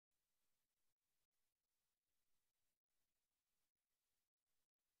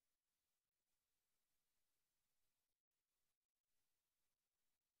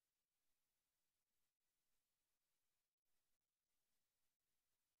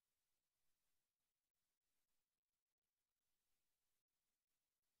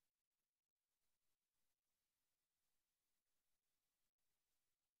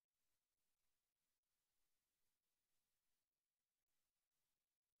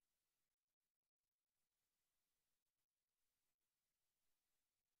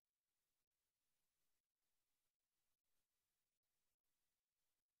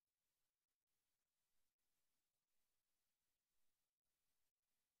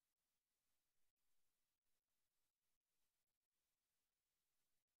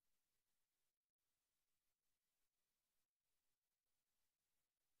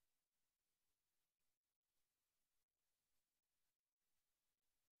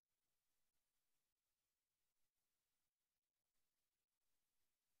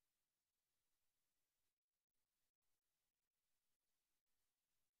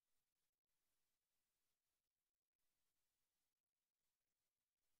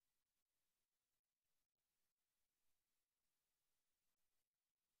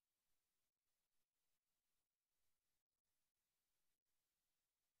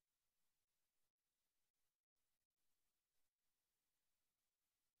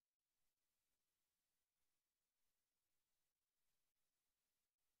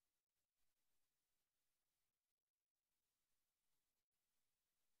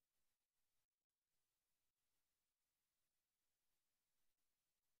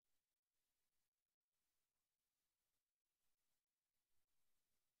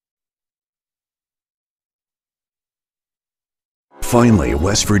Finally,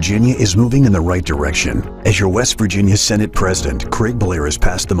 West Virginia is moving in the right direction. As your West Virginia Senate President, Craig Blair has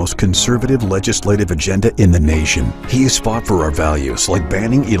passed the most conservative legislative agenda in the nation. He has fought for our values like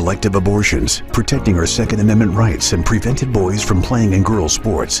banning elective abortions, protecting our Second Amendment rights, and prevented boys from playing in girls'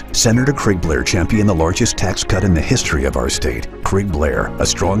 sports. Senator Craig Blair championed the largest tax cut in the history of our state. Craig Blair, a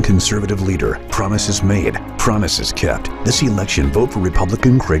strong conservative leader. Promises made, promises kept. This election, vote for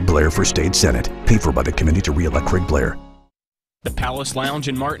Republican Craig Blair for State Senate. Paid for by the committee to re-elect Craig Blair. The Palace Lounge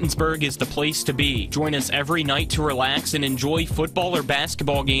in Martinsburg is the place to be. Join us every night to relax and enjoy football or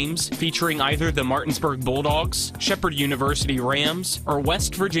basketball games featuring either the Martinsburg Bulldogs, Shepherd University Rams, or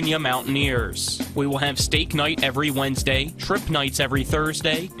West Virginia Mountaineers. We will have steak night every Wednesday, shrimp nights every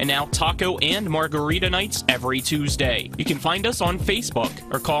Thursday, and now taco and margarita nights every Tuesday. You can find us on Facebook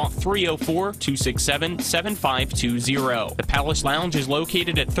or call 304-267-7520. The Palace Lounge is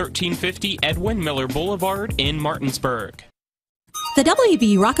located at 1350 Edwin Miller Boulevard in Martinsburg. The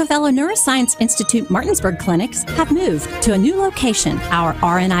W.B. Rockefeller Neuroscience Institute Martinsburg clinics have moved to a new location. Our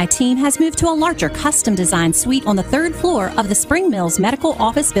RNI team has moved to a larger custom-designed suite on the third floor of the Spring Mills Medical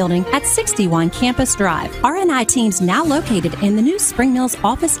Office Building at 61 Campus Drive. RNI teams now located in the new Spring Mills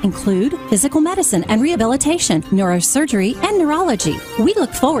office include physical medicine and rehabilitation, neurosurgery, and neurology. We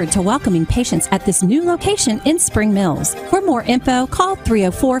look forward to welcoming patients at this new location in Spring Mills. For more info, call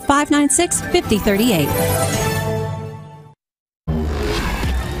 304-596-5038.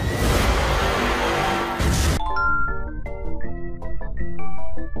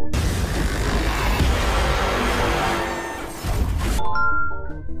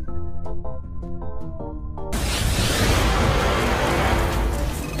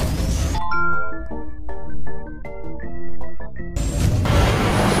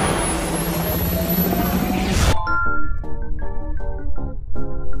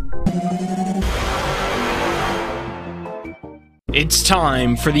 It's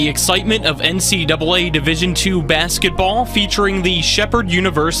time for the excitement of NCAA Division II basketball featuring the Shepherd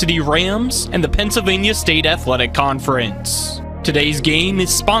University Rams and the Pennsylvania State Athletic Conference. Today's game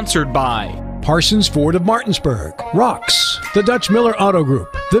is sponsored by Parsons Ford of Martinsburg, Rocks, the Dutch Miller Auto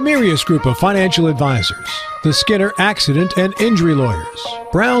Group, the Mirius Group of Financial Advisors, the Skinner Accident and Injury Lawyers,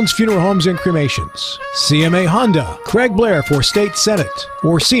 Brown's Funeral Homes and Cremations, CMA Honda, Craig Blair for State Senate,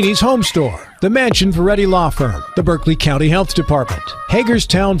 Orsini's Home Store, the Mansion Ferretti Law Firm, the Berkeley County Health Department,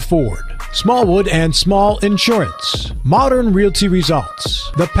 Hagerstown Ford, Smallwood and Small Insurance, Modern Realty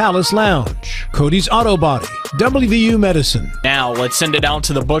Results, the Palace Lounge, Cody's Auto Body, WVU Medicine. Now let's send it out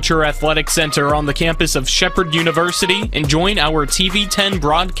to the Butcher Athletic Center on the campus of Shepherd University and join our TV10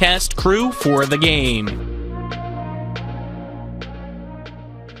 broadcast crew for the game.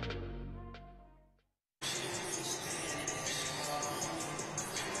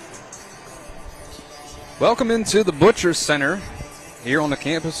 Welcome into the Butcher Center here on the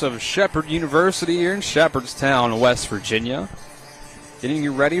campus of Shepherd University here in Shepherdstown, West Virginia. Getting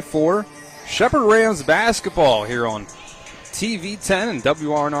you ready for Shepherd Rams basketball here on TV10 and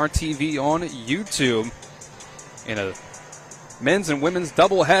WRNR TV on YouTube in a men's and women's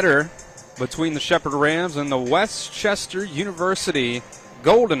doubleheader between the Shepherd Rams and the Westchester University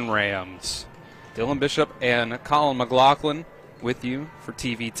Golden Rams. Dylan Bishop and Colin McLaughlin with you for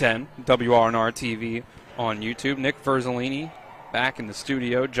TV10, WRNR TV on YouTube. Nick Verzolini back in the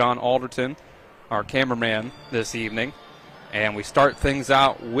studio. John Alderton, our cameraman this evening. And we start things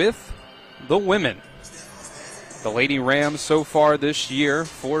out with the women. The Lady Rams so far this year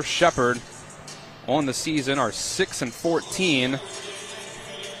for Shepherd on the season are 6-14,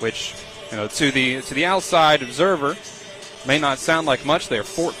 which, you know, to the outside observer may not sound like much. They're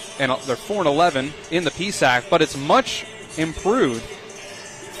 4-11 in the PSAC, but it's much improved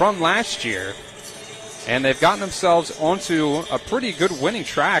from last year. And they've gotten themselves onto a pretty good winning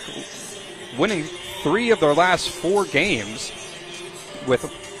track, winning 3 of their last 4 games with a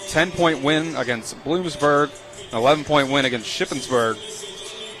 10-point win against Bloomsburg, an 11-point win against Shippensburg,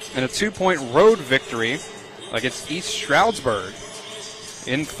 and a 2-point road victory against East Stroudsburg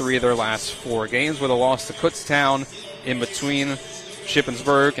in 3 of their last 4 games, with a loss to Kutztown in between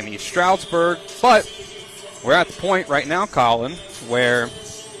Shippensburg and East Stroudsburg. But we're at the point right now, Colin, where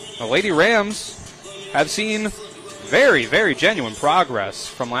the Lady Rams have seen very, very genuine progress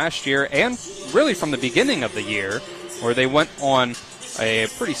from last year and really from the beginning of the year, where they went on a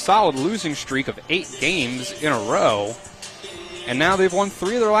pretty solid losing streak of 8 games in a row. And now they've won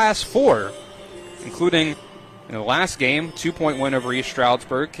 3 of their last 4, including in the last game, 2-point win over East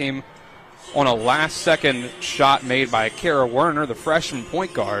Stroudsburg came on a last-second shot made by Kara Werner, the freshman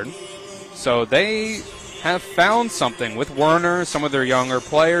point guard. So they have found something with Werner, some of their younger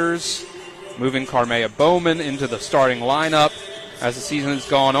players, moving Carmea Bowman into the starting lineup. as the season has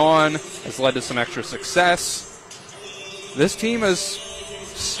gone on, has led to some extra success. This team is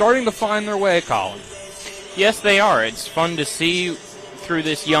starting to find their way, Colin. Yes, they are. It's fun to see through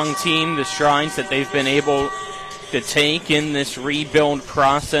this young team the strides that they've been able to take in this rebuild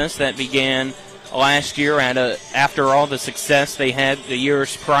process that began last year after all the success they had the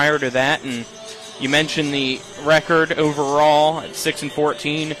years prior to that. And you mentioned the record overall at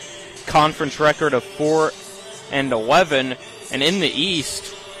 6-14, conference record of 4-11, and in the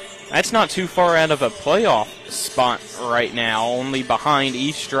East, that's not too far out of a playoff spot right now, only behind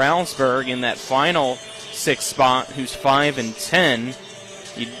East Stroudsburg in that final 6th spot, who's 5-10.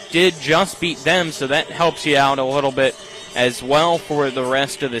 You did just beat them, so that helps you out a little bit as well for the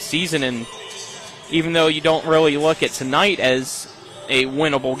rest of the season. And even though you don't really look at tonight as a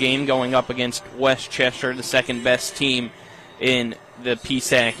winnable game going up against Westchester, the second best team in the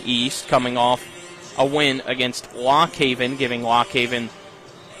PSAC East, coming off a win against Lock Haven, giving Lock Haven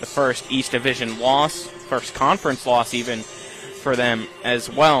the first East Division loss, first conference loss even for them as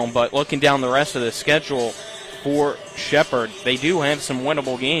well. But looking down the rest of the schedule for Shepherd, they do have some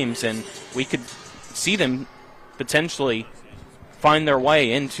winnable games, and we could see them potentially find their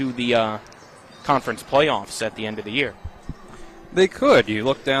way into the conference playoffs at the end of the year. They could. You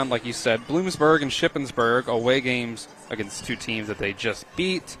look down, like you said, Bloomsburg and Shippensburg, away games against two teams that they just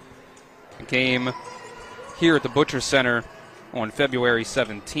beat. A game here at the Butcher Center on February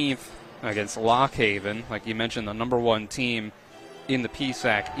 17th against Lock Haven. Like you mentioned, the number one team in the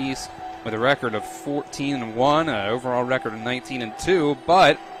PSAC East with a record of 14-1, an overall record of 19-2.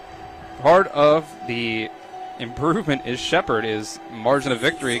 But part of the improvement is Shepherd is margin of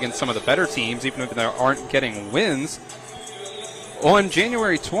victory against some of the better teams, even if they aren't getting wins. On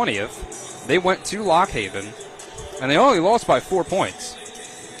January 20th, they went to Lock Haven, and they only lost by 4 points,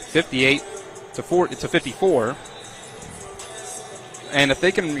 58-54. And if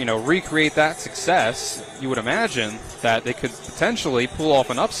they can, recreate that success, you would imagine that they could potentially pull off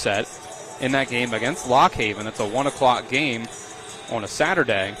an upset in that game against Lock Haven. It's a 1 o'clock game on a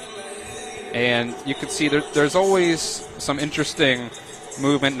Saturday. And you can see there's always some interesting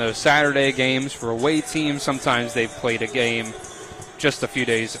movement in those Saturday games for away teams. Sometimes they've played a game just a few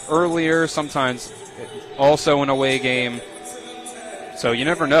days earlier, sometimes also an away game. So you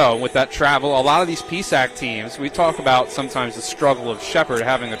never know with that travel. A lot of these PSAC teams, we talk about sometimes the struggle of Shepherd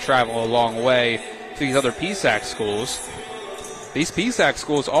having to travel a long way to these other PSAC schools. These PSAC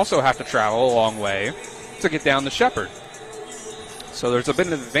schools also have to travel a long way to get down to Shepherd. So there's a bit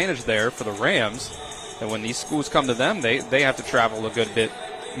of an advantage there for the Rams that when these schools come to them, they have to travel a good bit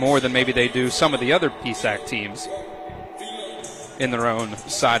more than maybe they do some of the other PSAC teams in their own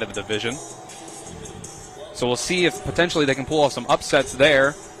side of the division. So we'll see if potentially they can pull off some upsets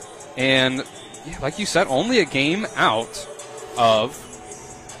there. And like you said, only a game out of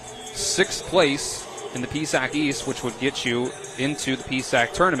 6th place in the PSAC East, which would get you into the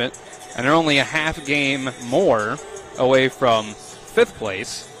PSAC tournament. And they're only a half game more away from 5th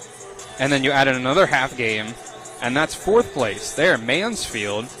place. And then you add in another half game, and that's 4th place there.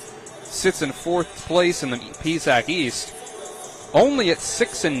 Mansfield sits in 4th place in the PSAC East, only at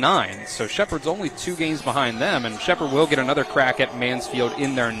 6-9. So Shepherd's only 2 games behind them, and Shepherd will get another crack at Mansfield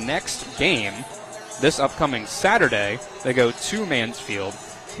in their next game. This upcoming Saturday, they go to Mansfield.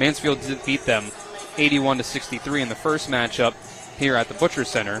 Mansfield did beat them 81-63 in the first matchup here at the Butcher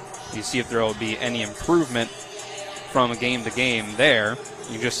Center. You see if there will be any improvement from game to game there.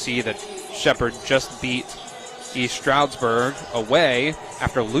 You just see that Shepherd just beat East Stroudsburg away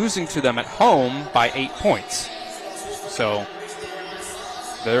after losing to them at home by 8 points. So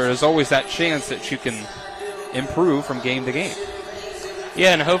there is always that chance that you can improve from game to game.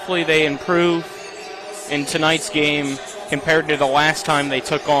 Yeah, and hopefully they improve in tonight's game compared to the last time they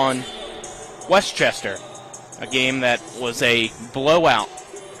took on Westchester, a game that was a blowout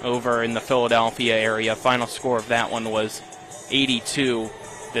over in the Philadelphia area. Final score of that one was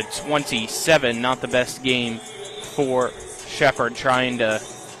 82-27. Not the best game for Shepherd, trying to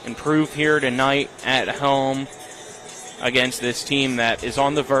improve here tonight at home against this team that is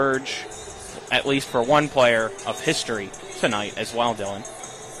on the verge, at least for one player, of history tonight as well, Dylan.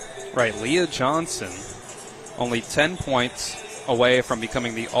 Right, Leah Johnson, only 10 points away from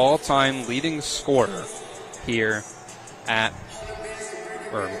becoming the all-time leading scorer here at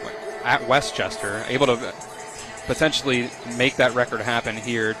Westchester, able to potentially make that record happen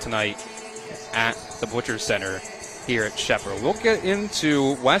here tonight at the Butcher Center here at Shepherd. We'll get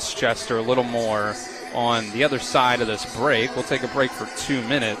into Westchester a little more on the other side of this break. We'll take a break for 2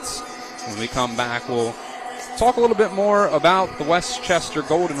 minutes. When we come back, we'll talk a little bit more about the Westchester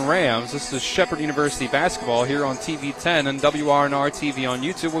Golden Rams. This is Shepherd University basketball here on TV 10 and WRNR TV on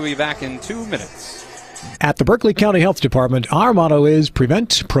YouTube. We'll be back in 2 minutes. At the Berkeley County Health Department, our motto is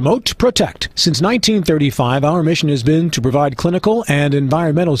prevent, promote, protect. Since 1935, our mission has been to provide clinical and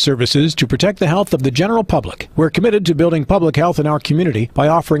environmental services to protect the health of the general public. We're committed to building public health in our community by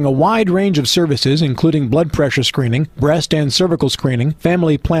offering a wide range of services, including blood pressure screening, breast and cervical screening,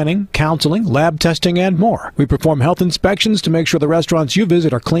 family planning, counseling, lab testing, and more. We perform health inspections to make sure the restaurants you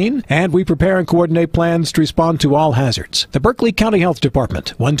visit are clean, and we prepare and coordinate plans to respond to all hazards. The Berkeley County Health Department,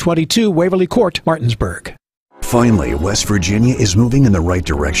 122 Waverly Court, Martinsburg. Finally, West Virginia is moving in the right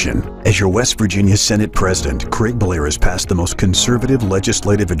direction. As your West Virginia Senate President, Craig Blair has passed the most conservative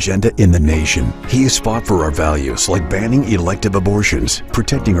legislative agenda in the nation. He has fought for our values like banning elective abortions,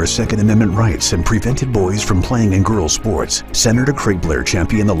 protecting our Second Amendment rights, and prevented boys from playing in girls' sports. Senator Craig Blair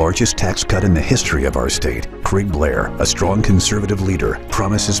championed the largest tax cut in the history of our state. Craig Blair, a strong conservative leader.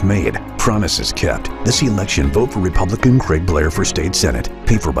 Promises made, promises kept. This election, vote for Republican Craig Blair for State Senate.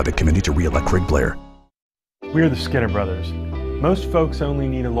 Paid for by the committee to re-elect Craig Blair. We are the Skinner brothers. Most folks only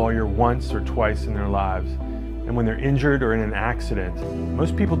need a lawyer once or twice in their lives. And when they're injured or in an accident,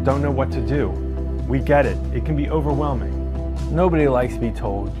 most people don't know what to do. We get it. It can be overwhelming. Nobody likes to be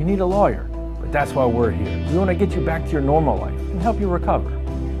told, you need a lawyer. But that's why we're here. We want to get you back to your normal life and help you recover.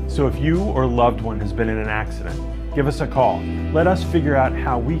 So if you or a loved one has been in an accident, give us a call. Let us figure out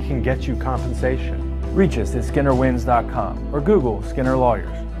how we can get you compensation. Reach us at SkinnerWins.com or Google Skinner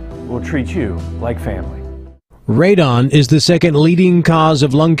Lawyers. We'll treat you like family. Radon is the second leading cause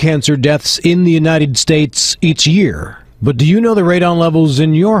of lung cancer deaths in the United States each year. But do you know the radon levels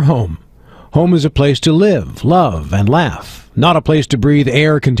in your home? Home is a place to live, love, and laugh, not a place to breathe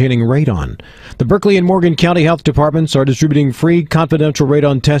air containing radon. The Berkeley and Morgan County Health Departments are distributing free confidential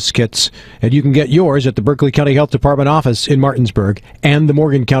radon test kits, and you can get yours at the Berkeley County Health Department office in Martinsburg and the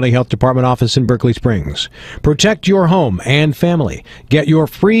Morgan County Health Department office in Berkeley Springs. Protect your home and family. Get your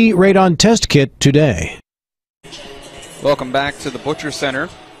free radon test kit today. Welcome back to the Butcher Center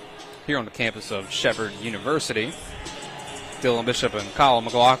here on the campus of Shepherd University. Dylan Bishop and Kyle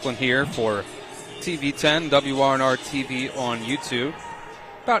McLaughlin here for TV 10, WRNR TV on YouTube.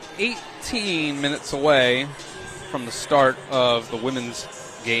 About 18 minutes away from the start of the women's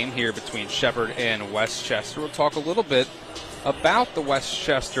game here between Shepherd and Westchester. We'll talk a little bit about the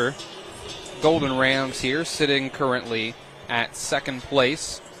Westchester Golden Rams here, sitting currently at second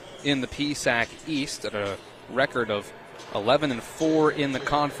place in the PSAC East at a record of 11-4 in the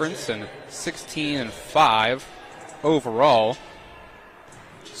conference and 16-5 overall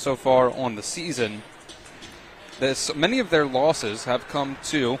so far on the season. Many of their losses have come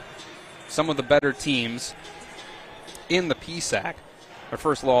to some of the better teams in the PSAC. Their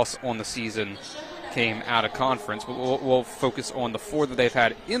first loss on the season came out of conference. We'll focus on the four that they've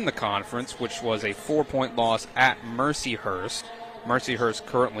had in the conference, which was a 4-point loss at Mercyhurst. Mercyhurst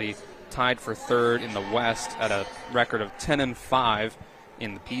currently tied for third in the West at a record of 10-5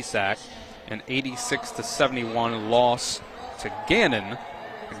 in the PSAC. An 86-71 loss to Gannon.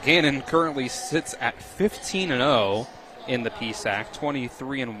 Gannon currently sits at 15-0 in the PSAC,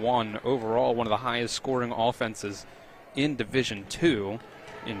 23-1 overall, one of the highest scoring offenses in Division II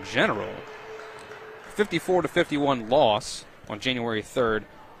in general. 54-51 loss on January 3rd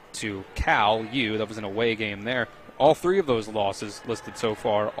to Cal U. That was an away game there. All three of those losses listed so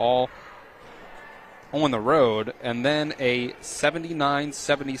far, all on the road, and then a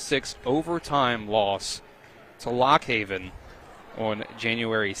 79-76 overtime loss to Lock Haven on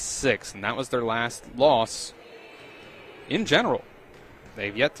January 6th, and that was their last loss in general.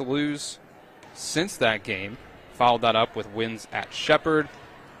 They've yet to lose since that game. Followed that up with wins at Shepherd,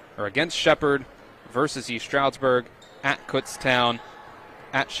 or against Shepherd, versus East Stroudsburg, at Kutztown,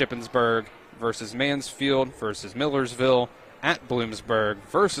 at Shippensburg, versus Mansfield, versus Millersville, at Bloomsburg,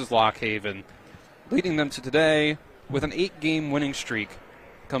 versus Lock Haven, leading them to today with an 8-game winning streak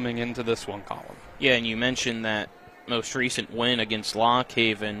coming into this one column. Yeah, and you mentioned that most recent win against Lock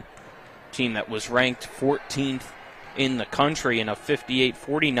Haven, team that was ranked 14th in the country, in a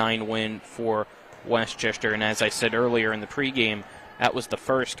 58-49 win for Westchester. And as I said earlier in the pregame, that was the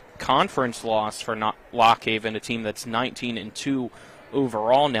first conference loss for Lock Haven, a team that's 19-2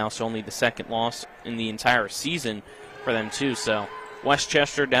 overall now, so only the second loss in the entire season for them too. So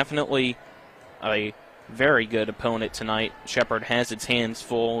Westchester definitely a very good opponent tonight. Shepherd has its hands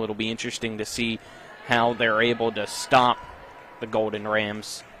full. It'll be interesting to see how they're able to stop the Golden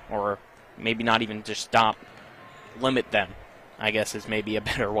Rams, or maybe not even just stop, limit them, I guess is maybe a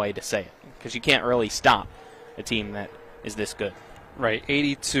better way to say it, because you can't really stop a team that is this good. Right,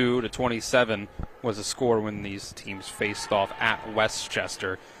 82-27 was the score when these teams faced off at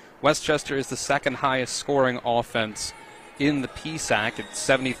Westchester. Westchester is the second highest scoring offense in the PSAC at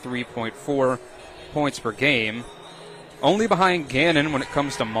 73.4 points per game. Only behind Gannon when it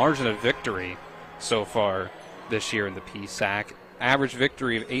comes to margin of victory so far this year in the PSAC. Average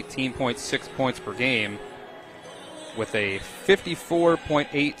victory of 18.6 points per game with a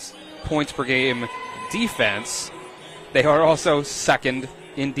 54.8 points per game defense. They are also second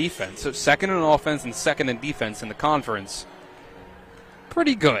in defense. So second in offense and second in defense in the conference.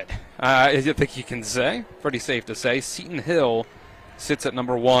 Pretty good, I think you can say. Pretty safe to say. Seton Hill sits at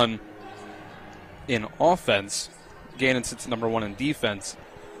number 1 in offense. Gannon sits at number 1 in defense.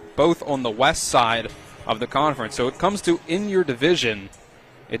 Both on the west side of the conference. So it comes to in your division,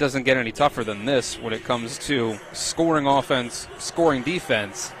 it doesn't get any tougher than this when it comes to scoring offense, scoring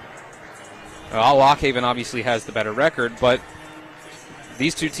defense. Lock Haven obviously has the better record, but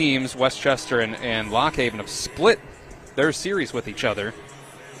these two teams, Westchester and Lock Haven, have split their series with each other.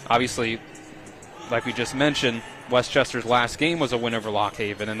 Obviously, like we just mentioned, Westchester's last game was a win over Lock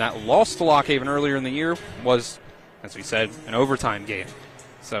Haven, and that loss to Lock Haven earlier in the year was, as we said, an overtime game.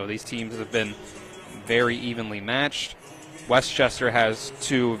 So these teams have been very evenly matched. Westchester has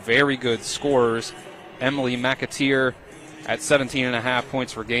two very good scorers. Emily McAteer at 17.5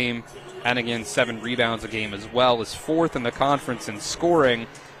 points per game, and again 7 rebounds a game as well, is fourth in the conference in scoring,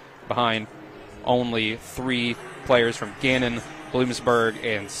 behind only 3 players from Gannon, Bloomsburg,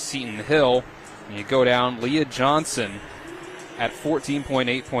 and Seton Hill. And you go down, Leah Johnson at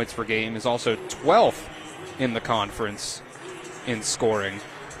 14.8 points per game is also 12th in the conference in scoring.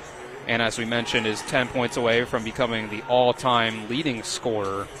 And as we mentioned, is 10 points away from becoming the all-time leading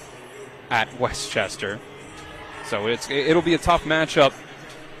scorer at Westchester. So it'll be a tough matchup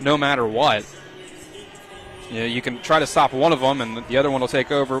no matter what. You can try to stop one of them, and the other one will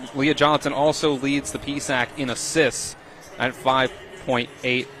take over. Leah Johnson also leads the PSAC in assists at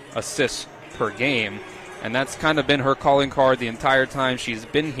 5.8 assists per game, and that's kind of been her calling card the entire time she's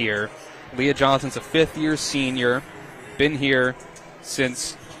been here. Leah Johnson's a fifth-year senior, been here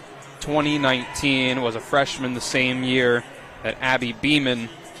since 2019, was a freshman the same year that Abby Beeman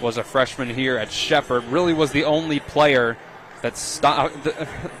was a freshman here at Shepherd. Really was the only player that stopped,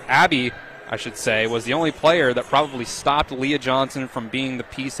 Abby, I should say, was the only player that probably stopped Leah Johnson from being the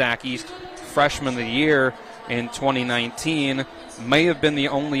PSAC East Freshman of the Year in 2019. May have been the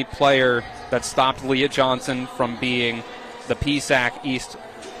only player that stopped Leah Johnson from being the PSAC East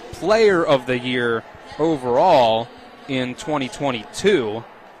Player of the Year overall in 2022.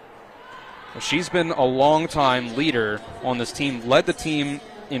 She's been a long-time leader on this team, led the team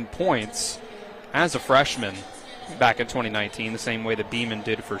in points as a freshman back in 2019, the same way that Beeman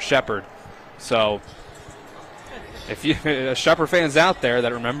did for Shepherd. So if you Shepherd fans out there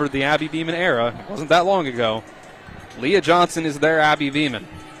that remember the Abby Beeman era, it wasn't that long ago, Leah Johnson is their Abby Beeman.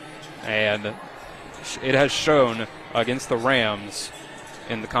 And it has shown against the Rams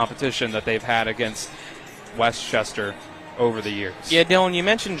in the competition that they've had against Westchester over the years. Yeah, Dylan, you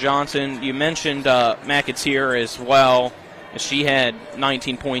mentioned Johnson. You mentioned McAteer as well. She had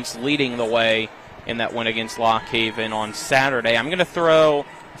 19 points leading the way in that win against Lock Haven on Saturday. I'm going to throw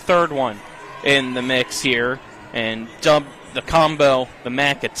a third one in the mix here and dub the combo the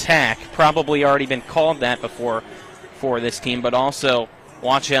Mac Attack. Probably already been called that before for this team, but also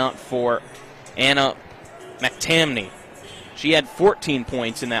watch out for Anna McTamney. She had 14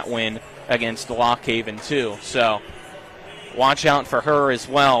 points in that win against Lock Haven too, so watch out for her as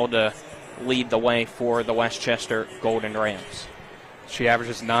well to lead the way for the Westchester Golden Rams. She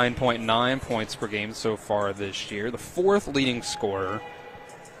averages 9.9 points per game so far this year, the fourth leading scorer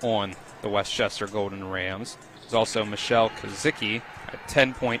on the Westchester Golden Rams. There's also Michelle Kazicki at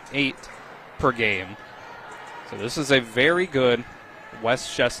 10.8 per game. So this is a very good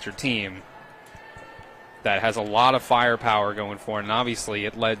Westchester team that has a lot of firepower going for it, and obviously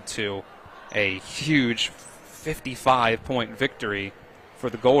it led to a huge 55-point victory for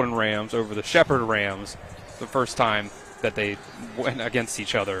the Golden Rams over the Shepherd Rams, the first time that they went against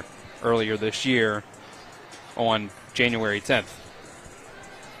each other earlier this year on January 10th.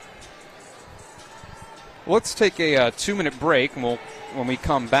 Let's take a 2-minute break, and when we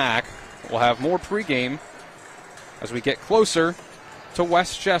come back, we'll have more pregame as we get closer to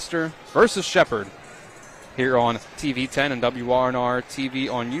Westchester versus Shepherd here on TV 10 and WRNR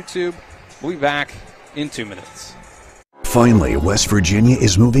TV on YouTube. We'll be back in 2 minutes. Finally, West Virginia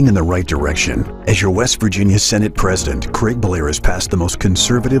is moving in the right direction. As your West Virginia Senate President, Craig Blair has passed the most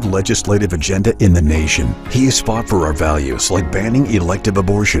conservative legislative agenda in the nation. He has fought for our values like banning elective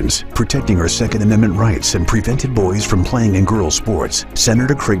abortions, protecting our Second Amendment rights, and prevented boys from playing in girls' sports.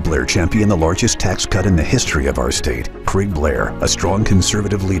 Senator Craig Blair championed the largest tax cut in the history of our state. Craig Blair, a strong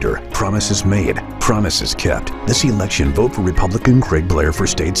conservative leader. Promises made, promises kept. This election, vote for Republican Craig Blair for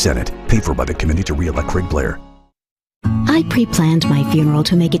State Senate. Paid for by the Committee to Re-elect Craig Blair. I pre-planned my funeral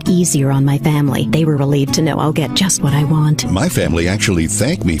to make it easier on my family. They were relieved to know I'll get just what I want. My family actually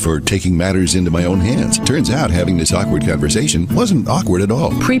thanked me for taking matters into my own hands. Turns out having this awkward conversation wasn't awkward at all.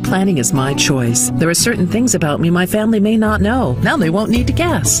 Pre-planning is my choice. There are certain things about me my family may not know. Now they won't need to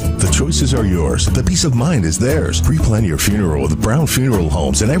guess. The choices are yours. The peace of mind is theirs. Pre-plan your funeral with Brown Funeral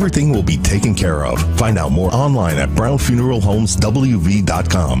Homes and everything will be taken care of. Find out more online at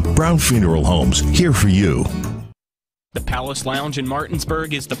brownfuneralhomeswv.com. Brown Funeral Homes, here for you. The Palace Lounge in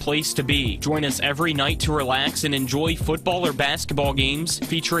Martinsburg is the place to be. Join us every night to relax and enjoy football or basketball games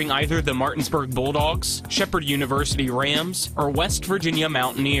featuring either the Martinsburg Bulldogs, Shepherd University Rams, or West Virginia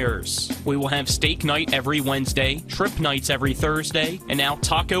Mountaineers. We will have steak night every Wednesday, trip nights every Thursday, and now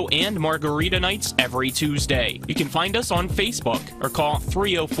taco and margarita nights every Tuesday. You can find us on Facebook or call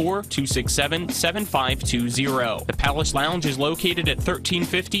 304-267-7520. The Palace Lounge is located at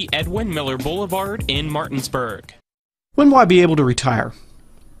 1350 Edwin Miller Boulevard in Martinsburg. When will I be able to retire?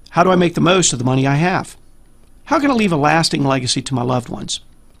 How do I make the most of the money I have? How can I leave a lasting legacy to my loved ones?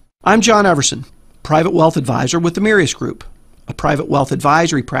 I'm John Everson, Private Wealth Advisor with the Mirius Group, a private wealth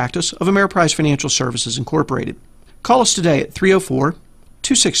advisory practice of Ameriprise Financial Services Incorporated. Call us today at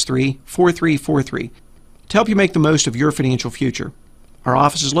 304-263-4343 to help you make the most of your financial future. Our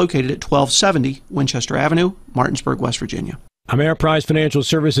office is located at 1270 Winchester Avenue, Martinsburg, West Virginia. Ameriprise Financial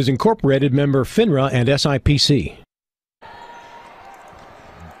Services Incorporated, member FINRA and SIPC.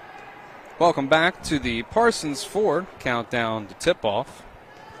 Welcome back to the Parsons Ford Countdown to Tip-Off.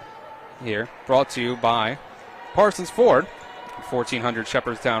 Here, brought to you by Parsons Ford, 1400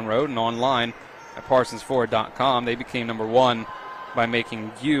 Shepherdstown Road, and online at parsonsford.com. They became number one by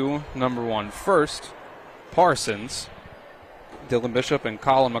making you number one first. Parsons, Dylan Bishop and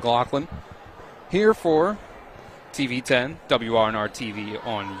Colin McLaughlin here for TV10, WRNR TV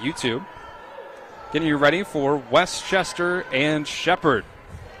on YouTube. Getting you ready for Westchester and Shepherd.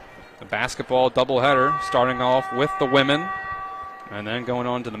 The basketball doubleheader starting off with the women and then going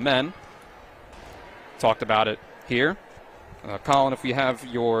on to the men. Talked about it here. Colin, if we have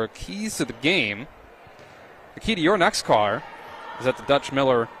your keys to the game, the key to your next car is at the Dutch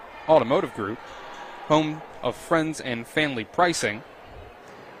Miller Automotive Group, home of friends and family pricing.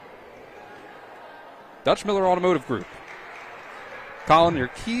 Dutch Miller Automotive Group. Colin, your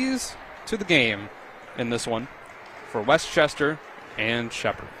keys to the game in this one for Westchester and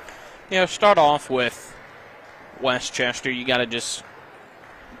Shepherd. Yeah, start off with Westchester. You got to just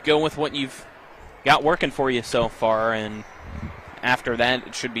go with what you've got working for you so far, and after that,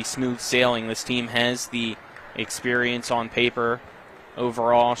 it should be smooth sailing. This team has the experience on paper.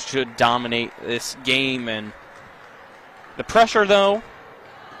 Overall, should dominate this game, and the pressure, though,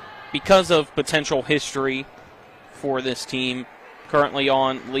 because of potential history for this team, currently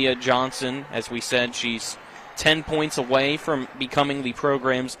on Leah Johnson. As we said, she's 10 points away from becoming the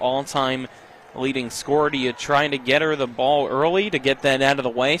program's all-time leading scorer. Do you trying to get her the ball early to get that out of the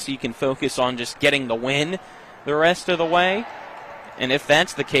way so you can focus on just getting the win the rest of the way? And if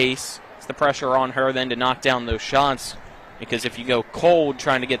that's the case, it's the pressure on her then to knock down those shots, because if you go cold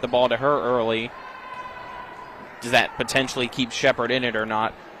trying to get the ball to her early, does that potentially keep Shepherd in it or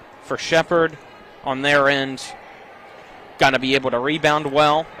not? For Shepherd, on their end, got to be able to rebound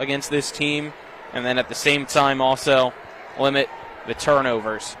well against this team, and then at the same time also limit the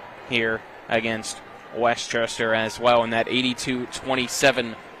turnovers here against Westchester as well in that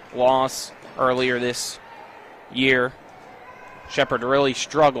 82-27 loss earlier this year. Shepherd really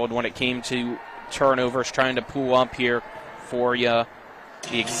struggled when it came to turnovers, trying to pull up here for you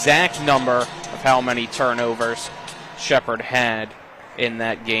the exact number of how many turnovers Shepherd had in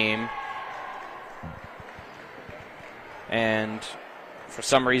that game. And for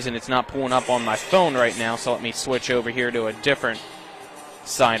some reason, it's not pulling up on my phone right now, so let me switch over here to a different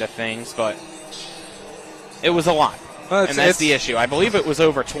side of things. But it was a lot, and that's the issue. I believe it was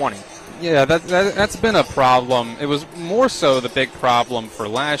over 20. Yeah, that's been a problem. It was more so the big problem for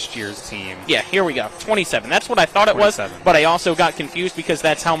last year's team. Yeah, here we go. 27. That's what I thought it was, but I also got confused because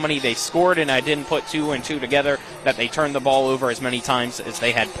that's how many they scored, and I didn't put 2 and 2 together, that they turned the ball over as many times as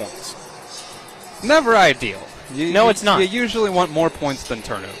they had points. Never ideal. No, it's not. You usually want more points than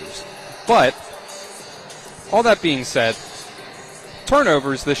turnovers. But all that being said,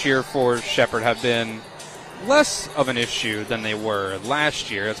 turnovers this year for Shepherd have been less of an issue than they were last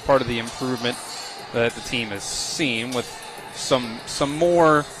year. It's part of the improvement that the team has seen with some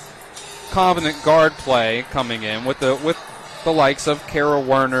more confident guard play coming in with the likes of Kara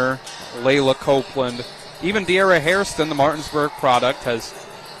Werner, Layla Copeland, even De'Ara Hairston, the Martinsburg product, has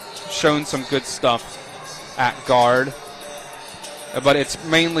shown some good stuff at guard. But it's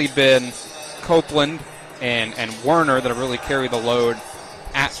mainly been Copeland and Werner that have really carried the load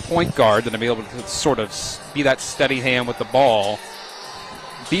at point guard, that have been able to sort of be that steady hand with the ball,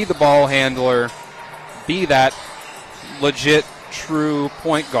 be the ball handler, be that legit, true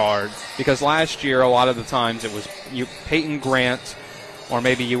point guard. Because last year, a lot of the times, it was Peyton Grant, or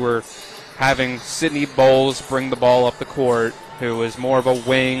maybe you were having Sydney Bowles bring the ball up the court, who was more of a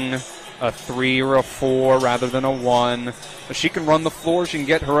wing, a 3 or a 4 rather than a 1. But she can run the floor, she can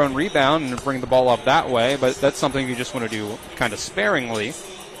get her own rebound and bring the ball up that way, but that's something you just want to do kind of sparingly.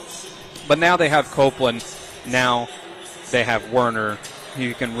 But now they have Copeland, now they have Werner, who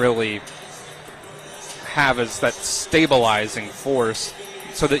you can really have as that stabilizing force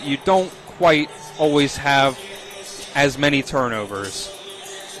so that you don't quite always have as many turnovers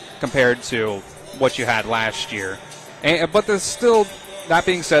compared to what you had last year. But there's still, that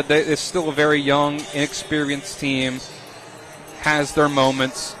being said, it's still a very young, inexperienced team, has their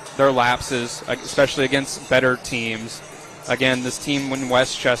moments, their lapses, especially against better teams. Again, this team in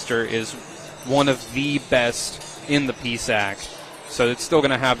Westchester is one of the best in the PSAC, so it's still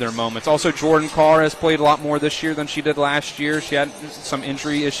going to have their moments. Also, Jordan Carr has played a lot more this year than she did last year. She had some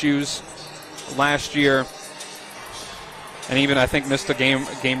injury issues last year, and even, I think, missed a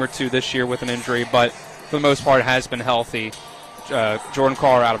game or two this year with an injury, but for the most part has been healthy. Jordan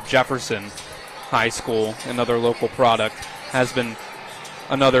Carr out of Jefferson High School, another local product, has been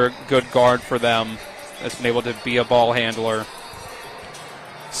another good guard for them, has been able to be a ball handler.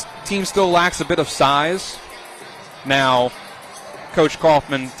 Team still lacks a bit of size. Now, Coach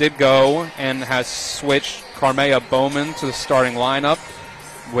Kaufman did go and has switched Carmea Bowman to the starting lineup,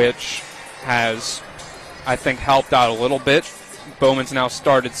 which has, I think, helped out a little bit. Bowman's now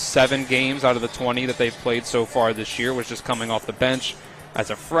started 7 games out of the 20 that they've played so far this year, which is coming off the bench as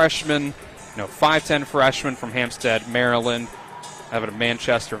a freshman. 5'10" freshman from Hampstead, Maryland, out of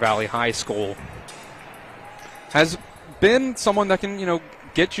Manchester Valley High School. Has been someone that can,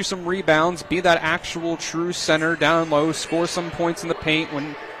 get you some rebounds, be that actual true center down low, score some points in the paint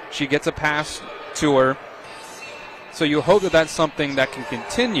when she gets a pass to her. So you hope that that's something that can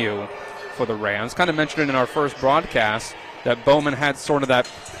continue for the Rams. Kind of mentioned it in our first broadcast that Bowman had sort of that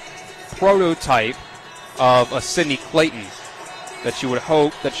prototype of a Sydney Clayton, that you would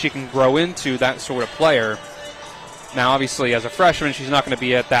hope that she can grow into that sort of player. Now, obviously, as a freshman, she's not going to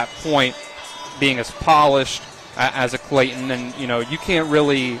be at that point being as polished as a Clayton, and, you can't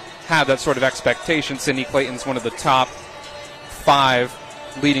really have that sort of expectation. Sydney Clayton's one of the top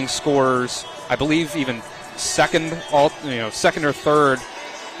 5 leading scorers, I believe even second or third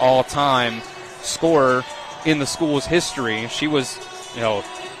all-time scorer in the school's history. She was,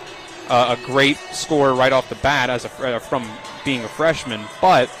 a great scorer right off the bat from being a freshman,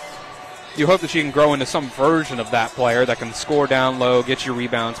 but you hope that she can grow into some version of that player that can score down low, get you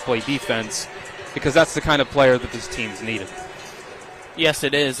rebounds, play defense, because that's the kind of player that this team's needed. Yes,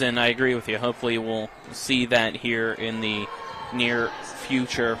 it is, and I agree with you. Hopefully we'll see that here in the near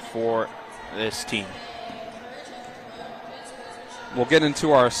future for this team. We'll get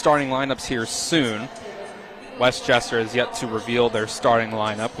into our starting lineups here soon. Westchester has yet to reveal their starting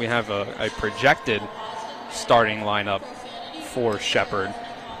lineup. We have a projected starting lineup for Shepherd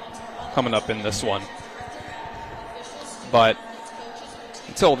coming up in this one. But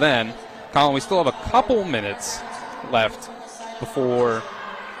until then, Colin, we still have a couple minutes left before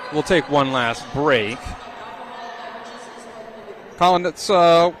we'll take one last break. Colin,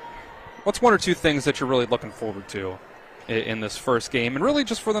 what's one or two things that you're really looking forward to in this first game, and really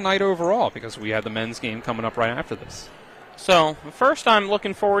just for the night overall, because we have the men's game coming up right after this? So, first, I'm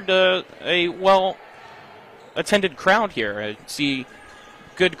looking forward to a well-attended crowd here. I see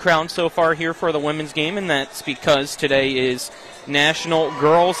good crowd so far here for the women's game, and that's because today is National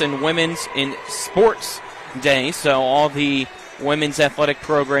Girls and Women's in Sports Day. So all the women's athletic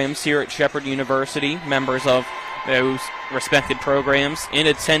programs here at Shepherd University, members of those respected programs, in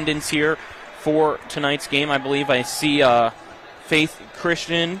attendance here for tonight's game. I believe I see Faith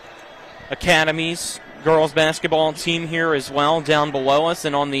Christian Academy's girls basketball team here as well down below us,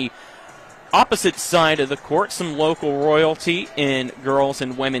 and on the opposite side of the court, some local royalty in girls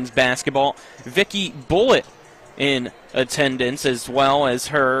and women's basketball. Vicky Bullitt in attendance, as well as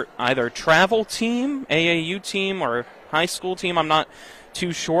her either travel team, AAU team, or high school team. I'm not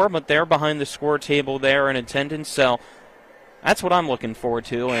too sure, but they're behind the score table there in attendance. So that's what I'm looking forward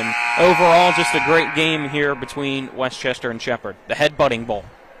to. And overall, just a great game here between Westchester and Shepherd, the headbutting bowl.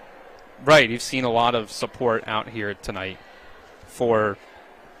 Right, you've seen a lot of support out here tonight for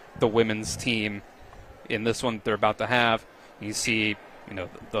the women's team in this one they're about to have. You see,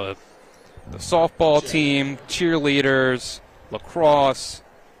 the softball team, cheerleaders, lacrosse,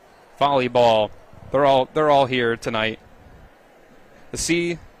 volleyball. They're all here tonight to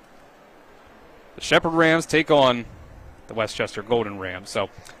see the Shepherd Rams take on the Westchester Golden Rams. So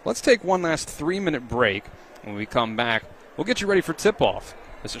let's take one last 3-minute break. When we come back, we'll get you ready for tip-off.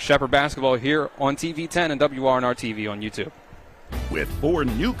 This is Shepherd Basketball here on TV10 and WRNR TV on YouTube. With 4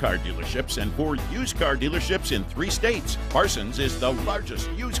 new car dealerships and 4 used car dealerships in 3 states, Parsons is the largest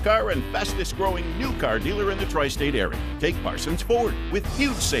used car and fastest growing new car dealer in the tri-state area. Take Parsons Ford with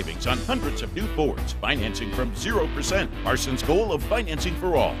huge savings on hundreds of new Fords, financing from 0%, Parsons' goal of financing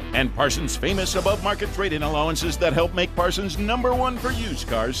for all, and Parsons' famous above-market trade-in allowances that help make Parsons #1 for used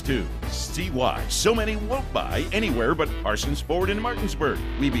cars too. See why so many won't buy anywhere but Parsons Ford in Martinsburg.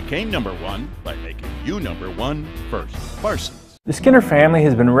 We became #1 by making you #1 first. Parsons. The Skinner family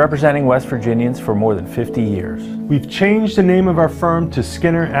has been representing West Virginians for more than 50 years. We've changed the name of our firm to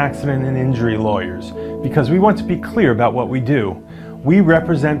Skinner Accident and Injury Lawyers because we want to be clear about what we do. We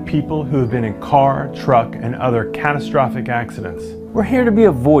represent people who have been in car, truck, and other catastrophic accidents. We're here to be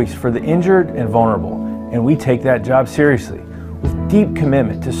a voice for the injured and vulnerable, and we take that job seriously with deep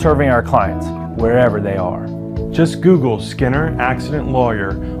commitment to serving our clients wherever they are. Just Google Skinner Accident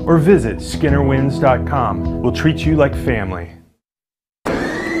Lawyer or visit skinnerwins.com. We'll treat you like family.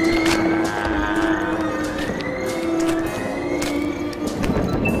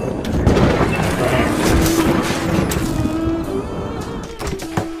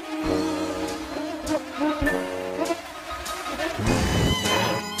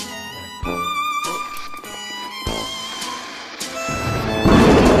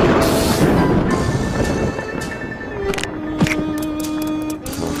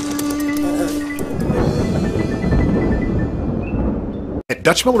 At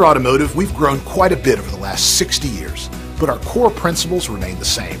Dutch Miller Automotive, we've grown quite a bit over the last 60 years, but our core principles remain the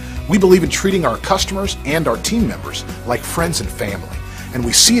same. We believe in treating our customers and our team members like friends and family, and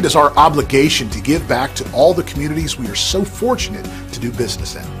we see it as our obligation to give back to all the communities we are so fortunate to do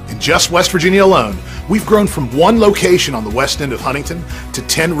business in. In just West Virginia alone, we've grown from 1 location on the west end of Huntington to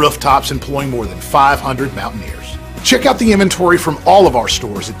 10 rooftops employing more than 500 Mountaineers. Check out the inventory from all of our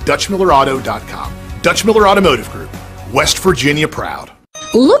stores at DutchMillerAuto.com. Dutch Miller Automotive Group, West Virginia proud.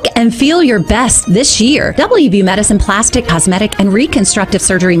 Look and feel your best this year. WVU Medicine Plastic, Cosmetic, and Reconstructive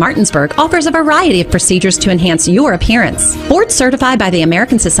Surgery Martinsburg offers a variety of procedures to enhance your appearance. Board certified by the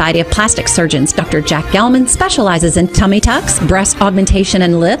American Society of Plastic Surgeons, Dr. Jack Gelman specializes in tummy tucks, breast augmentation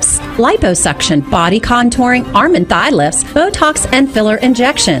and lifts, liposuction, body contouring, arm and thigh lifts, Botox, and filler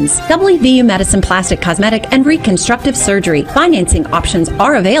injections. WVU Medicine Plastic, Cosmetic, and Reconstructive Surgery. Financing options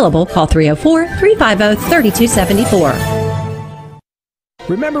are available. Call 304-350-3274.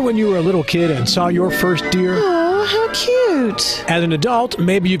 Remember when you were a little kid and saw your first deer? Oh, how cute. As an adult,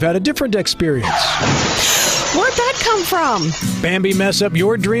 maybe you've had a different experience. Where'd that come from? Bambi mess up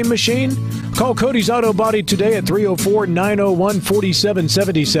your dream machine? Call Cody's Auto Body today at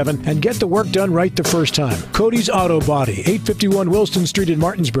 304-901-4777 and get the work done right the first time. Cody's Auto Body, 851 Wilston Street in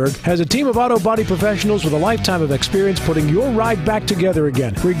Martinsburg, has a team of auto body professionals with a lifetime of experience putting your ride back together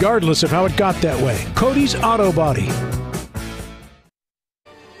again, regardless of how it got that way. Cody's Auto Body.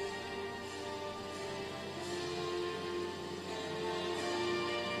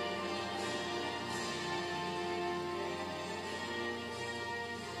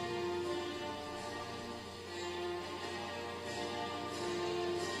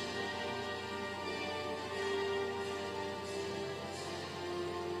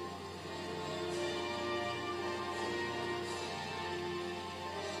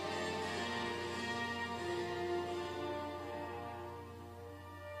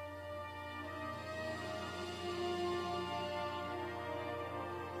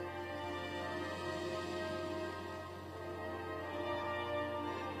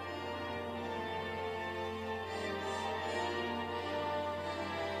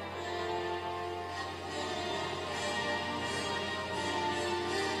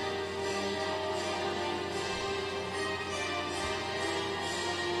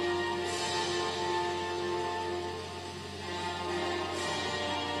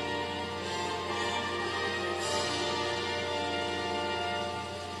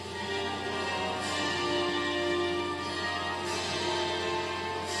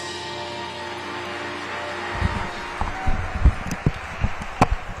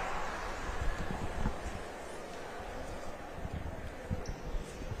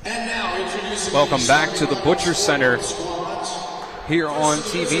 Welcome back to the Butcher Center here on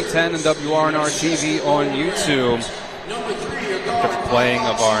TV 10 and WRNR TV on YouTube. After playing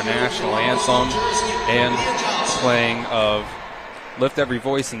of our national anthem and playing of Lift Every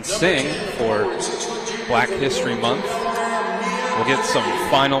Voice and Sing for Black History Month. We'll get some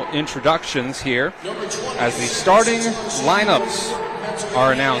final introductions here as the starting lineups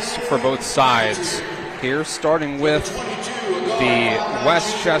are announced for both sides. Here, starting with the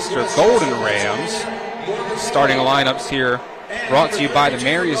Westchester Golden Rams. Starting lineups here brought to you by the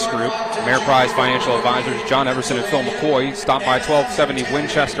Marius Group, Ameriprise Financial Advisors John Everson and Phil McCoy. Stop by 1270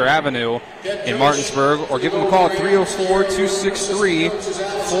 Winchester Avenue in Martinsburg or give them a call at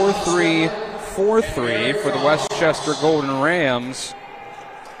 304-263-4343 for the Westchester Golden Rams.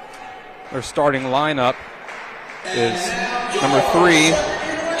 Their starting lineup is number 3,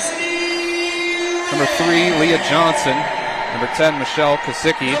 Leah Johnson. Number 10, Michelle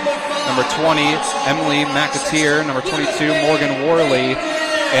Kosicki. Number 20, Emily McAteer. Number 22, Morgan Worley.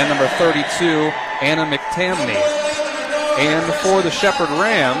 And number 32, Anna McTamney. And for the Shepherd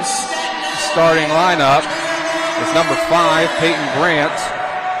Rams, starting lineup is number 5, Peyton Grant.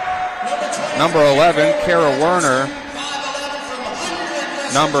 Number 11, Kara Werner.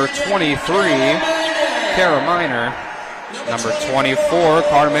 Number 23, Kara Miner. Number 24,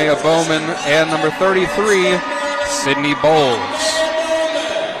 Carmea Bowman. And number 33, Sydney Bowles.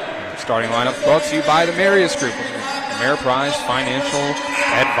 Starting lineup brought to you by the Marius Group, Ameriprise Financial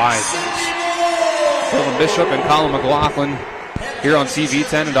Advisors. Colin Bishop and Colin McLaughlin here on TV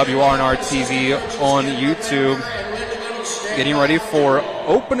 10 and WRNR TV on YouTube. Getting ready for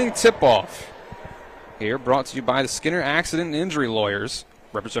opening tip-off. Here brought to you by the Skinner Accident and Injury Lawyers,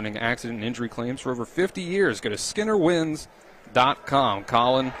 representing accident and injury claims for over 50 years. Go to SkinnerWins.com.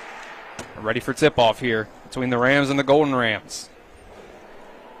 Colin, ready for tip-off here between the Rams and the Golden Rams.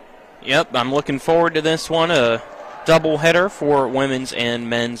 Yep, I'm looking forward to this one. A doubleheader for women's and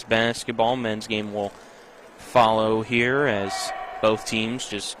men's basketball. Men's game will follow here as both teams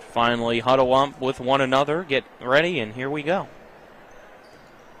just finally huddle up with one another, get ready, and here we go.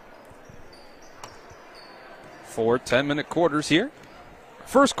 4 10-minute quarters here.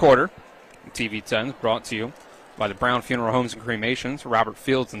 First quarter, TV 10 brought to you by the Brown Funeral Homes and Cremations, Robert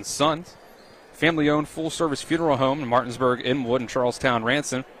Fields and Sons. Family-owned full-service funeral home in Martinsburg, Inwood, and Charlestown,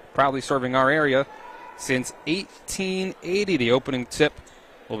 Ranson. Proudly serving our area since 1880. The opening tip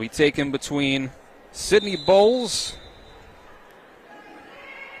will be taken between Sydney Bowles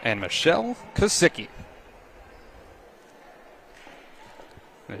and Michelle Kosicki.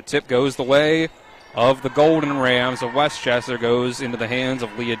 The tip goes the way of the Golden Rams of Westchester, goes into the hands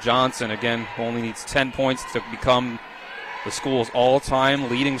of Leah Johnson. Again, who only needs 10 points to become the school's all-time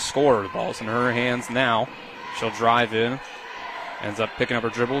leading scorer. The ball's in her hands now. She'll drive in. Ends up picking up her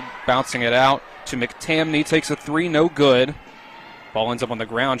dribble, bouncing it out to McTamney. Takes a 3, no good. Ball ends up on the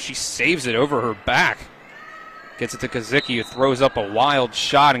ground. She saves it over her back. Gets it to Kosicki, who throws up a wild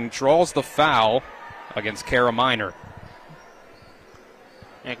shot and draws the foul against Kara Miner.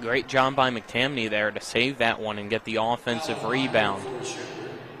 Yeah, great job by McTamney there to save that one and get the offensive rebound.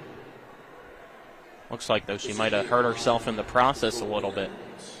 Looks like, though, she might have hurt herself in the process a little bit.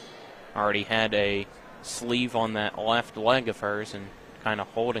 Already had a sleeve on that left leg of hers and kind of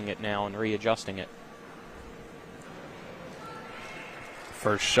holding it now and readjusting it.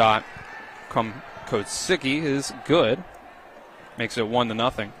 First shot from Kosicki is good. Makes it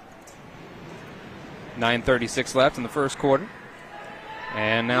 1-0. 9:36 left in the first quarter.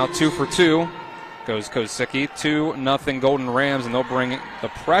 And now 2 for 2 goes Kosicki. 2-0 Golden Rams, and they'll bring the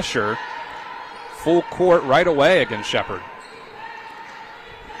pressure full court right away against Shepherd.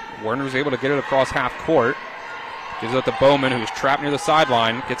 Werner's able to get it across half court. Gives it to Bowman, who's trapped near the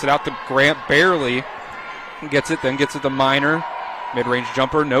sideline. Gets it out to Grant, barely. Gets it, then gets it to Miner. Mid-range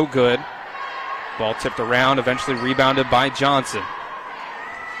jumper, no good. Ball tipped around, eventually rebounded by Johnson.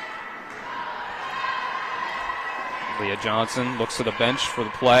 Leah Johnson looks to the bench for the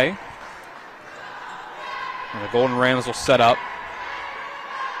play. And the Golden Rams will set up.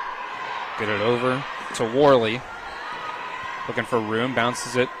 Get it over to Worley. Looking for room,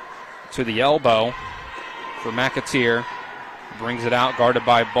 bounces it to the elbow for McAteer. Brings it out, guarded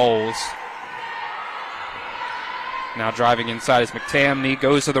by Bowles. Now driving inside is McTamney.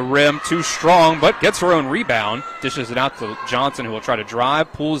 Goes to the rim, too strong, but gets her own rebound. Dishes it out to Johnson, who will try to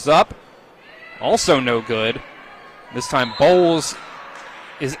drive. Pulls up. Also no good. This time Bowles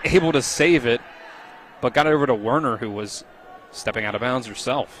is able to save it, but got it over to Werner, who was stepping out of bounds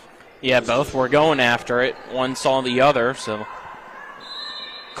herself. Yeah, both were going after it. One saw the other, so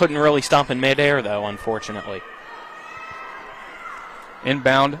couldn't really stop in midair, though, unfortunately.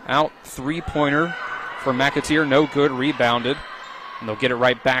 Inbound out, three-pointer for McAteer. No good, rebounded. And they'll get it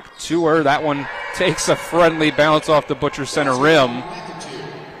right back to her. That one takes a friendly bounce off the Butcher Center rim.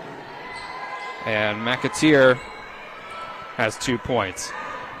 And McAteer has 2 points.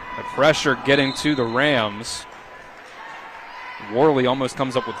 The pressure getting to the Rams. Worley almost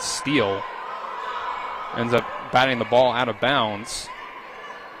comes up with a steal. Ends up batting the ball out of bounds.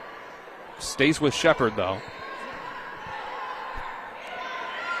 Stays with Shepherd, though.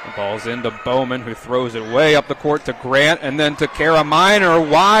 The ball's into Bowman, who throws it way up the court to Grant, and then to Kara Minor,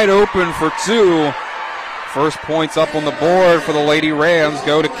 wide open for two. First points up on the board for the Lady Rams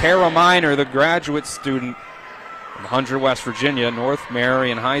go to Kara Minor, the graduate student from Hundred, West Virginia, North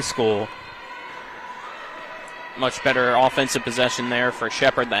Marion High School. Much better offensive possession there for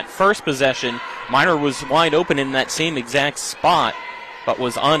Shepherd. That first possession, Minor was wide open in that same exact spot, but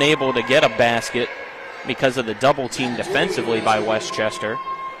was unable to get a basket because of the double team defensively by Westchester.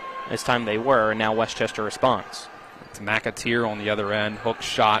 This time they were, and now Westchester responds. It's McAteer on the other end. Hook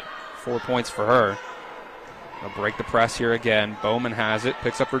shot, 4 points for her. They'll break the press here again. Bowman has it,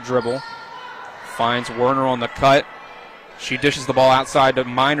 picks up her dribble. Finds Werner on the cut. She dishes the ball outside to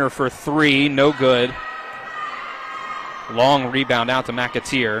Minor for three, no good. Long rebound out to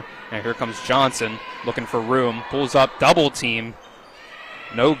McAteer. And here comes Johnson looking for room. Pulls up, double team.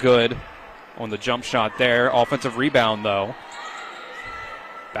 No good on the jump shot there. Offensive rebound, though.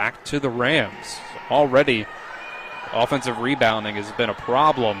 Back to the Rams. Already, offensive rebounding has been a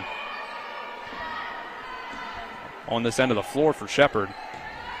problem on this end of the floor for Shepherd.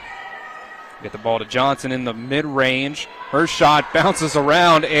 Get the ball to Johnson in the mid-range. Her shot bounces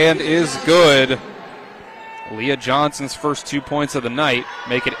around and is good. Leah Johnson's first 2 points of the night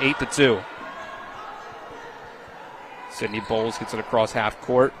make it 8-2. Sydney Bowles gets it across half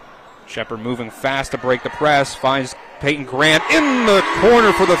court. Shepherd moving fast to break the press. Finds Peyton Grant in the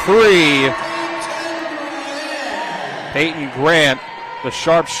corner for the three. Peyton Grant, the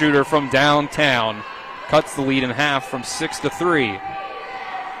sharpshooter from downtown, cuts the lead in half from 6-3.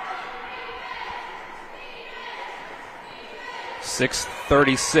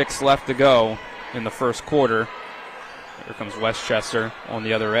 6:36 left to go in the first quarter. Here comes Westchester on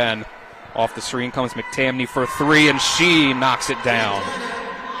the other end. Off the screen comes McTamney for three, and she knocks it down.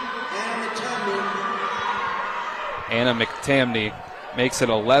 Anna McTamney makes it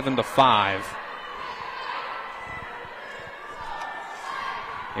 11-5.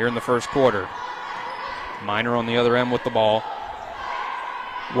 Here in the first quarter. Minor on the other end with the ball.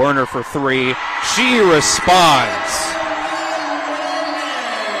 Werner for three. She responds.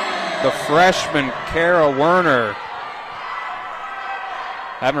 The freshman, Kara Werner,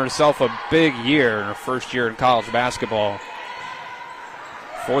 having herself a big year in her first year in college basketball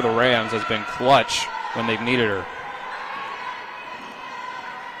for the Rams, has been clutch when they've needed her.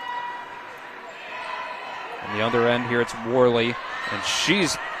 On the other end here, it's Worley, and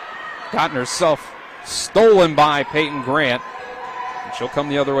she's gotten herself stolen by Peyton Grant, and she'll come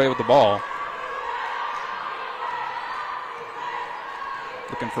the other way with the ball.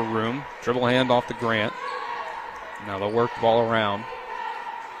 Looking for room. Dribble hand off to Grant. Now they'll work the ball around.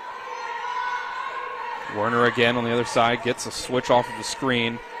 Werner again on the other side. Gets a switch off of the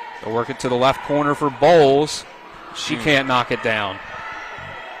screen. They'll work it to the left corner for Bowles. She can't knock it down.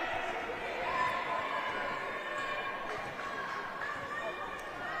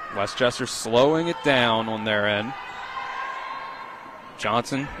 Westchester slowing it down on their end.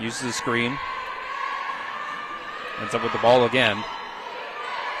 Johnson uses the screen. Ends up with the ball again.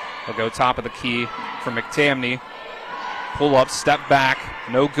 They'll go top of the key for McTamney. Pull up, step back.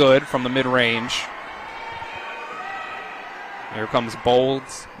 No good from the mid-range. Here comes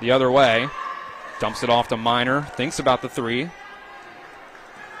Bowles the other way. Dumps it off to Minor. Thinks about the three.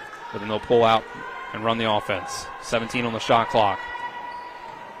 But then they'll pull out and run the offense. 17 on the shot clock.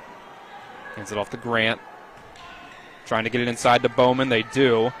 Hands it off to Grant. Trying to get it inside to Bowman. They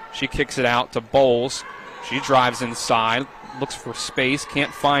do. She kicks it out to Bowles. She drives inside. Looks for space.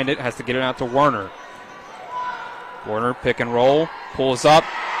 Can't find it. Has to get it out to Werner. Werner pick and roll. Pulls up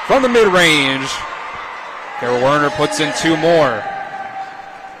from the mid-range. Kara Werner puts in two more.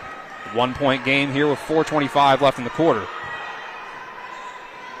 1 point game here with 4:25 left in the quarter.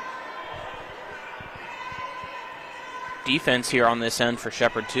 Defense here on this end for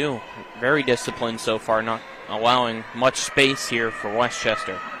Shepherd too. Very disciplined so far, not allowing much space here for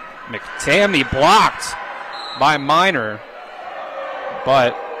Westchester. McTamney blocked by Minor,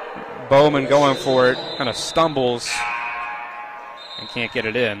 but Bowman going for it, kind of stumbles and can't get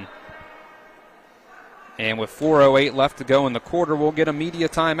it in. And with 4:08 left to go in the quarter, we'll get a media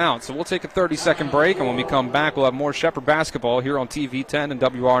timeout. So we'll take a 30-second break, and when we come back, we'll have more Shepherd basketball here on TV 10 and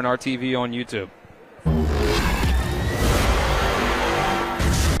WRNR TV on YouTube.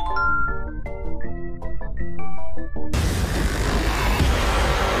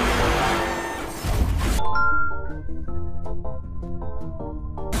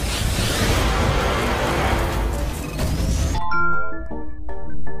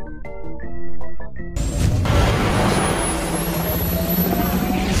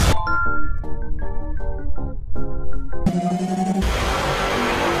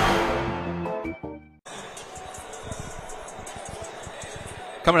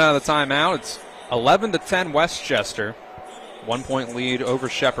 Coming out of the timeout, it's 11-10 Westchester. 1 point lead over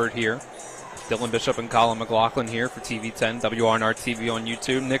Shepherd here. Dylan Bishop and Colin McLaughlin here for TV 10, WRNR TV on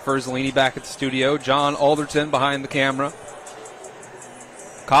YouTube. Nick Verzolini back at the studio. John Alderton behind the camera.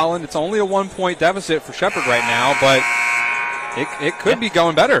 Colin, it's only a 1 point deficit for Shepherd right now, but it could be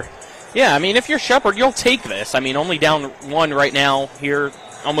going better. Yeah, I mean, if you're Shepherd, you'll take this. I mean, only down 1 right now here,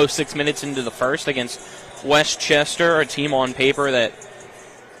 almost 6 minutes into the first against Westchester, a team on paper that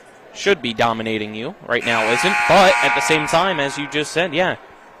should be dominating you. Right now isn't, but at the same time, as you just said, yeah,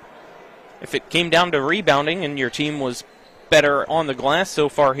 if it came down to rebounding and your team was better on the glass so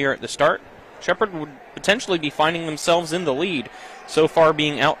far here at the start, Shepherd would potentially be finding themselves in the lead. So far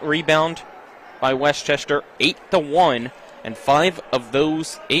being out-rebounded by Westchester 8-1, and 5 of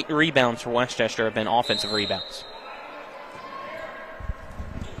those 8 rebounds for Westchester have been offensive rebounds.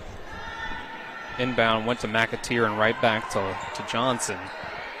 Inbound went to McAteer and right back to Johnson.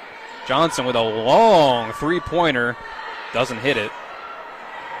 Johnson with a long three-pointer, doesn't hit it,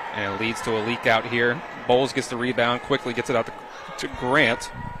 and it leads to a leak out here. Bowles gets the rebound, quickly gets it out to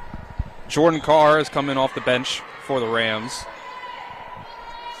Grant. Jordan Carr has come in off the bench for the Rams.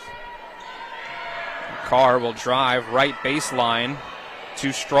 Carr will drive right baseline,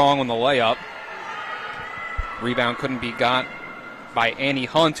 too strong on the layup. Rebound couldn't be got by Annie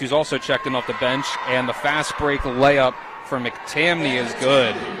Hunt, who's also checked in off the bench, and the fast break layup for McTamney is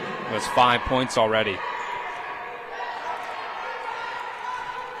good. It was 5 points already.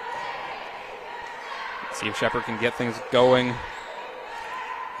 Let's see if Shepherd can get things going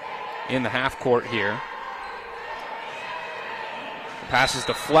in the half court here. The pass is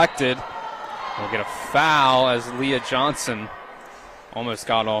deflected. We'll get a foul as Leah Johnson almost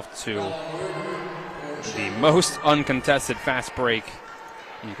got off to the most uncontested fast break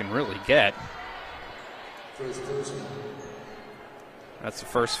you can really get. That's the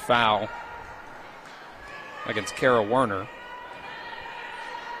first foul against Kara Werner.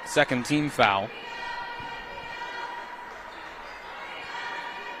 Second team foul.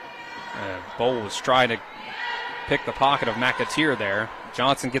 Bowl was trying to pick the pocket of McAteer there.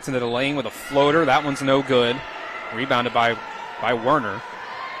 Johnson gets into the lane with a floater. That one's no good. Rebounded by Werner.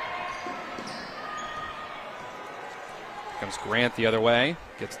 Comes Grant the other way.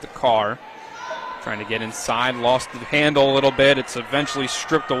 Gets the Carr. Trying to get inside. Lost the handle a little bit. It's eventually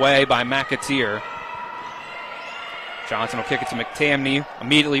stripped away by McAteer. Johnson will kick it to McTamney.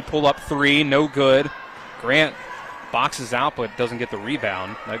 Immediately pull up 3. No good. Grant boxes out but doesn't get the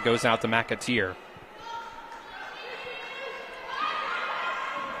rebound. That goes out to McAteer.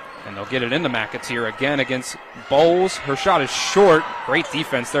 And they'll get it into McAteer again against Bowles. Her shot is short. Great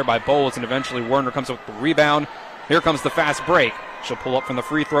defense there by Bowles, and eventually Werner comes up with the rebound. Here comes the fast break. She'll pull up from the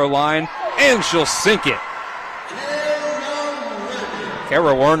free throw line, and she'll sink it.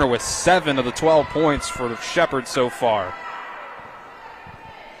 Kara Werner with 7 of the 12 points for Shepherd so far.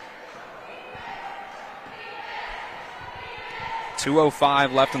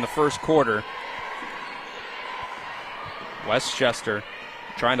 .205 left in the first quarter. Westchester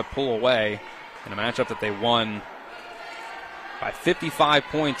trying to pull away in a matchup that they won by 55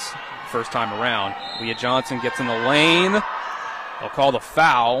 points first time around. Leah Johnson gets in the lane. They'll call the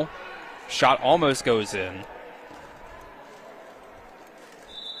foul. Shot almost goes in.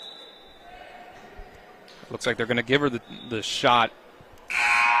 Looks like they're going to give her the shot,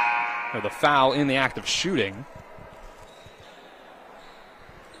 or the foul in the act of shooting.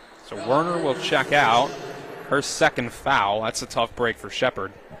 So Werner will check out. Her second foul. That's a tough break for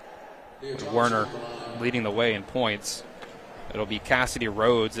Shepherd. With Werner leading the way in points. It'll be Cassidy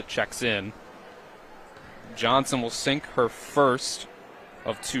Rhodes that checks in. Johnson will sink her first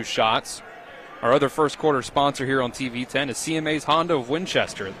of 2 shots. Our other first quarter sponsor here on TV 10 is CMA's Honda of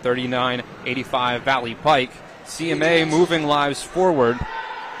Winchester at 3985 Valley Pike. CMA moving lives forward.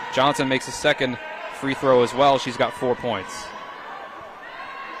 Johnson makes a second free throw as well. She's got 4 points.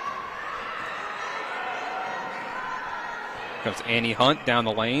 Comes Annie Hunt down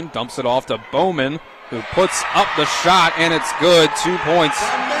the lane, dumps it off to Bowman. who puts up the shot, and it's good. 2 points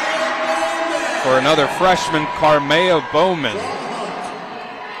for another freshman, Carmea Bowman.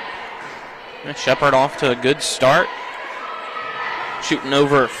 Shepherd off to a good start. Shooting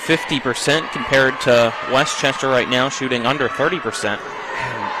over 50% compared to Westchester right now, shooting under 30%.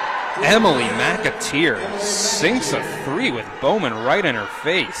 Emily McAteer sinks a 3 with Bowman right in her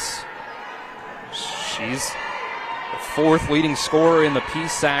face. She's the 4th leading scorer in the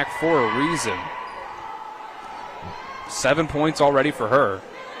PSAC for a reason. 7 points already for her.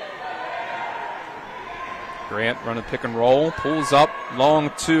 Grant running pick and roll, pulls up,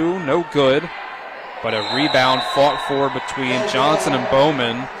 long 2, no good. But a rebound fought for between Johnson and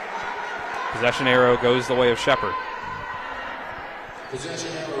Bowman. Possession arrow goes the way of Shepherd.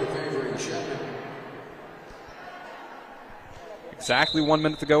 Possession arrow favoring Shepherd. Exactly 1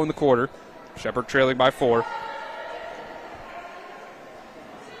 minute to go in the quarter. Shepherd trailing by 4.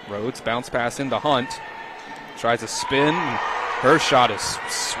 Rhodes bounce pass into Hunt. Tries a spin. Her shot is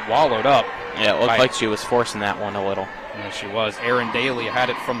swallowed up. Yeah, it looked like she was forcing that one a little. Yeah, she was. Erin Daly had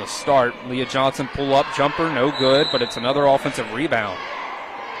it from the start. Leah Johnson pull up jumper, no good, but it's another offensive rebound.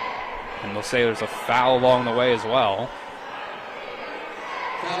 And they'll say there's a foul along the way as well.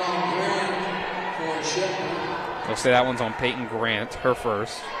 Foul on Grant for Shepherd. They'll say that one's on Peyton Grant, her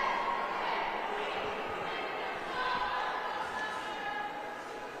first.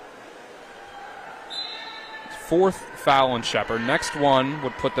 Fourth foul on Shepherd. Next one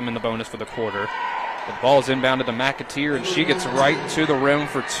would put them in the bonus for the quarter. The ball's inbounded to McAteer, and she gets right to the rim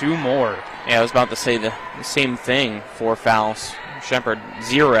for 2 more. Yeah, I was about to say the same thing. 4 fouls. Shepherd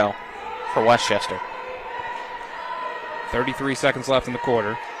 0 for Westchester. 33 seconds left in the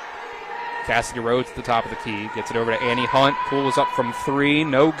quarter. Cassidy Rhodes at the top of the key. Gets it over to Annie Hunt. Pulls up from 3.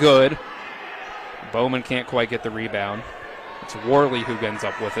 No good. Bowman can't quite get the rebound. It's Worley who ends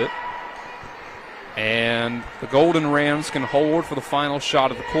up with it. And the Golden Rams can hold for the final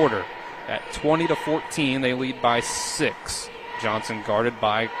shot of the quarter. At 20-14, they lead by 6. Johnson guarded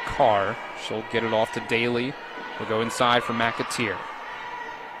by Carr. She'll get it off to Daly. We'll go inside for McAteer.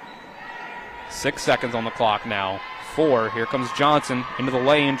 6 seconds on the clock now. 4. Here comes Johnson into the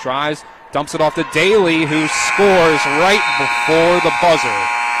lane. Drives, dumps it off to Daly, who scores right before the buzzer.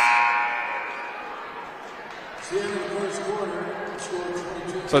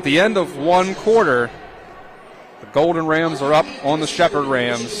 So at the end of one quarter, the Golden Rams are up on the Shepherd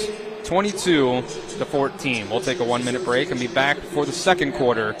Rams, 22-14. We'll take a 1-minute break and be back for the second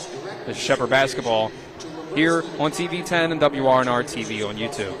quarter. The Shepherd basketball here on TV 10 and WRNR TV on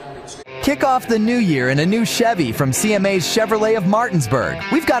YouTube. Kick off the new year in a new Chevy from CMA's Chevrolet of Martinsburg.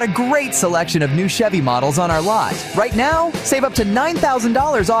 We've got a great selection of new Chevy models on our lot. Right now, save up to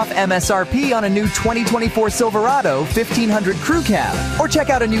 $9,000 off MSRP on a new 2024 Silverado 1500 Crew Cab. Or check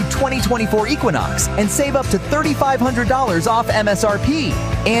out a new 2024 Equinox and save up to $3,500 off MSRP.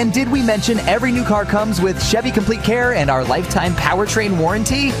 And did we mention every new car comes with Chevy Complete Care and our lifetime powertrain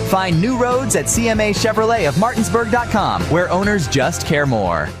warranty? Find new roads at CMA Chevrolet of Martinsburg.com, where owners just care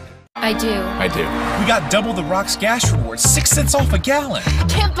more. I do. We got double the Rock's gas rewards, 6 cents off a gallon.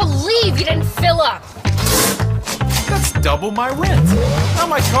 Can't believe you didn't fill up. That's double my rent. Not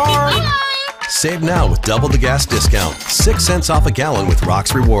my car. Save now with double the gas discount. 6 cents off a gallon with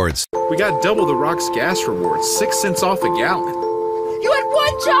Rock's Rewards. We got double the Rock's gas rewards, 6 cents off a gallon. You had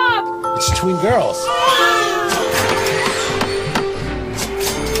one job. It's between girls.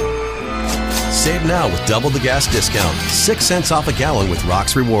 Save now with double the gas discount. 6 cents off a gallon with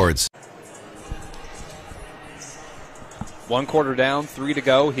Rock's Rewards. 1 quarter down, 3 to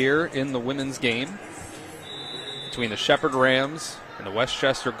go here in the women's game between the Shepherd Rams and the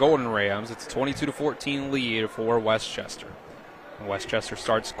Westchester Golden Rams. It's a 22-14 lead for Westchester. And Westchester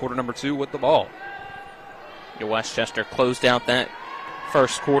starts quarter number 2 with the ball. Westchester closed out that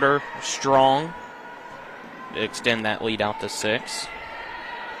first quarter strong to extend that lead out to 6.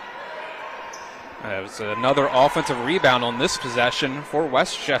 It was another offensive rebound on this possession for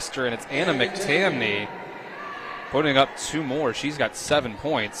Westchester, and it's Anna McTamney putting up 2 more. She's got 7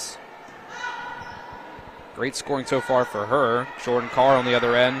 points. Great scoring so far for her. Jordan Carr on the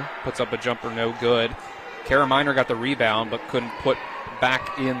other end puts up a jumper, no good. Kara Miner got the rebound, but couldn't put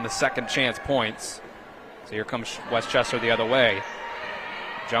back in the second chance points. So here comes Westchester the other way.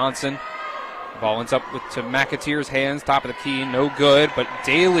 Johnson. Ball ends up to McAteer's hands, top of the key, no good, but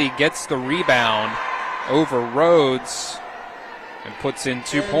Daly gets the rebound over Rhodes and puts in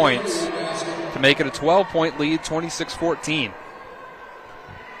 2 points to make it a 12-point lead, 26-14.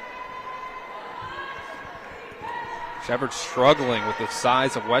 Shepherd struggling with the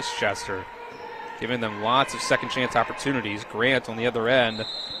size of Westchester, giving them lots of second chance opportunities. Grant on the other end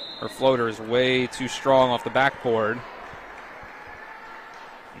Her floater is way too strong off the backboard.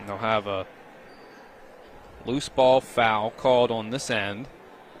 And they'll have a loose ball foul called on this end.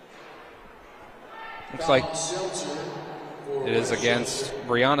 Looks like it is against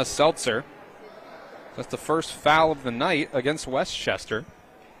Brianna Seltzer. That's the first foul of the night against Westchester.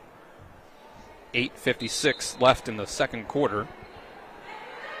 8:56 left in the second quarter.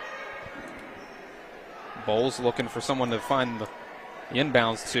 Bowles looking for someone to find the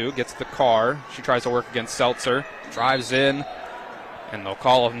inbounds to. Gets the car. She tries to work against Seltzer. Drives in. And they'll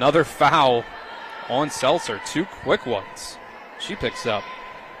call another foul on Seltzer. 2 quick ones. She picks up.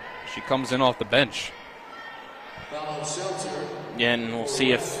 She comes in off the bench. Yeah, and we'll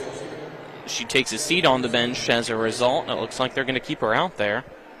see if she takes a seat on the bench as a result. It looks like they're going to keep her out there.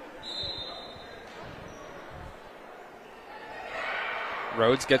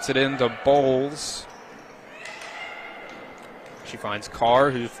 Rhodes gets it into Bowles. She finds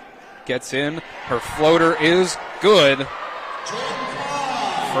Carr, who gets in. Her floater is good.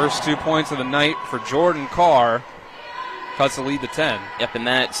 First 2 points of the night for Jordan Carr. Cuts the lead to 10. Yep, and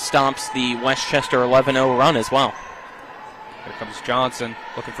that stops the Westchester 11-0 run as well. Here comes Johnson,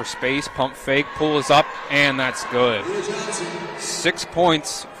 looking for space, pump fake, pulls up, and that's good. 6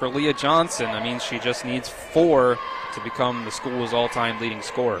 points for Leah Johnson. That means she just needs 4 to become the school's all-time leading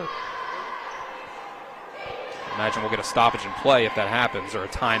scorer. Imagine we'll get a stoppage in play if that happens, or a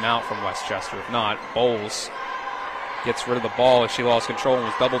timeout from Westchester. If not, Bowles gets rid of the ball as she lost control and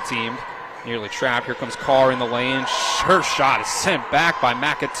was double-teamed. Nearly trapped. Here comes Carr in the lane. Her shot is sent back by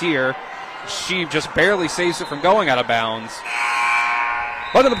McAteer. She just barely saves it from going out of bounds.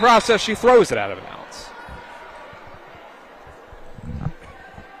 But in the process, she throws it out of bounds.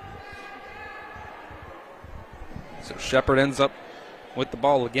 So Shepherd ends up with the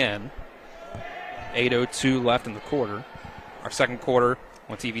ball again. 8:02 left in the quarter. Our second quarter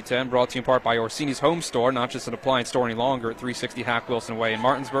on TV 10, brought to you in part by Orsini's Home Store, not just an appliance store any longer, at 360 Hack Wilson Way in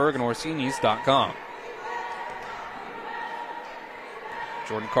Martinsburg and Orsini's.com.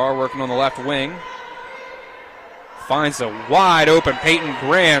 Jordan Carr working on the left wing. Finds a wide open Peyton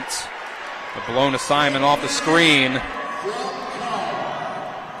Grant. A blown assignment off the screen.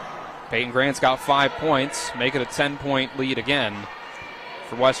 Peyton Grant's got 5 points, make it a 10-point lead again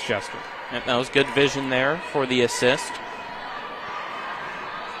for Westchester. Yep, that was good vision there for the assist.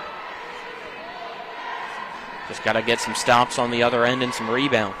 Just got to get some stops on the other end and some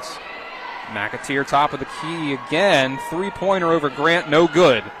rebounds. McAteer top of the key again. 3-pointer over Grant, no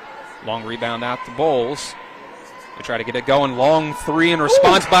good. Long rebound out to Bowles. They try to get it going. Long three in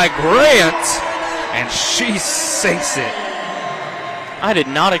response by Grant. And she sinks it. I did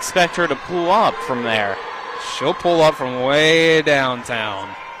not expect her to pull up from there. She'll pull up from way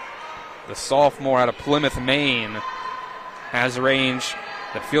downtown. The sophomore out of Plymouth, Maine, has range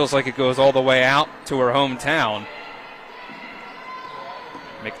that feels like it goes all the way out to her hometown.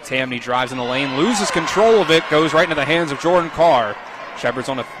 McTamney drives in the lane, loses control of it, goes right into the hands of Jordan Carr. Shepherd's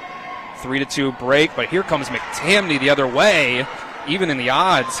on a 3-2 break, but here comes McTamney the other way, even in the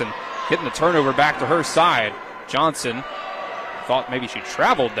odds, and getting the turnover back to her side. Johnson thought maybe she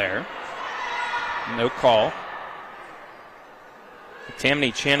traveled there. No call.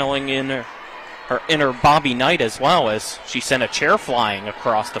 McTamney channeling in her inner Bobby Knight as well, as she sent a chair flying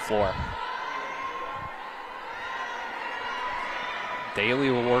across the floor.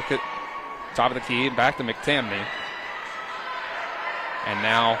 Daly will work it top of the key, back to McTamney. And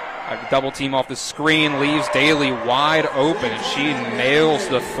now a double team off the screen leaves Daly wide open, and she nails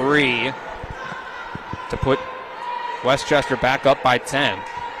the three to put Westchester back up by 10.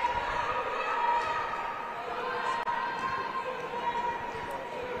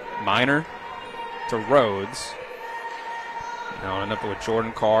 Minor to Rhodes. Now end up with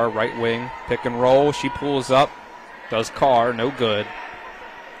Jordan Carr, right wing, pick and roll. She pulls up, does Carr, no good.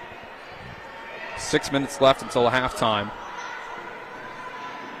 6 minutes left until halftime.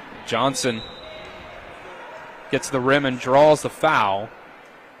 Johnson gets the rim and draws the foul.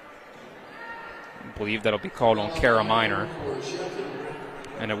 I believe that'll be called on Kara Minor.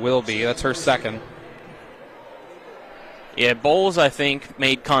 And it will be. That's her second. Yeah, Bowles, I think,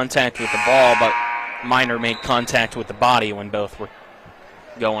 made contact with the ball, but Minor made contact with the body when both were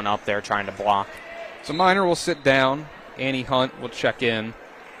going up there trying to block. So Minor will sit down. Annie Hunt will check in.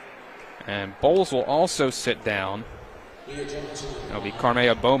 And Bowles will also sit down. It'll be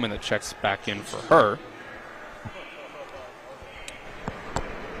Carmea Bowman that checks back in for her.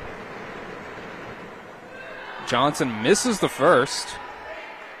 Johnson misses the first.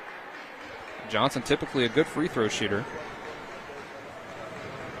 Johnson typically a good free throw shooter.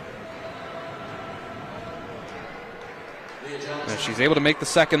 And she's able to make the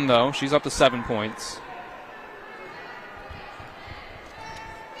second, though. She's up to 7 points.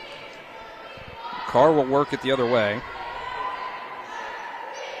 Carr will work it the other way.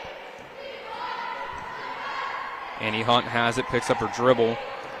 Annie Hunt has it, picks up her dribble,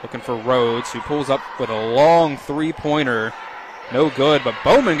 looking for Rhodes, who pulls up with a long three-pointer. No good, but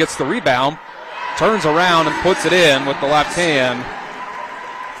Bowman gets the rebound, turns around and puts it in with the left hand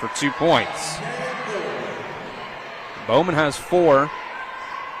for 2 points. Bowman has 4,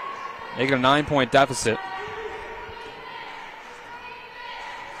 making a 9-point deficit.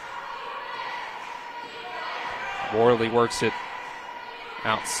 Worley works it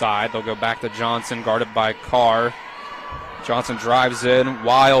outside. They'll go back to Johnson, guarded by Carr. Johnson drives in.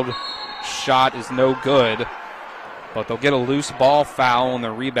 Wild shot is no good, but they'll get a loose ball foul on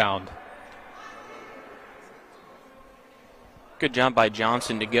the rebound. Good job by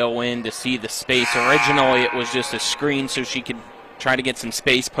Johnson to go in to see the space. Originally it was just a screen so she could try to get some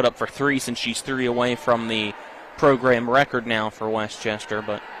space put up for 3, since she's 3 away from the program record now for Westchester,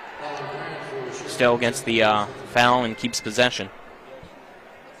 but still gets the foul and keeps possession.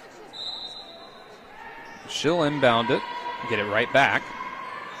 She'll inbound it, get it right back.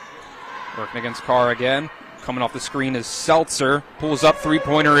 Working against Carr again. Coming off the screen is Seltzer. Pulls up,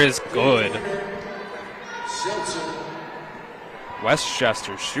 three-pointer is good.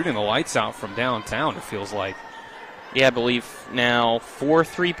 Westchester shooting the lights out from downtown, it feels like. Yeah, I believe now 4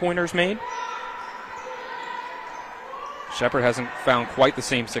 3-pointers made. Shepherd hasn't found quite the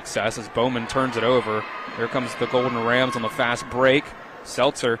same success as Bowman turns it over. Here comes the Golden Rams on the fast break.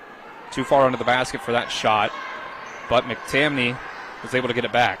 Seltzer too far under the basket for that shot, but McTamney was able to get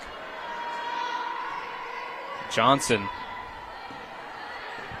it back. Johnson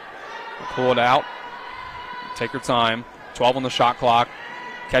will pull it out, take her time. 12 on the shot clock.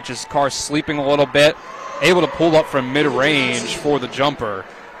 Catches Carr sleeping a little bit. Able to pull up from mid-range for the jumper.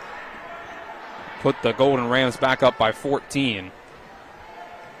 Put the Golden Rams back up by 14.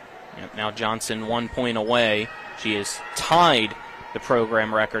 Yep, now Johnson 1 point away. She has tied the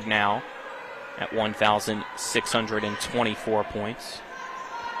program record now at 1,624 points.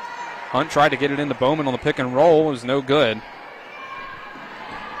 Hunt tried to get it into Bowman on the pick and roll. It was no good.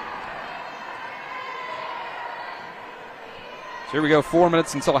 So here we go, 4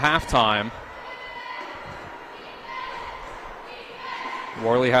 minutes until halftime.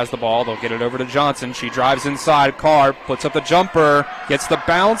 Worley has the ball. They'll get it over to Johnson. She drives inside. Carr puts up the jumper. Gets the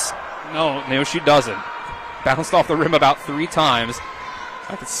bounce. No, she doesn't. Bounced off the rim about 3 times.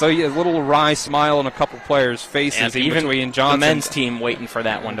 I could see a little wry smile on a couple players' faces. Even between Johnson. The men's team waiting for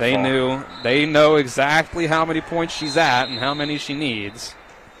that one to fall. They know exactly how many points she's at and how many she needs.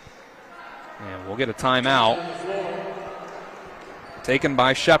 And we'll get a timeout taken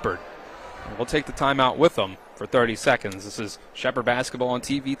by Shepherd. And we'll take the timeout with them for 30 seconds. This is Shepherd Basketball on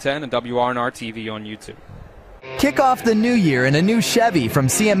TV10 and WRNR TV on YouTube. Kick off the new year in a new Chevy from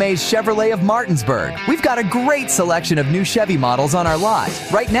CMA's Chevrolet of Martinsburg. We've got a great selection of new Chevy models on our lot.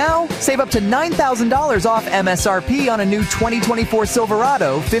 Right now, save up to $9,000 off MSRP on a new 2024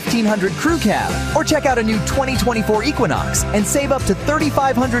 Silverado 1500 Crew Cab. Or check out a new 2024 Equinox and save up to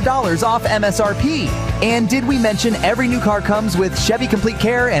 $3,500 off MSRP. And did we mention every new car comes with Chevy Complete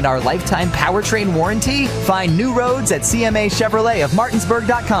Care and our lifetime powertrain warranty? Find new roads at CMA Chevrolet of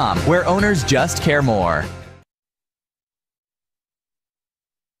Martinsburg.com, where owners just care more.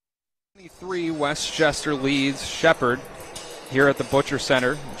 3 Westchester leads Shepherd here at the Butcher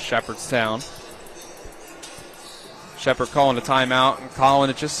Center in Shepherdstown. Shepherd calling a timeout, and Colin,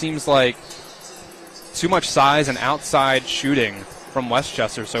 it just sees like too much size and outside shooting from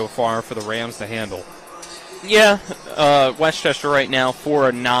Westchester so far for the Rams to handle. Yeah, Westchester right now 4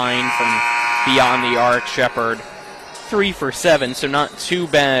 of 9 from beyond the arc. Shepherd 3 for 7, so not too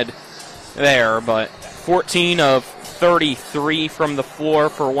bad there, but 14 of 33 from the floor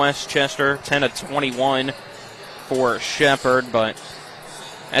for Westchester, 10 of 21 for Shepherd. But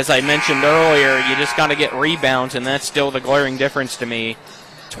as I mentioned earlier, you just got to get rebounds, and that's still the glaring difference to me.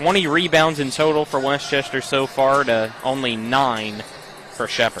 20 rebounds in total for Westchester so far to only 9 for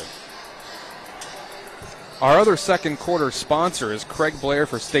Shepherd. Our other second quarter sponsor is Craig Blair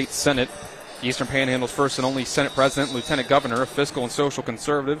for State Senate. Eastern Panhandle's first and only Senate President, Lieutenant Governor, a fiscal and social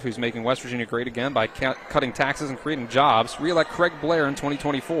conservative who's making West Virginia great again by cutting taxes and creating jobs. Re-elect Craig Blair in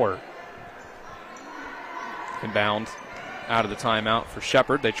 2024. Inbound out of the timeout for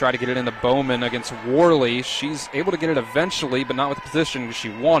Shepherd. They try to get it into Bowman against Worley. She's able to get it eventually, but not with the position she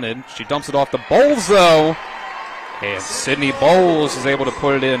wanted. She dumps it off to Bowles, though. And Sydney Bowles is able to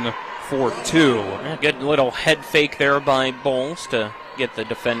put it in for 2. Yeah, good little head fake there by Bowles to get the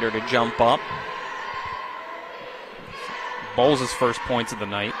defender to jump up. Bowles' first points of the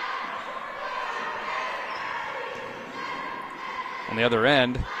night. On the other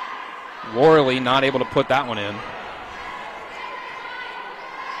end, Worley not able to put that one in.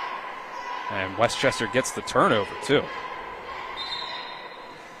 And Westchester gets the turnover, too.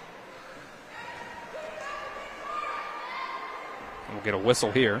 And we'll get a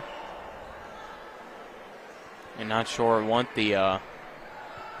whistle here. I'm not sure what the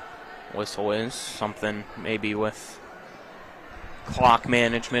whistle is. Something maybe with clock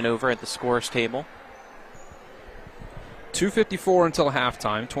management over at the scores table. 2:54 until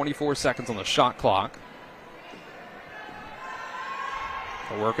halftime, 24 seconds on the shot clock.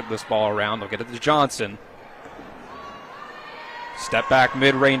 They'll work at this ball around. They'll get it to Johnson. Step back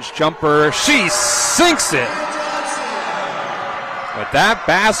mid-range jumper. She sinks it. With that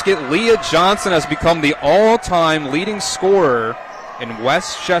basket, Leah Johnson has become the all-time leading scorer in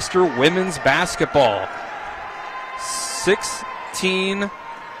Westchester women's basketball.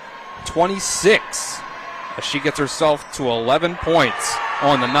 16-26. As she gets herself to 11 points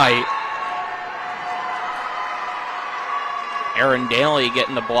on the night. Erin Daly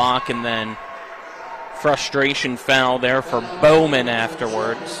getting the block, and then frustration foul there for Bowman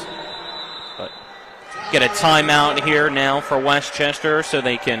afterwards. But get a timeout here now for Westchester so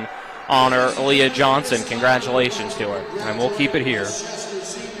they can honor Leah Johnson. Congratulations to her. And we'll keep it here.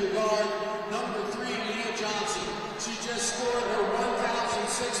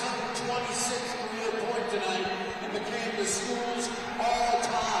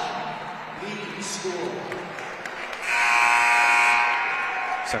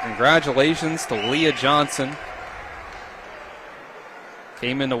 So congratulations to Leah Johnson.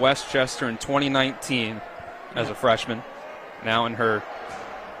 Came into Westchester in 2019 as a freshman. Now in her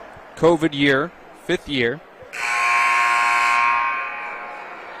COVID year, 5th year.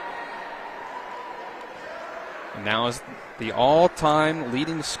 And now is the all-time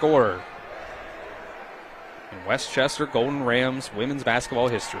leading scorer in Westchester Golden Rams women's basketball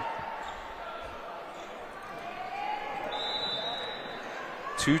history.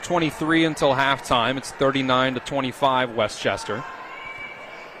 2:23 until halftime. It's 39-25 Westchester.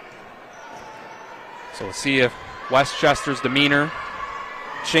 So we'll see if Westchester's demeanor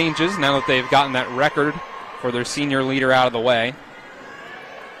changes now that they've gotten that record for their senior leader out of the way.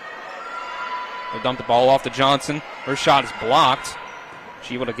 They dump the ball off to Johnson. Her shot is blocked.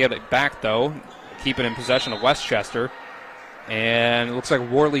 She able to get it back, though, keep it in possession of Westchester. And it looks like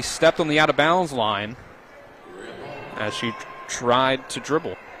Worley stepped on the out-of-bounds line as she tried to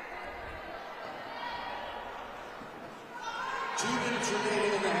dribble. 2 minutes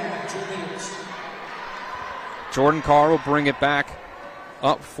remaining in the half. 2 minutes. Jordan Carr will bring it back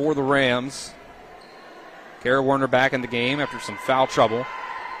up for the Rams. Kara Werner back in the game after some foul trouble.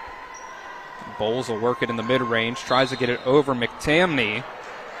 Bowles will work it in the mid-range, tries to get it over McTamney.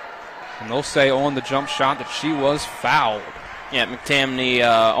 And they'll say on the jump shot that she was fouled. Yeah, McTamney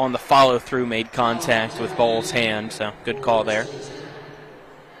on the follow-through made contact with Bowles' hand, so good call there.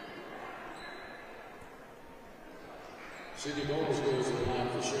 Sydney Bowles goes to the line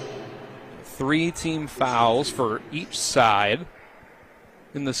for sure. 3 team fouls for each side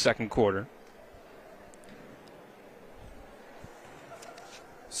in the second quarter.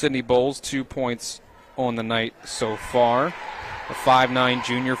 Sydney Bowles, 2 points on the night so far. The 5'9"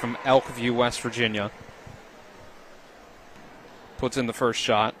 junior from Elkview, West Virginia. Puts in the first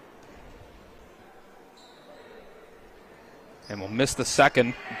shot. And will miss the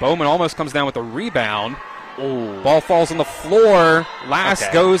second. Bowman almost comes down with a rebound. Ooh. Ball falls on the floor.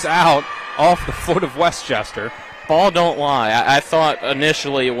 Last goes out off the foot of Westchester. Ball don't lie. I thought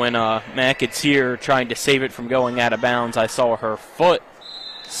initially when McAteer tried to save it from going out of bounds, I saw her foot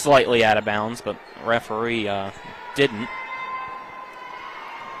slightly out of bounds, but the referee didn't.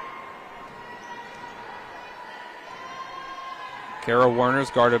 Kara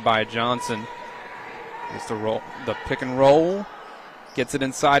Werner's guarded by Johnson. It's the pick and roll. Gets it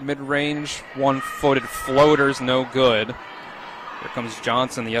inside mid-range. One-footed floater's no good. Here comes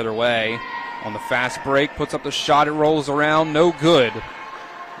Johnson the other way. On the fast break, puts up the shot. It rolls around. No good.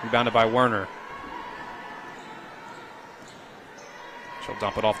 Rebounded by Werner. She'll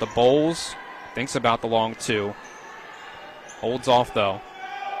dump it off the Bowles. Thinks about the long two. Holds off, though.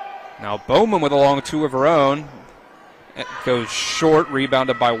 Now Bowman with a long two of her own. It goes short,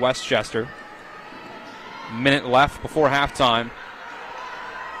 rebounded by Westchester. Minute left before halftime.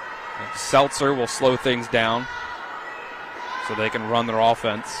 Seltzer will slow things down so they can run their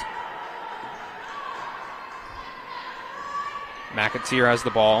offense. McAteer has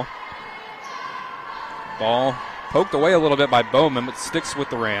the ball. Ball poked away a little bit by Bowman, but sticks with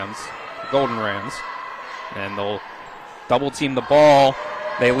the Rams, the Golden Rams. And they'll double team the ball.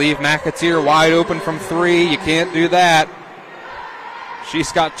 They leave McAteer wide open from three. You can't do that.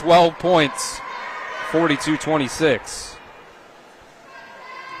 She's got 12 points, 42-26.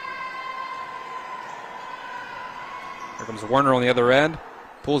 Here comes Werner on the other end.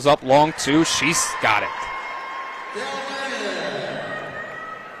 Pulls up long two. She's got it.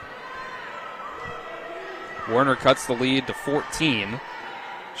 Werner cuts the lead to 14.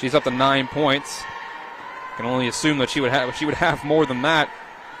 She's up to 9 points. Can only assume that she would have more than that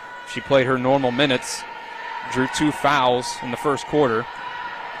if she played her normal minutes. Drew 2 fouls in the first quarter.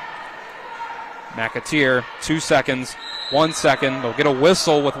 McAteer, 2 seconds, 1 second. They'll get a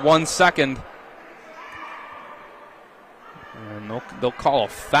whistle with 1 second. And they'll call a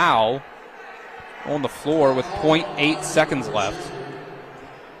foul on the floor with 0.8 seconds left.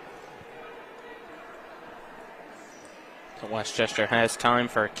 So Westchester has time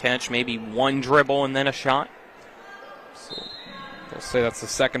for a catch, maybe one dribble and then a shot. So they'll say that's the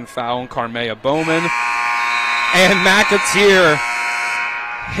second foul on Carmea Bowman. And McAteer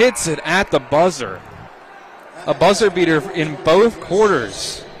hits it at the buzzer. A buzzer beater in both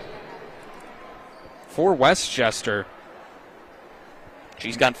quarters for Westchester.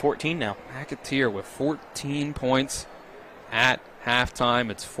 She's got 14 now. McAteer with 14 points at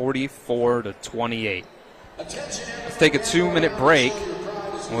halftime. It's 44-28. Let's take a 2-minute break.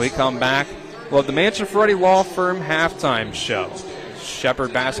 When we come back, we'll have the Mansion Ferretti Law Firm halftime show.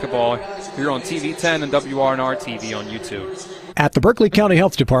 Shepherd basketball here on TV 10 and WRNR TV on YouTube. At the Berkeley County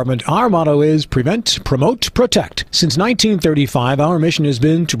Health Department, our motto is prevent, promote, protect. Since 1935, our mission has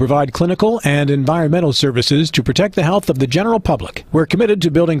been to provide clinical and environmental services to protect the health of the general public. We're committed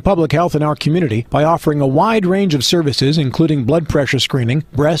to building public health in our community by offering a wide range of services, including blood pressure screening,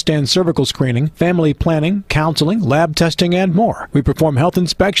 breast and cervical screening, family planning, counseling, lab testing, and more. We perform health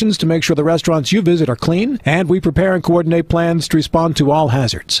inspections to make sure the restaurants you visit are clean, and we prepare and coordinate plans to respond to all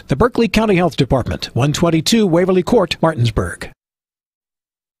hazards. The Berkeley County Health Department, 122 Waverly Court, Martinsburg.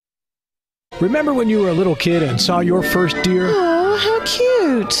 Remember when you were a little kid and saw your first deer? Oh, how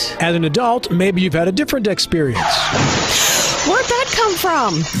cute. As an adult, maybe you've had a different experience. Where'd that come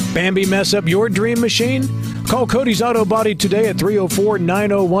from? Bambi mess up your dream machine? Call Cody's Auto Body today at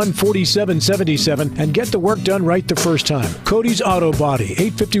 304-901-4777 and get the work done right the first time. Cody's Auto Body,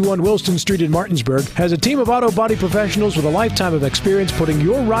 851 Wilson Street in Martinsburg, has a team of auto body professionals with a lifetime of experience putting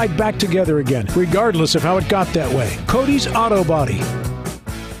your ride back together again, regardless of how it got that way. Cody's Auto Body.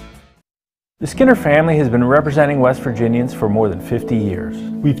 The Skinner family has been representing West Virginians for more than 50 years.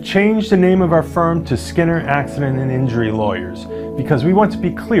 We've changed the name of our firm to Skinner Accident and Injury Lawyers because we want to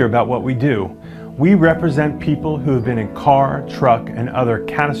be clear about what we do. We represent people who have been in car, truck, and other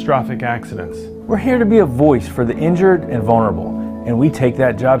catastrophic accidents. We're here to be a voice for the injured and vulnerable, and we take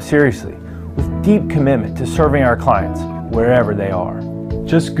that job seriously with deep commitment to serving our clients wherever they are.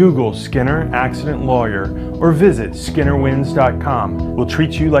 Just Google Skinner Accident Lawyer or visit skinnerwins.com. We'll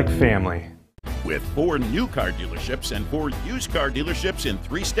treat you like family. With 4 new car dealerships and 4 used car dealerships in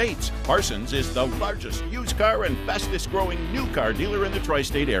 3 states, Parsons is the largest used car and fastest growing new car dealer in the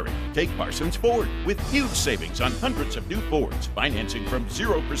tri-state area. Take Parsons Ford with huge savings on hundreds of new Fords, financing from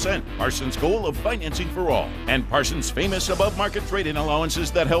 0%, Parsons' goal of financing for all, and Parsons' famous above-market trade-in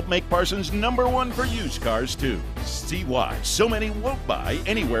allowances that help make Parsons #1 for used cars too. See why so many won't buy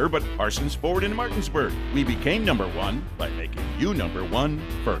anywhere but Parsons Ford in Martinsburg. We became #1 by making you #1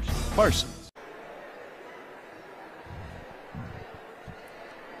 first. Parsons.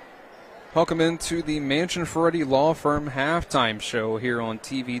 Welcome into the Mansion Ferretti Law Firm halftime show here on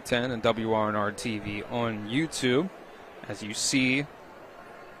TV 10 and WRNR TV on YouTube. As you see,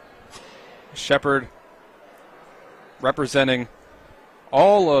 Shepherd representing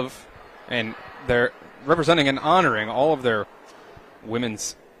all of, and they're representing and honoring all of their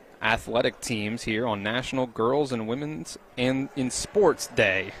women's athletic teams here on National Girls and Women's and in Sports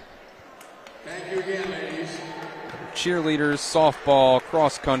Day. Thank you again, ladies. Cheerleaders, softball,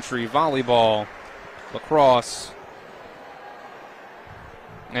 cross country, volleyball, lacrosse,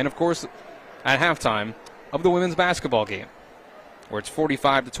 and of course at halftime of the women's basketball game, where it's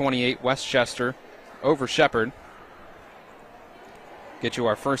 45-28 Westchester over Shepherd. Get you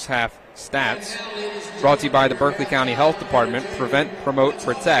our first half stats, brought to you by the Berkeley County Health Department. Prevent, promote,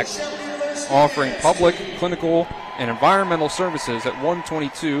 protect, offering public, clinical, and environmental services at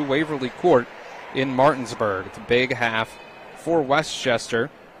 122 Waverly Court in Martinsburg. It's a big half for Westchester.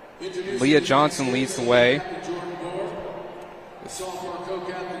 Leah Johnson leads the way.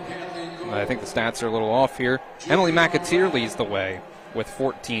 I think the stats are a little off here. Emily McAteer leads the way with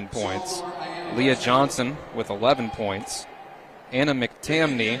 14 points. Leah Johnson with 11 points. Anna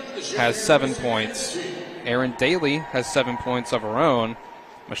McTamney has 7 points. Erin Daly has 7 points of her own.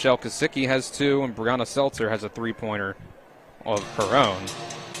 Michelle Kosicki has 2, and Brianna Seltzer has a 3-pointer of her own.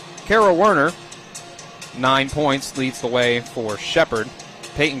 Kara Werner, 9 points, leads the way for Shepherd.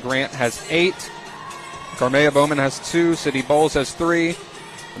 Peyton Grant has 8. Carmea Bowman has 2. Sydney Bowles has 3.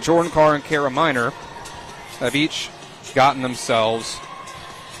 Jordan Carr and Kara Miner have each gotten themselves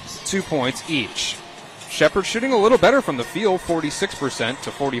 2 points each. Shepherd shooting a little better from the field, 46%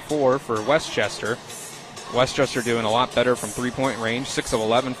 to 44 for Westchester. Westchester doing a lot better from three-point range, 6 of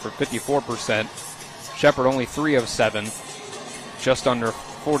 11 for 54%. Shepherd only 3 of 7, just under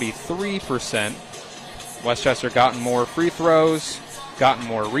 43%. Westchester gotten more free throws, gotten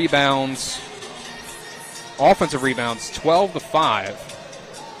more rebounds. Offensive rebounds, 12 to 5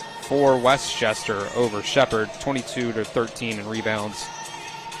 for Westchester over Shepherd, 22 to 13 in rebounds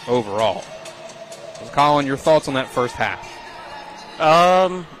overall. So Colin, your thoughts on that first half?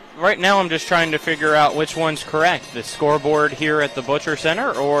 Right now I'm just trying to figure out which one's correct, the scoreboard here at the Butcher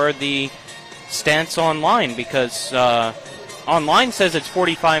Center or the stats online, because online says it's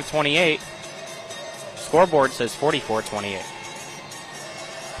 45-28. Scoreboard says 44-28.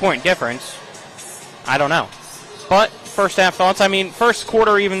 Point difference. I don't know. But first half thoughts, I mean, first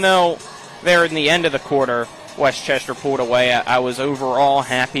quarter, even though they're in the end of the quarter, Westchester pulled away, I was overall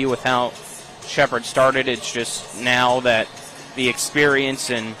happy with how Shepherd started. It's just now that the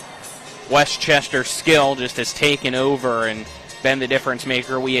experience and Westchester's skill just has taken over and been the difference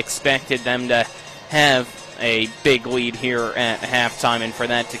maker. We expected them to have a big lead here at halftime and for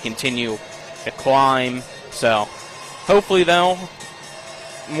that to continue to climb. So hopefully, though,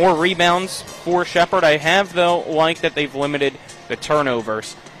 more rebounds for Shepherd. I have, though, liked that they've limited the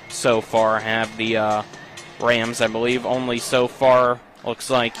turnovers so far. I have the Rams, I believe, only so far, looks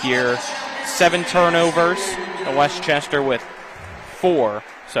like here, 7 turnovers. Westchester with 4.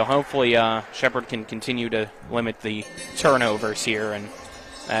 So hopefully Shepherd can continue to limit the turnovers here, and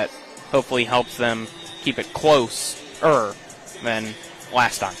that hopefully helps them keep it closer than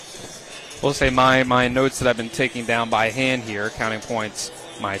last time. We'll say my notes that I've been taking down by hand here, counting points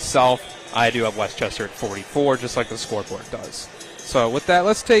myself, I do have Westchester at 44, just like the scoreboard does. So with that,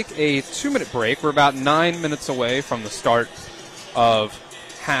 let's take a 2-minute break. We're about 9 minutes away from the start of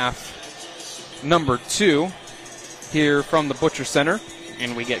half number 2 here from the Butcher Center.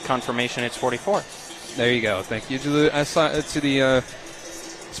 And we get confirmation it's 44. There you go. Thank you to the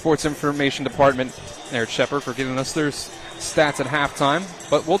Sports Information Department there at Shepherd for giving us their stats at halftime.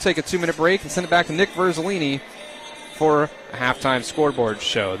 But we'll take a 2-minute break and send it back to Nick Verzolini for a halftime scoreboard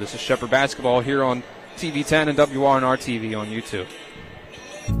show. This is Shepherd basketball here on TV 10 and WRNR TV on YouTube.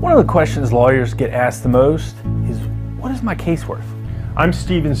 One of the questions lawyers get asked the most is, what is my case worth? I'm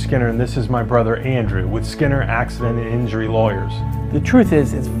Steven Skinner, and this is my brother Andrew with Skinner Accident and Injury Lawyers. The truth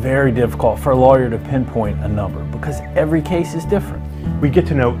is, it's very difficult for a lawyer to pinpoint a number because every case is different. We get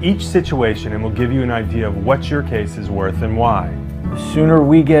to know each situation and we'll give you an idea of what your case is worth and why. The sooner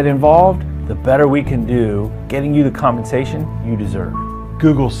we get involved, the better we can do getting you the compensation you deserve.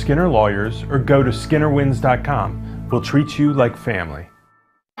 Google Skinner Lawyers or go to skinnerwins.com. We'll treat you like family.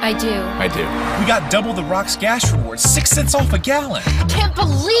 I do. I do. We got double the Rock's gas rewards, 6 cents off a gallon. Can't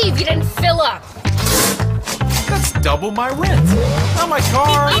believe you didn't fill up. That's double my rent. Not my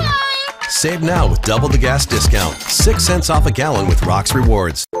car. Save now with double the gas discount. 6 cents off a gallon with Rock's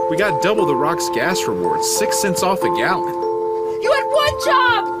Rewards. We got double the Rock's gas rewards, 6 cents off a gallon. You had one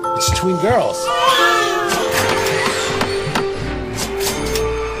job. It's between girls.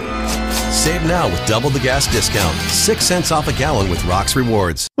 Save now with double the gas discount. 6 cents off a gallon with Rock's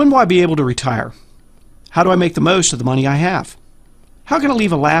Rewards. When will I be able to retire? How do I make the most of the money I have? How can I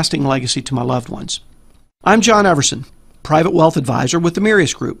leave a lasting legacy to my loved ones? I'm John Everson, Private Wealth Advisor with the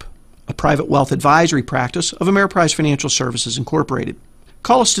Mirius Group, a private wealth advisory practice of Ameriprise Financial Services Incorporated.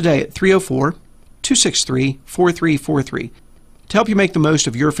 Call us today at 304-263-4343 to help you make the most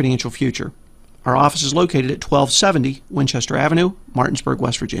of your financial future. Our office is located at 1270 Winchester Avenue, Martinsburg,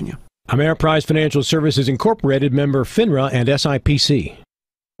 West Virginia. Ameriprise Financial Services Incorporated, member FINRA and SIPC.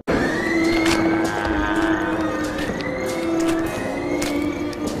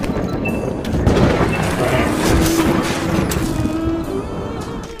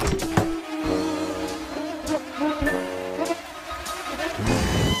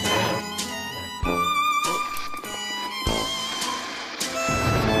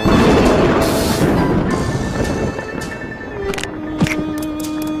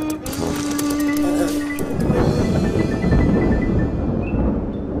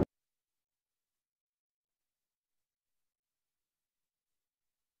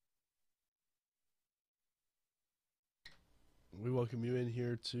 We welcome you in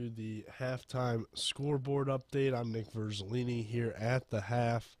here to the halftime scoreboard update. I'm Nick Verzolini here at the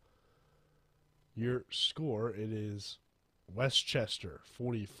half. Your score, it is Westchester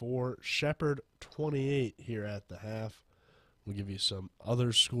 44, Shepherd 28 here at the half. We'll give you some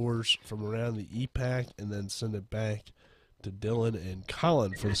other scores from around the EPAC and then send it back to Dylan and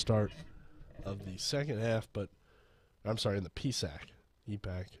Colin for the start of the second half, but I'm sorry, in the PSAC.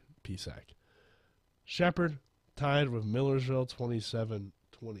 EPAC, PSAC. Shepherd tied with Millersville 27-27.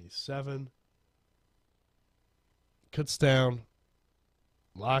 Kutztown,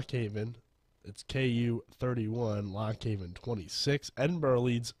 Lockhaven, it's KU 31, Lockhaven 26. Edinburgh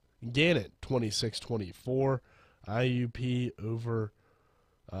leads Gannett 26-24. IUP over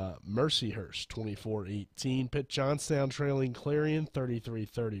Mercyhurst 24-18. Pitt Johnstown trailing Clarion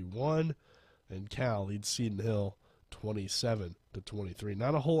 33-31. And Cal leads Seton Hill 27-23.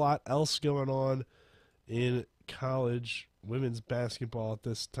 Not a whole lot else going on in college women's basketball at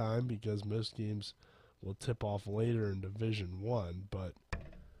this time because most games will tip off later in Division I. But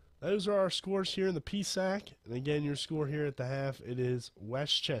those are our scores here in the PSAC. And again, your score here at the half, it is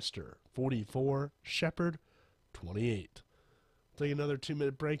Westchester 44, Shepherd 28. Take another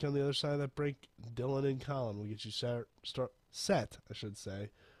 2-minute break. On the other side of that break, Dylan and Colin will get you set for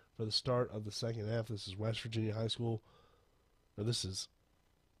the start of the second half. This is West Virginia High School. Or this is,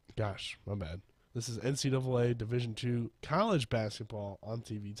 gosh, my bad. This is NCAA Division II college basketball on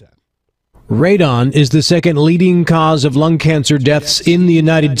TV 10. Radon is the second leading cause of lung cancer deaths in the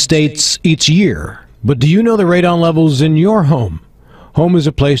United States each year. But do you know the radon levels in your home? Home is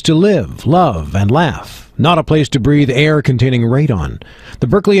a place to live, love, and laugh, not a place to breathe air containing radon. The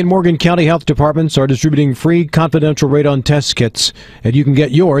Berkeley and Morgan County Health Departments are distributing free confidential radon test kits, and you can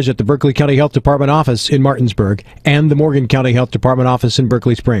get yours at the Berkeley County Health Department office in Martinsburg and the Morgan County Health Department office in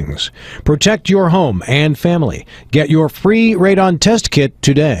Berkeley Springs. Protect your home and family. Get your free radon test kit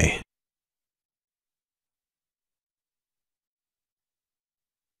today.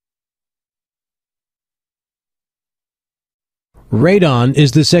 Radon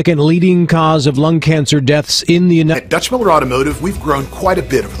is the second leading cause of lung cancer deaths in the United States. At Dutch Miller Automotive, we've grown quite a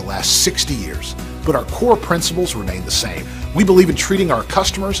bit over the last 60 years, but our core principles remain the same. We believe in treating our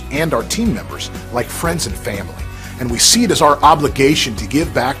customers and our team members like friends and family, and we see it as our obligation to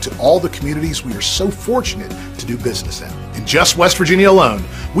give back to all the communities we are so fortunate to do business in. In just West Virginia alone,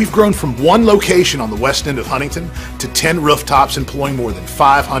 we've grown from one location on the west end of Huntington to 10 rooftops employing more than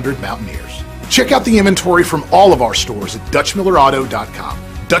 500 Mountaineers. Check out the inventory from all of our stores at DutchMillerAuto.com.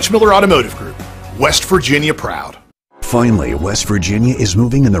 Dutch Miller Automotive Group, West Virginia proud. Finally, West Virginia is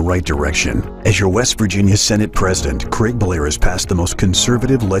moving in the right direction. As your West Virginia Senate President, Craig Blair has passed the most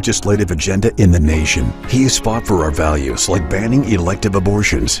conservative legislative agenda in the nation. He has fought for our values like banning elective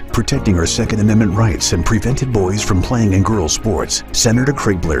abortions, protecting our Second Amendment rights, and prevented boys from playing in girls' sports. Senator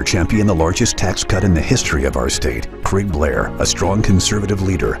Craig Blair championed the largest tax cut in the history of our state. Craig Blair, a strong conservative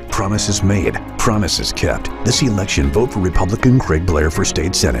leader. Promises made, promises kept. This election, vote for Republican Craig Blair for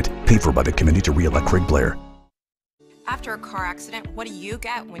State Senate. Paid for by the committee to re-elect Craig Blair. After a car accident, what do you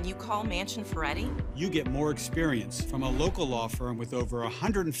get when you call Mansion Ferretti? You get more experience from a local law firm with over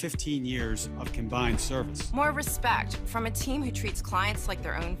 115 years of combined service. More respect from a team who treats clients like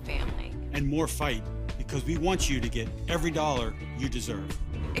their own family. And more fight, because we want you to get every dollar you deserve.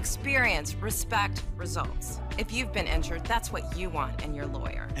 Experience, respect, results. If you've been injured, that's what you want in your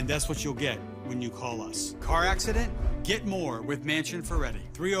lawyer. And that's what you'll get when you call us. Car accident? Get more with Mansion Ferretti.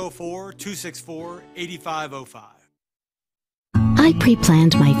 304-264-8505. I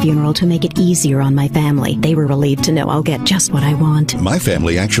pre-planned my funeral to make it easier on my family. They were relieved to know I'll get just what I want. My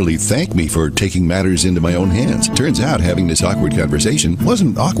family actually thanked me for taking matters into my own hands. Turns out having this awkward conversation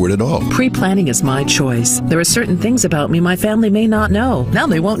wasn't awkward at all. Pre-planning is my choice. There are certain things about me my family may not know. Now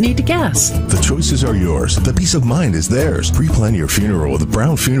they won't need to guess. The choices are yours. The peace of mind is theirs. Pre-plan your funeral with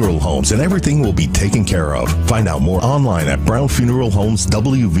Brown Funeral Homes and everything will be taken care of. Find out more online at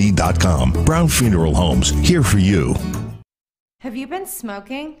brownfuneralhomeswv.com. Brown Funeral Homes, here for you. Have you been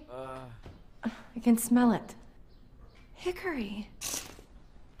smoking? I can smell it. Hickory.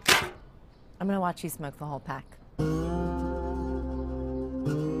 I'm gonna watch you smoke the whole pack.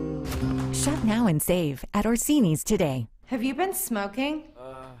 Shop now and save at Orsini's today. Have you been smoking?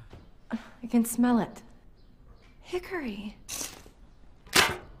 I can smell it. Hickory.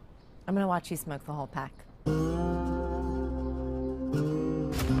 I'm gonna watch you smoke the whole pack.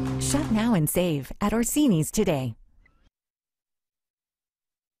 Shop now and save at Orsini's today.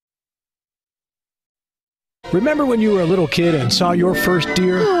 Remember when you were a little kid and saw your first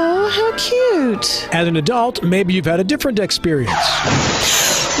deer? Oh, how cute. As an adult, maybe you've had a different experience.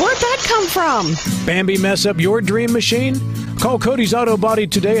 Where'd that come from? Bambi mess up your dream machine? Call Cody's Auto Body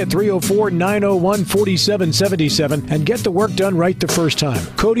today at 304-901-4777 and get the work done right the first time.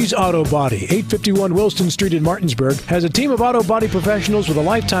 Cody's Auto Body, 851 Wilston Street in Martinsburg, has a team of auto body professionals with a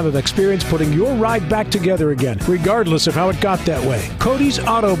lifetime of experience putting your ride back together again, regardless of how it got that way. Cody's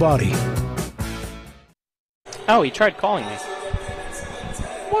Auto Body. Oh, he tried calling me.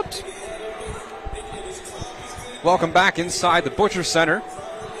 Whoops. Welcome back inside the Butcher Center.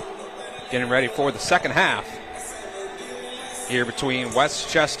 Getting ready for the second half. Here between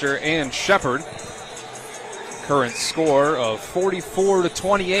Westchester and Shepherd. Current score of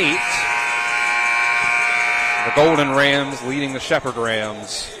 44-28. The Golden Rams leading the Shepherd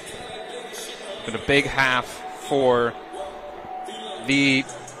Rams. Been a big half for the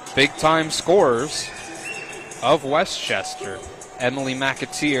big-time scorers of Westchester. Emily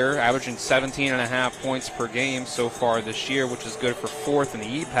McAteer averaging 17.5 points per game so far this year, which is good for fourth in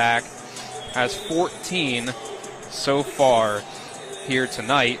the EPAC. Has 14 so far here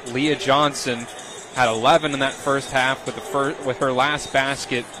tonight. Leah Johnson had 11 in that first half, with her last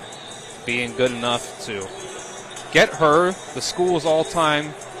basket being good enough to get her the school's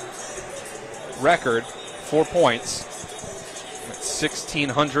all-time record, 4 points. That's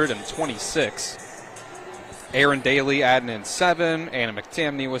 1,626. Aaron Daly adding in 7. Anna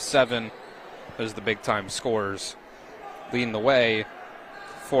McTamney with 7. Those are the big-time scorers leading the way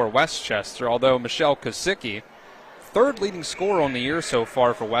for Westchester, although Michelle Kosicki, third leading scorer on the year so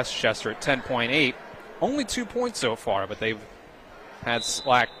far for Westchester at 10.8. Only 2 points so far, but they've had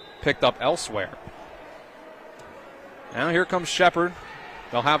slack picked up elsewhere. Now here comes Shepherd.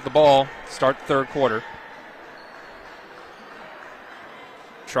 They'll have the ball, start the third quarter.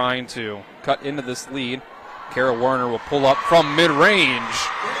 Trying to cut into this lead. Kara Werner will pull up from mid-range.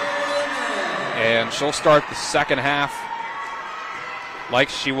 And she'll start the second half like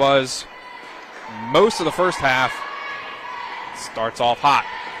she was most of the first half. Starts off hot.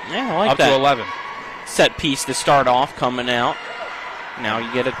 Yeah, I like up that. To 11. Set piece to start off coming out. Now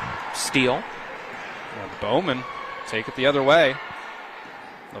you get a steal. And Bowman take it the other way.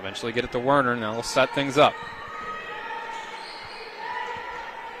 They'll eventually get it to Werner. Now they'll set things up.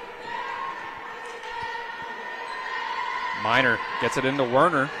 Miner gets it into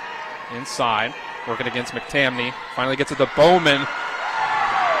Werner inside, working against McTamney. Finally gets it to Bowman.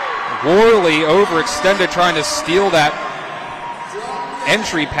 Worley overextended trying to steal that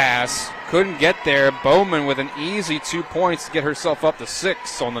entry pass. Couldn't get there. Bowman with an easy 2 points to get herself up to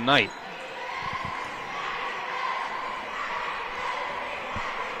 6 on the night.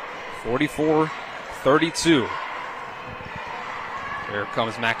 (44-32). Here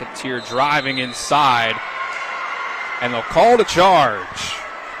comes McAteer driving inside. And they'll call the charge.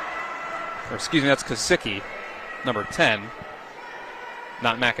 Or excuse me, that's Kosicki, number 10.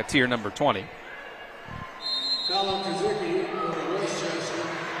 Not McAteer, number 20.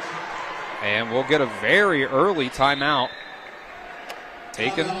 And we'll get a very early timeout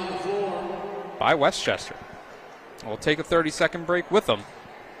taken by Westchester. We'll take a 30-second break with them.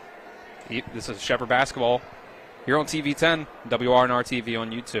 This is Shepherd basketball here on TV 10, WRNR TV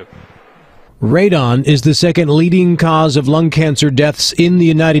on YouTube. Radon is the second leading cause of lung cancer deaths in the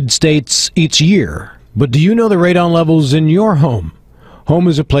United States each year. But do you know the radon levels in your home? Home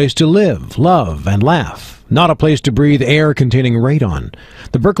is a place to live, love, and laugh, not a place to breathe air containing radon.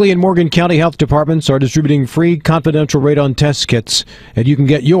 The Berkeley and Morgan County Health Departments are distributing free confidential radon test kits, and you can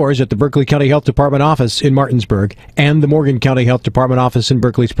get yours at the Berkeley County Health Department office in Martinsburg and the Morgan County Health Department office in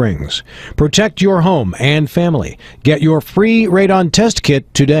Berkeley Springs. Protect your home and family. Get your free radon test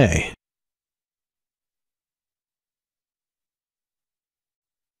kit today.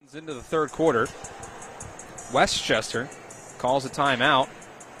 Into the third quarter. Westchester calls a timeout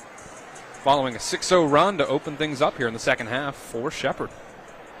following a 6-0 run to open things up here in the second half for Shepherd.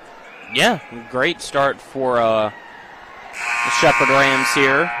 Yeah, great start for the Shepherd Rams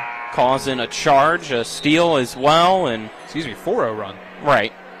here, causing a charge, a steal as well, and 4-0 run.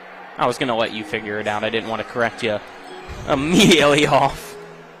 Right. I was going to let you figure it out. I didn't want to correct you immediately off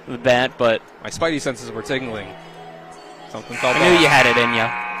the bat, but my spidey senses were tingling. Something felt I knew you had it in you.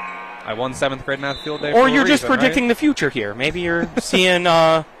 I won 7th grade math field day. Or you're just predicting the future here. Maybe you're seeing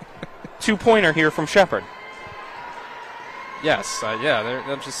two-pointer here from Shepherd. Yes, yeah,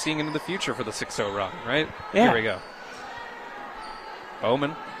 I'm just seeing into the future for the 6-0 run, right? Yeah. Here we go.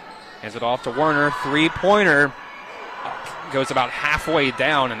 Bowman hands it off to Werner. Three-pointer goes about halfway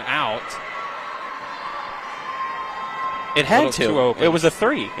down and out. It had to. It was a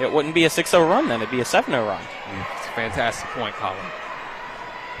 3. It wouldn't be a 6-0 run then. It'd be a 7-0 run. It's a fantastic point, Colin.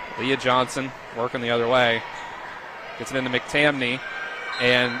 Leah Johnson working the other way. Gets it into McTamney.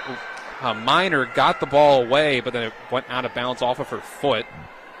 And Minor got the ball away, but then it went out of bounds off of her foot.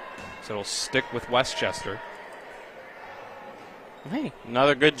 So it'll stick with Westchester. Hey,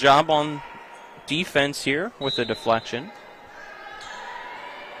 another good job on defense here with the deflection.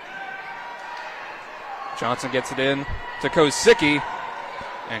 Johnson gets it in to Kosicki,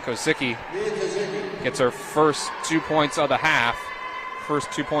 and Kosicki gets her first 2 points of the half.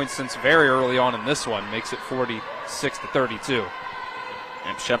 First 2 points since very early on in this one, makes it 46-32.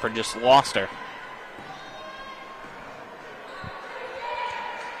 And Shepherd just lost her.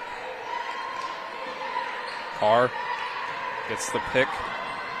 Carr gets the pick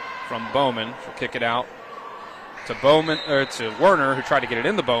from Bowman. She'll kick it out to Werner, who tried to get it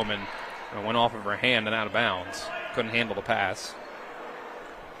into Bowman. It went off of her hand and out of bounds. Couldn't handle the pass.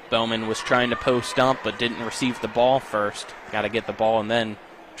 Bowman was trying to post up but didn't receive the ball first. Got to get the ball and then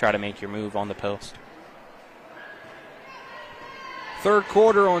try to make your move on the post. Third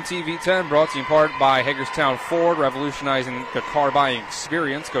quarter on TV 10, brought to you in part by Hagerstown Ford, revolutionizing the car buying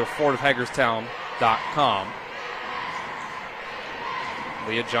experience. Go to fordofhagerstown.com.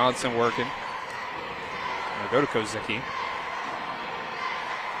 Leah Johnson working. Go to Kosicki.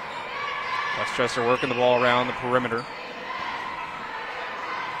 Westchester working the ball around the perimeter.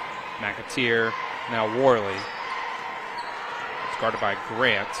 McAteer, now Worley. It's guarded by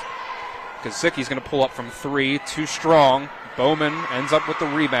Grant. Kosicki's going to pull up from three, too strong. Bowman ends up with the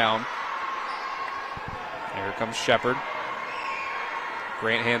rebound. Here comes Shepherd.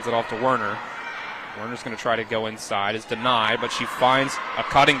 Grant hands it off to Werner. Werner's going to try to go inside. It's denied, but she finds a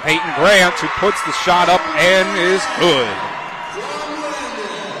cutting Peyton Grant, who puts the shot up and is good.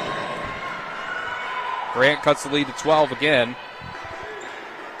 Grant cuts the lead to 12 again.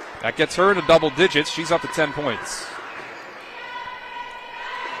 That gets her into double digits. She's up to 10 points.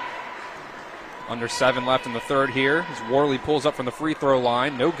 Under 7 left in the third here as Worley pulls up from the free throw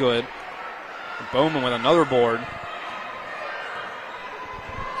line. No good. Bowman with another board.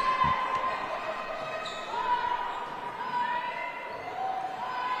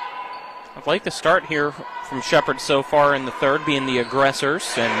 I'd like the start here from Shepherd so far in the third, being the aggressors.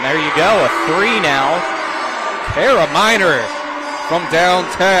 And there you go, a three now. Kara Minor from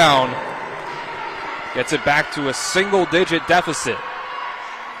downtown gets it back to a single-digit deficit.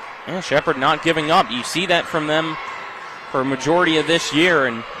 Yeah, Shepherd not giving up. You see that from them for a majority of this year,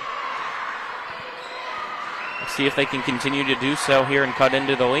 and let's see if they can continue to do so here and cut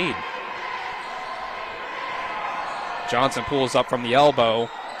into the lead. Johnson pulls up from the elbow.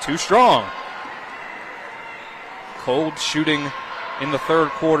 Too strong. Cold shooting in the third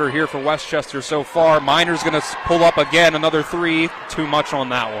quarter here for Westchester so far. Minor's going to pull up again. Another three. Too much on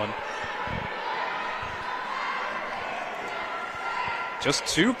that one. Just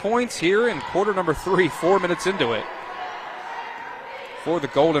 2 points here in quarter number 3, 4 minutes into it, for the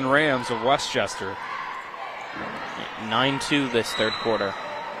Golden Rams of Westchester. 9-2 this third quarter.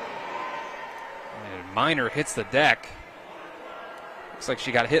 And Minor hits the deck. Looks like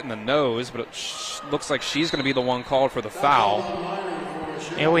she got hit in the nose, but it looks like she's going to be the one called for the foul.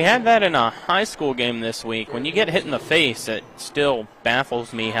 Yeah, we had that in a high school game this week. When you get hit in the face, it still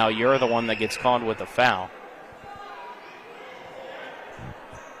baffles me how you're the one that gets called with a foul.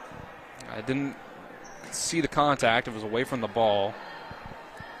 I didn't see the contact. It was away from the ball.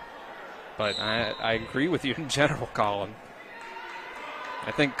 But I agree with you in general, Colin.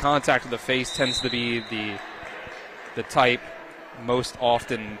 I think contact with the face tends to be the type most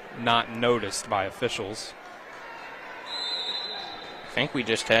often not noticed by officials. I think we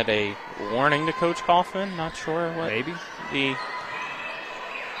just had a warning to Coach Kaufman. Not sure what. Maybe.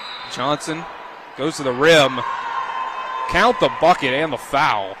 Johnson goes to the rim. Count the bucket and the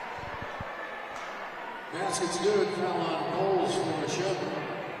foul. Basket's good. Foul on Bowles for Shepherd.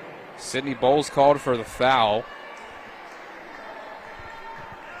 Sydney Bowles called for the foul.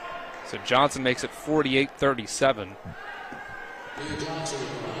 So Johnson makes it 48-37.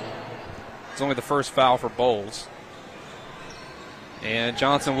 It's only the first foul for Bowles. And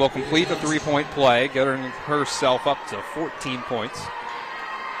Johnson will complete the three-point play, getting herself up to 14 points.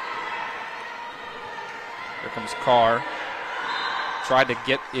 Here comes Carr. Tried to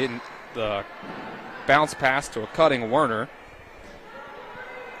get in the bounce pass to a cutting Werner.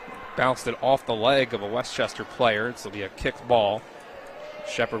 Bounced it off the leg of a Westchester player. This will be a kicked ball.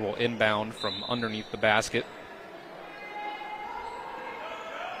 Shepherd will inbound from underneath the basket.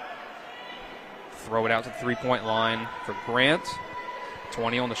 Throw it out to the three-point line for Grant.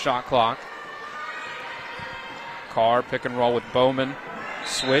 20 on the shot clock. Carr pick and roll with Bowman.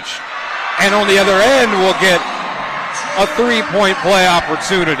 Switch. And on the other end, we'll get a three-point play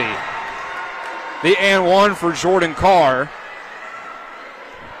opportunity. The and one for Jordan Carr.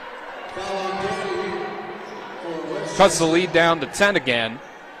 cuts the lead down to 10 again.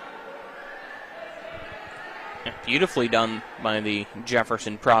 Beautifully done by the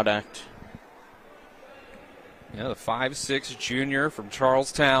Jefferson product. Yeah, the 5'6" junior from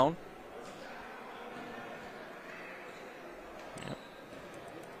Charlestown. Yep.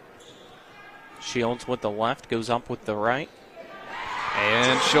 Shields with the left, goes up with the right.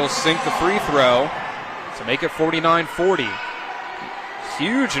 And she'll sink the free throw to make it 49-40.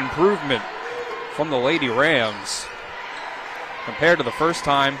 Huge improvement from the Lady Rams compared to the first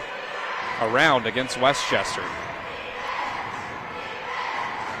time around against Westchester.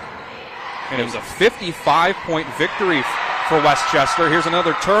 And it was a 55-point victory for Westchester. Here's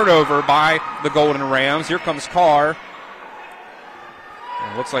another turnover by the Golden Rams. Here comes Carr.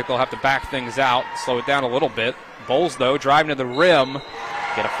 And it looks like they'll have to back things out, slow it down a little bit. Bowles, though, driving to the rim.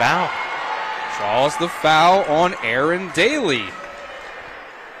 Get a foul. Draws the foul on Aaron Daly.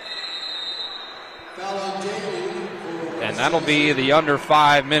 And that'll be the under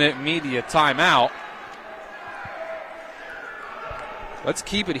 5-minute media timeout. Let's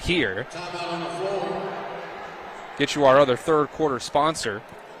keep it here. Get you our other third quarter sponsor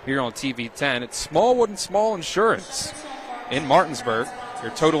here on TV 10. It's Smallwood & Small Insurance in Martinsburg,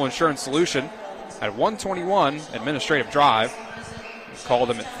 your total insurance solution at 121 Administrative Drive. Call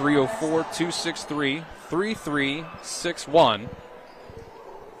them at 304-263-3361.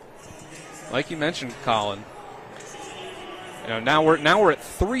 Like you mentioned, Colin, now we're at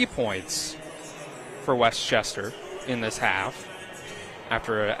 3 points for Westchester in this half.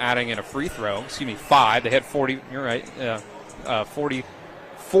 After adding in a free throw, 5. They had 40. You're right,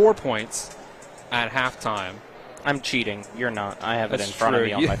 44 points at halftime. I'm cheating. You're not. I have it in front of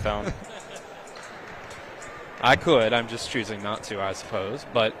me on my phone. I could. I'm just choosing not to, I suppose.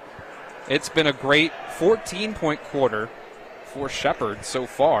 But it's been a great 14-point quarter for Shepherd so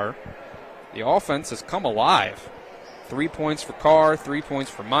far. The offense has come alive. 3 points for Carr, 3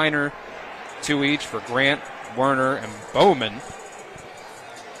 points for Minor, 2 each for Grant, Werner, and Bowman.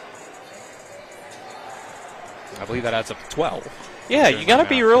 I believe that adds up to 12. Yeah, you got to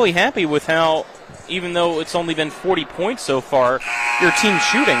be really happy with how, even though it's only been 40 points so far, your team's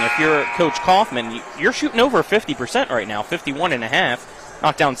shooting. If you're Coach Kaufman, you're shooting over 50% right now, 51.5.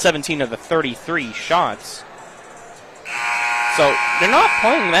 Knocked down 17 of the 33 shots. So they're not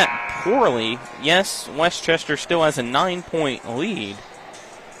playing that poorly. Yes, Westchester still has a 9-point lead.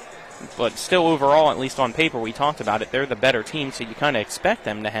 But still overall, at least on paper, we talked about it, they're the better team, so you kind of expect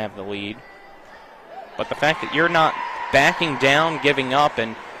them to have the lead. But the fact that you're not backing down, giving up,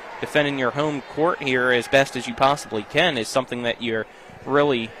 and defending your home court here as best as you possibly can is something that you're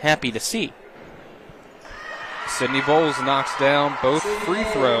really happy to see. Sydney Bowles knocks down both free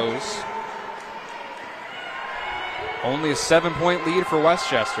throws. Only a 7-point lead for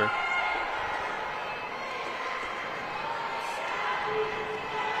Westchester.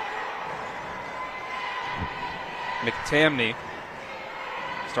 McTamney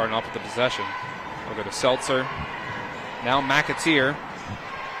starting off with the possession. We'll go to Seltzer. Now McAteer.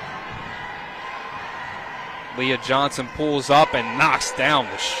 Leah Johnson pulls up and knocks down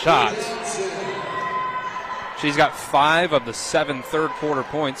the shot. She's got 5 of the 7 third-quarter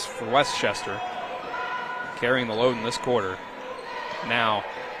points for Westchester, carrying the load in this quarter. Now,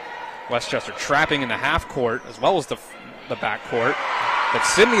 Westchester trapping in the half court as well as the back court. But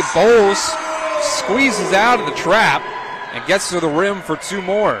Sydney Bowles squeezes out of the trap and gets to the rim for 2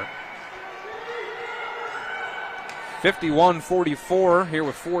 more. 51-44 here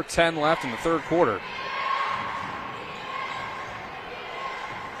with 4:10 left in the third quarter.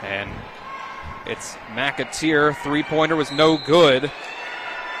 And it's McAteer. Three-pointer was no good.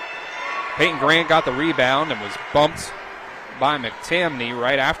 Peyton Grant got the rebound and was bumped by McTamney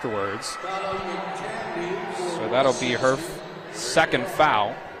right afterwards. So that'll be her second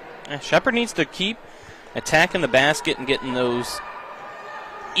foul. Shepherd needs to keep attacking the basket and getting those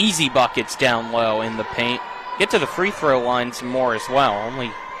easy buckets down low in the paint. Get to the free throw line some more as well.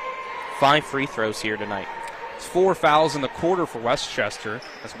 Only 5 free throws here tonight. It's 4 fouls in the quarter for Westchester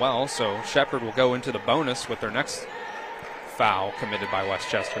as well, so Shepherd will go into the bonus with their next foul committed by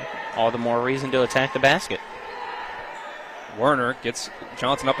Westchester. All the more reason to attack the basket. Werner gets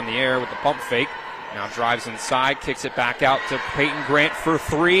Johnson up in the air with the pump fake. Now drives inside, kicks it back out to Peyton Grant for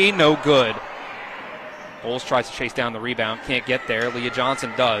 3. No good. Bowles tries to chase down the rebound. Can't get there. Leah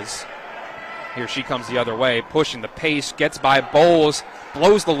Johnson does. Here she comes the other way, pushing the pace. Gets by Bowles.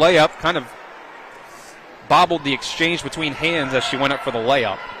 Blows the layup. Kind of bobbled the exchange between hands as she went up for the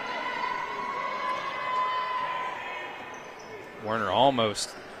layup. Werner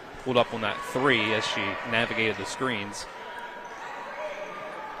almost pulled up on that 3 as she navigated the screens.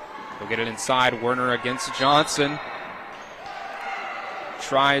 They'll get it inside. Werner against Johnson.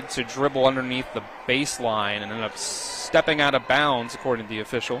 tried to dribble underneath the baseline and ended up stepping out of bounds, according to the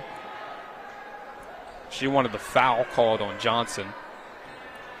official. She wanted the foul called on Johnson,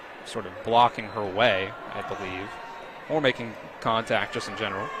 sort of blocking her way, I believe, or making contact just in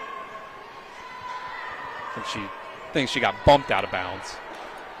general. I think she thinks she got bumped out of bounds.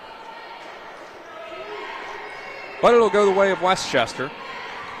 But it'll go the way of Westchester.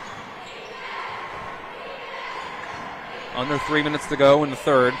 Under 3 minutes to go in the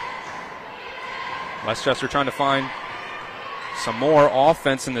third. Westchester trying to find some more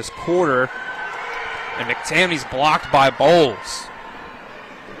offense in this quarter. And McTamney's blocked by Bowles.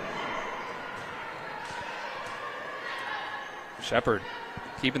 Shepherd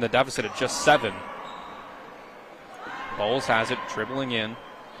keeping the deficit at just 7. Bowles has it, dribbling in.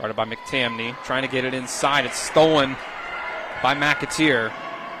 Guarded by McTamney, trying to get it inside. It's stolen by McAteer.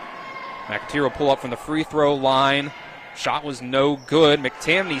 McAteer will pull up from the free throw line. Shot was no good.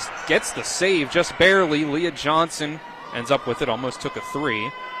 McTamney gets the save just barely. Leah Johnson ends up with it, almost took a 3.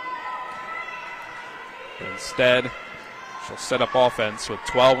 But instead, she'll set up offense with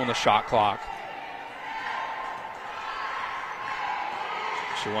 12 on the shot clock.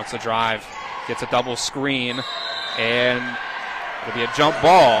 She wants to drive, gets a double screen, and it'll be a jump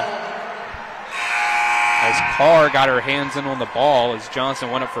ball. As Carr got her hands in on the ball as Johnson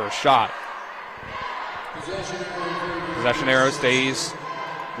went up for a shot. Possession arrow stays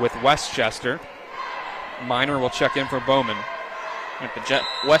with Westchester. Minor will check in for Bowman.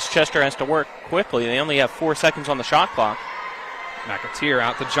 Westchester has to work quickly. They only have 4 seconds on the shot clock. McAteer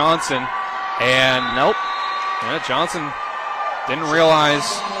out to Johnson. And nope. Yeah, Johnson didn't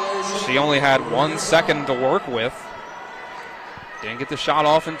realize she only had 1 second to work with. Didn't get the shot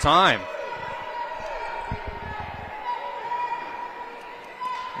off in time.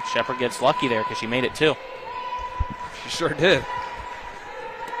 Shepherd gets lucky there because she made it too. She sure did.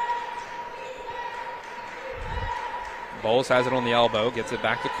 Bowles has it on the elbow, gets it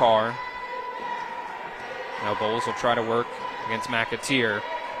back to Carr. Now Bowles will try to work against McAteer.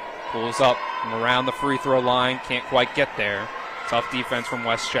 Pulls up from around the free throw line, can't quite get there. Tough defense from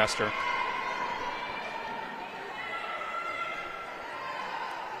Westchester.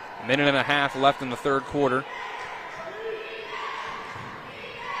 A minute and a half left in the third quarter.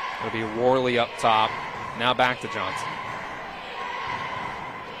 It'll be Worley up top. Now back to Johnson.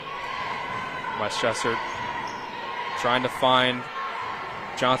 Westchester trying to find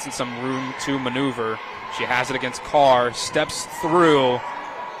Johnson some room to maneuver. She has it against Carr, steps through.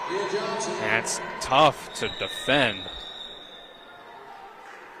 That's tough to defend.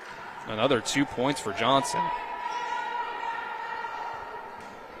 Another 2 points for Johnson.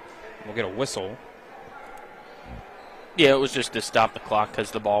 We'll get a whistle. Yeah, it was just to stop the clock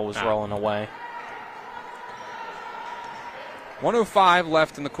because the ball was rolling away. 1:05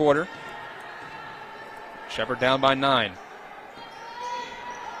 left in the quarter. Shepherd down by 9.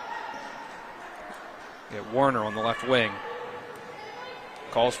 Get Warner on the left wing.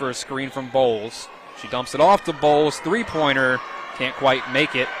 Calls for a screen from Bowles. She dumps it off to Bowles. Three-pointer. Can't quite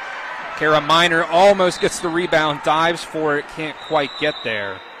make it. Kara Minor almost gets the rebound. Dives for it. Can't quite get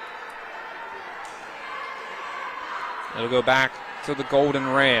there. It'll go back to the Golden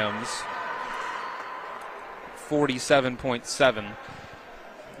Rams. 47.7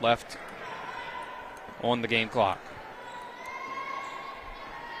 left on the game clock.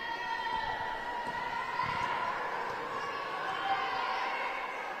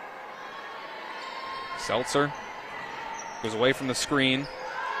 Seltzer goes away from the screen.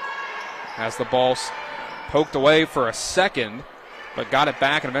 Has the ball poked away for a second, but got it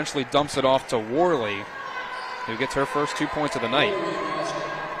back and eventually dumps it off to Worley, who gets her first 2 points of the night.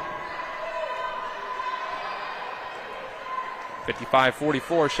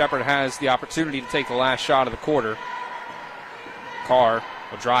 55-44, Shepherd has the opportunity to take the last shot of the quarter. Carr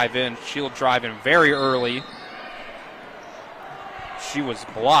will drive in. She'll drive in very early. She was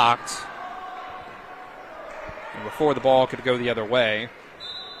blocked. And before the ball could go the other way,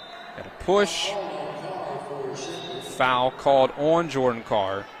 got a push. Foul called on Jordan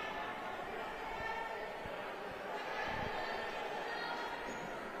Carr.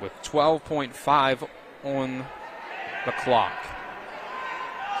 With 12.5 on the clock.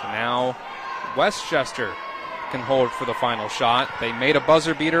 So now Westchester can hold for the final shot. They made a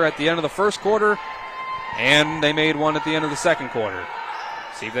buzzer beater at the end of the first quarter, and they made one at the end of the second quarter.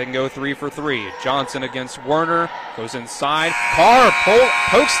 See if they can go 3 for 3. Johnson against Werner, goes inside. Carr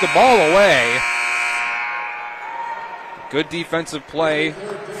pokes the ball away. Good defensive play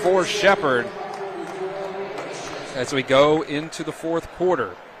for Shepherd as we go into the fourth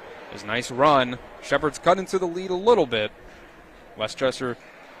quarter. It's a nice run. Shepherd's cut into the lead a little bit. Westchester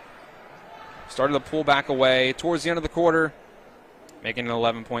started to pull back away towards the end of the quarter, making an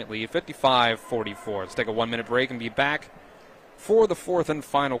 11-point lead, 55-44. Let's take a 1-minute break and be back for the fourth and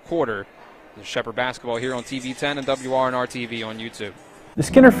final quarter. The Shepherd basketball here on TV 10 and WRNR TV on YouTube. The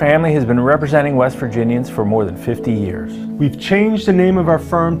Skinner family has been representing West Virginians for more than 50 years. We've changed the name of our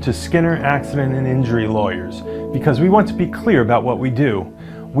firm to Skinner Accident and Injury Lawyers because we want to be clear about what we do.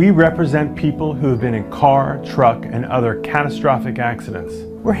 We represent people who have been in car, truck, and other catastrophic accidents.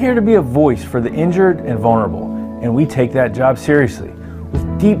 We're here to be a voice for the injured and vulnerable, and we take that job seriously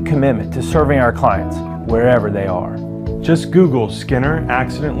with deep commitment to serving our clients wherever they are. Just Google Skinner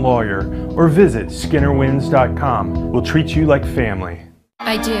Accident Lawyer or visit SkinnerWins.com. We'll treat you like family.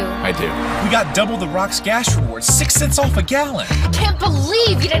 I do. I do. We got double the Rock's gas rewards, 6 cents off a gallon. I can't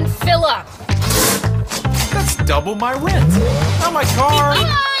believe you didn't fill up. That's double my rent. Not my car.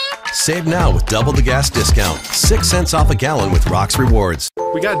 Save now with double the gas discount. 6 cents off a gallon with Rock's Rewards.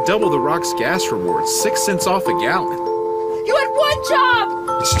 We got double the Rock's gas rewards, 6 cents off a gallon. You had one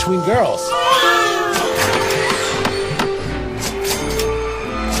job. It's twin girls.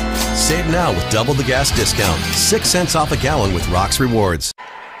 Save now with double the gas discount. 6 cents off a gallon with Rock's Rewards.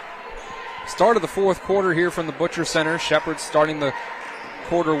 Start of the fourth quarter here from the Butcher Center. Shepherd starting the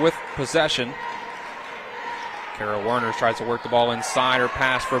quarter with possession. Kara Werner tries to work the ball inside. Her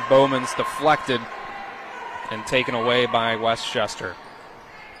pass for Bowman's deflected and taken away by Westchester.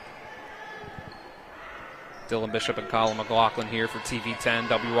 Dylan Bishop and Colin McLaughlin here for TV 10,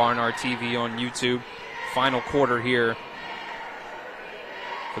 WRNR TV on YouTube. Final quarter here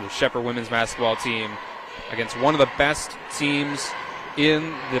for the Shepherd women's basketball team against one of the best teams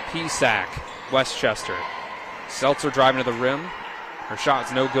in the PSAC, Westchester. Seltzer driving to the rim. Her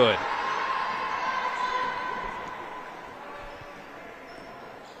shot's no good.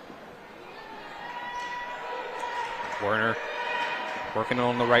 Werner working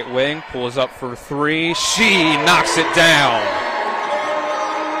on the right wing, pulls up for three. She knocks it down.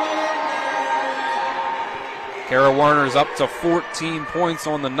 Kara Werner's up to 14 points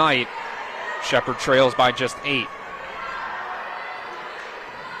on the night. Shepherd trails by just 8.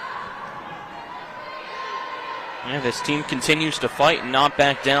 Yeah, this team continues to fight and not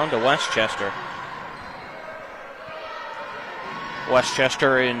back down to Westchester.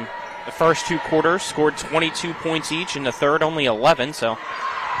 Westchester in the first 2 quarters scored 22 points each. In the third, only 11, so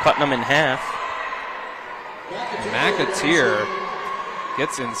cutting them in half. McAteer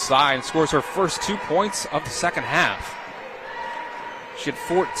gets inside and scores her first 2 points of the second half. She had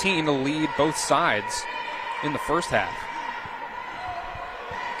 14 to lead both sides in the first half.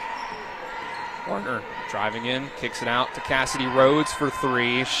 Warner driving in, kicks it out to Cassidy Rhodes for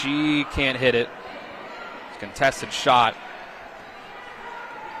 3. She can't hit it. Contested shot.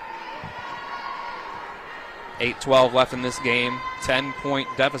 8:12 left in this game. 10-point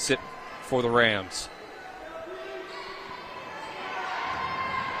deficit for the Rams.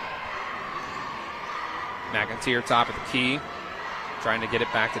 McAteer top of the key, trying to get it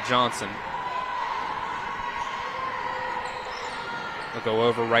back to Johnson. They'll go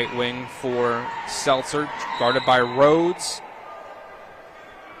over right wing for Seltzer, guarded by Rhodes.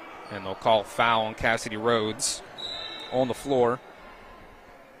 And they'll call foul on Cassidy Rhodes on the floor.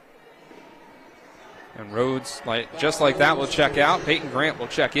 And Rhodes, just like that, will check out. Peyton Grant will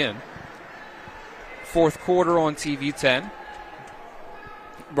check in. Fourth quarter on TV 10.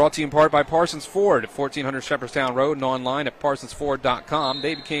 Brought to you in part by Parsons Ford at 1400 Shepherdstown Road and online at parsonsford.com.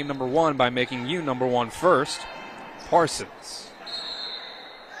 They became number 1 by making you number 1 first. Parsons.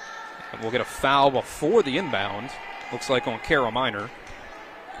 And we'll get a foul before the inbound. Looks like on Kara Minor.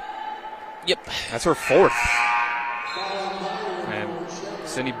 Yep. That's her 4th. And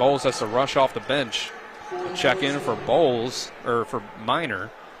Cindy Bowles has to rush off the bench. Check in for Bowles, or for Minor.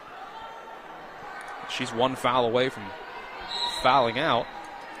 She's 1 foul away from fouling out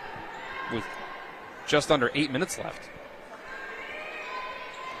with just under 8 minutes left.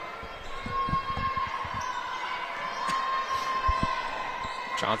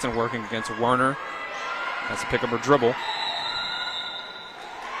 Johnson working against Werner. Has to pick up her dribble.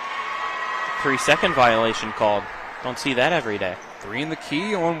 3-second violation called. Don't see that every day. 3 in the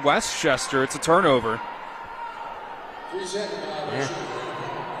key on Westchester. It's a turnover. Yeah.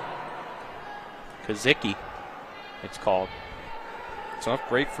 Kazicki, it's called. Tough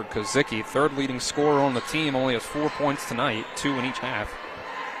break for Kazicki. 3rd leading scorer on the team. Only has 4 points tonight. 2 in each half.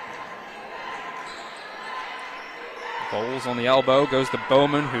 Bowles on the elbow. Goes to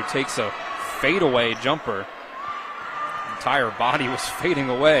Bowman, who takes a fadeaway jumper. Entire body was fading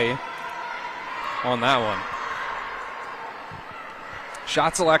away on that one.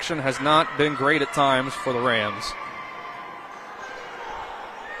 Shot selection has not been great at times for the Rams.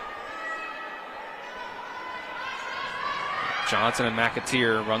 Johnson and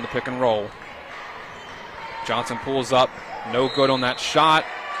McAteer run the pick and roll. Johnson pulls up, no good on that shot.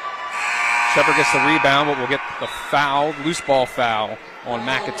 Shepard gets the rebound, but we'll get the foul, loose ball foul on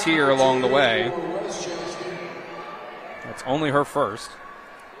McAteer along the way. That's only her first.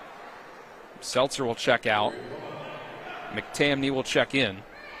 Seltzer will check out. McTamney will check in.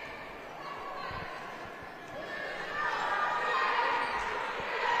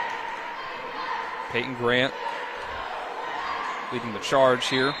 Peyton Grant leading the charge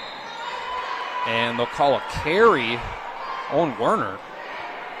here. And they'll call a carry on Werner.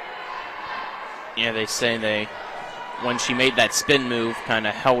 Yeah, they say when she made that spin move, kind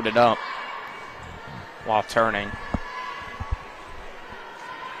of held it up while turning.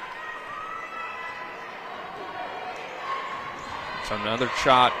 So another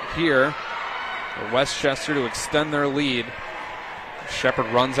shot here for Westchester to extend their lead. Shepard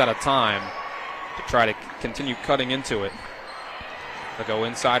runs out of time to try to continue cutting into it. They'll go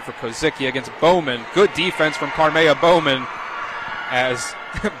inside for Kozicki against Bowman. Good defense from Carmea Bowman as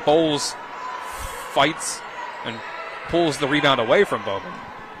Bowles fights and pulls the rebound away from Bowman.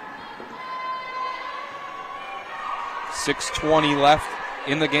 6:20 left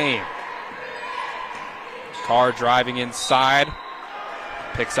in the game. Carr driving inside.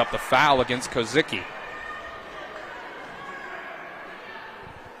 Picks up the foul against Kozicki.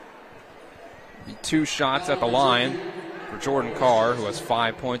 The 2 shots at the line for Jordan Carr, who has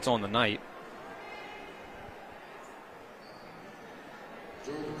 5 points on the night.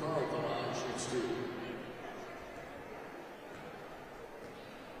 Jordan Carr at the line shoots 2.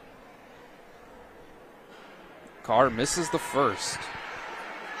 Carr misses the first.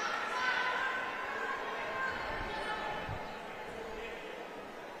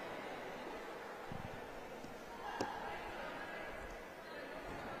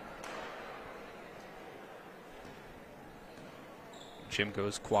 Jim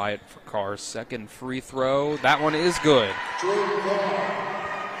goes quiet for Carr's second free throw. That one is good.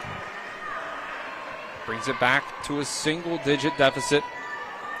 Brings it back to a single-digit deficit.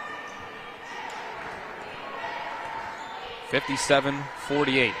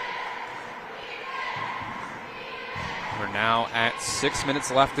 57-48. We're now at 6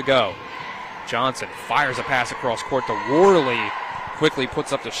 minutes left to go. Johnson fires a pass across court to Worley. Quickly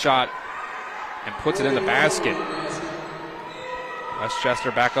puts up the shot and puts it in the basket.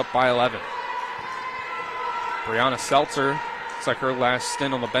 Westchester back up by 11. Brianna Seltzer, looks like her last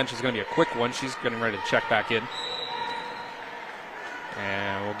stint on the bench is going to be a quick one. She's getting ready to check back in.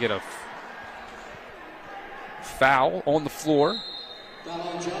 And we'll get a foul on the floor.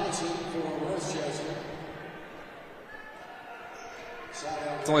 Foul Johnson for Westchester.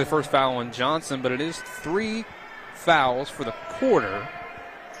 It's only the first foul on Johnson, but it is 3 fouls for the quarter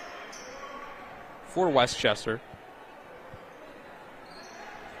for Westchester.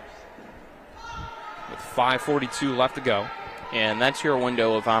 With 5:42 left to go. And that's your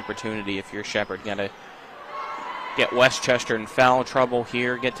window of opportunity if you're Shepard. Got to get Westchester in foul trouble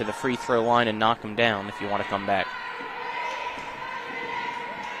here, get to the free throw line and knock them down if you want to come back.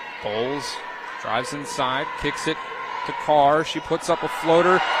 Bowles drives inside, kicks it to Carr. She puts up a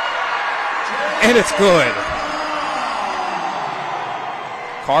floater, and it's good.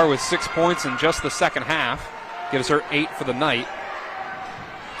 Carr with 6 points in just the second half. Gives her 8 for the night.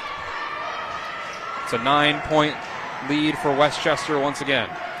 It's a 9-point lead for Westchester once again.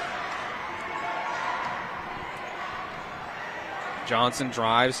 Johnson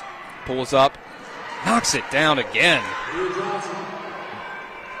drives, pulls up, knocks it down again.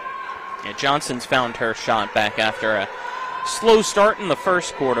 Yeah, Johnson's found her shot back after a slow start in the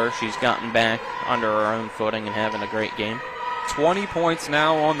first quarter. She's gotten back under her own footing and having a great game. 20 points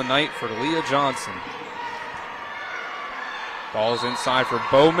now on the night for Leah Johnson. Ball's inside for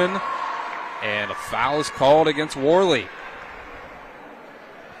Bowman, and a foul is called against Worley.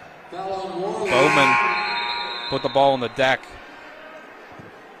 Bowman put the ball on the deck,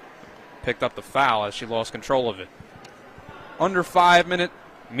 picked up the foul as she lost control of it. Under 5-minute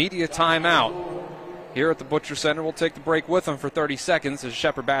media timeout here at the Butcher Center. We'll take the break with them for 30 seconds as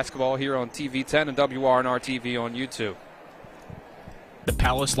Shepherd Basketball here on TV 10 and WRNR TV on YouTube. The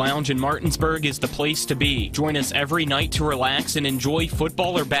Palace Lounge in Martinsburg is the place to be. Join us every night to relax and enjoy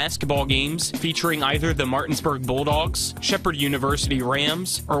football or basketball games featuring either the Martinsburg Bulldogs, Shepherd University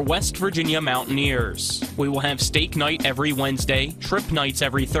Rams, or West Virginia Mountaineers. We will have steak night every Wednesday, shrimp nights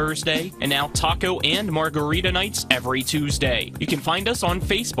every Thursday, and now taco and margarita nights every Tuesday. You can find us on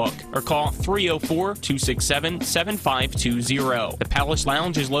Facebook or call 304-267-7520. The Palace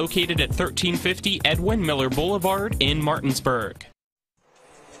Lounge is located at 1350 Edwin Miller Boulevard in Martinsburg.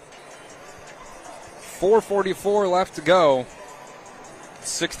 4:44 left to go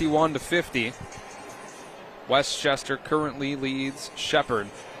 61-50. Westchester currently leads Shepherd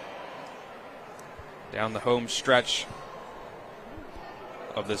down the home stretch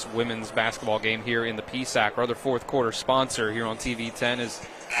of this women's basketball game here in the PSAC. Our other fourth quarter sponsor here on TV 10 is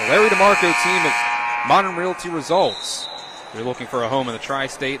the Larry DeMarco team of Modern Realty Results. If you're looking for a home in the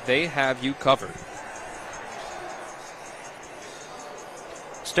tri-state, they have you covered.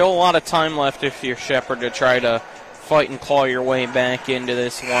 Still a lot of time left if you're Shepherd to try to fight and claw your way back into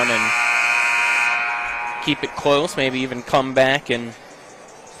this one and keep it close, maybe even come back and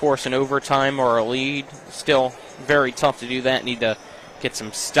force an overtime or a lead. Still very tough to do that. Need to get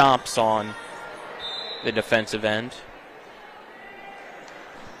some stops on the defensive end.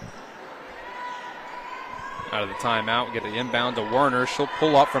 Out of the timeout, we get the inbound to Werner. She'll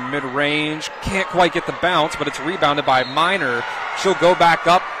pull up from mid-range. Can't quite get the bounce, but it's rebounded by Miner. She'll go back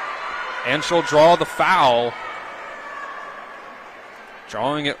up, and she'll draw the foul.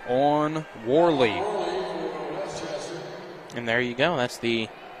 Drawing it on Worley. And there you go. That's the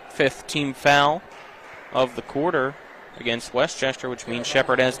 5th team foul of the quarter against Westchester, which means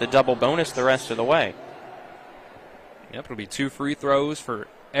Shepherd has the double bonus the rest of the way. Yep, it'll be 2 free throws for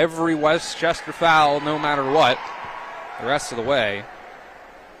every Westchester foul, no matter what, the rest of the way.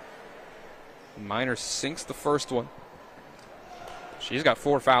 Miner sinks the first one. She's got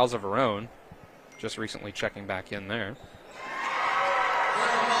 4 fouls of her own, just recently checking back in there.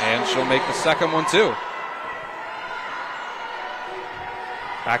 And she'll make the second one, too.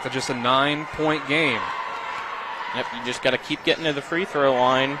 Back to just a 9-point game. Yep, you just got to keep getting to the free throw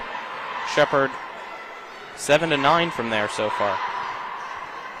line. Shepherd 7-9 from there so far.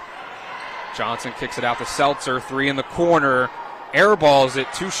 Johnson kicks it out to Seltzer. 3 in the corner. Airballs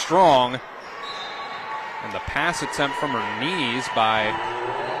it too strong. And the pass attempt from her knees by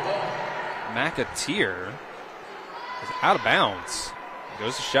McAteer is out of bounds. It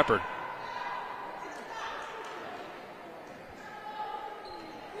goes to Shepherd.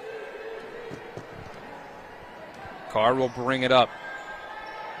 Carr will bring it up.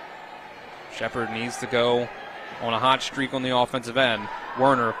 Shepherd needs to go on a hot streak on the offensive end.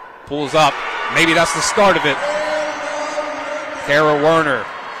 Werner pulls up. Maybe that's the start of it. Kara Werner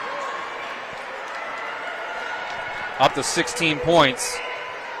up to 16 points.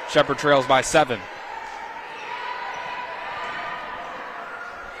 Shepherd trails by 7.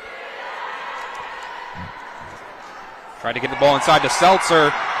 Tried to get the ball inside to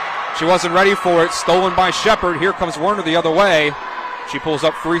Seltzer. She wasn't ready for it. Stolen by Shepherd. Here comes Werner the other way. She pulls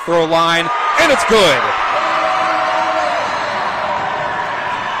up free throw line, and it's good.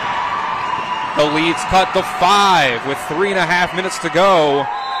 The lead's cut to 5 with 3.5 minutes to go.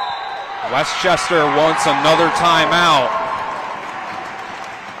 Westchester wants another timeout.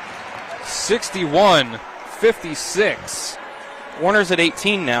 61-56. Warner's at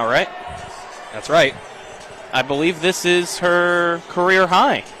 18 now, right? That's right. I believe this is her career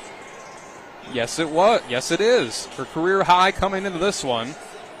high. Yes, it was. Yes, it is. Her career high coming into this one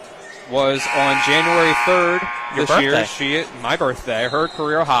was on January 3rd this year. My birthday. Her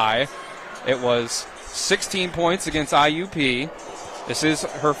career high. It was 16 points against IUP. This is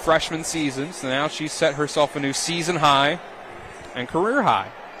her freshman season, so now she's set herself a new season high and career high.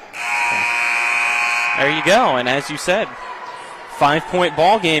 There you go. And as you said, 5-point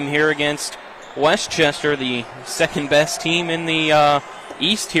ball game here against Westchester, the second best team in the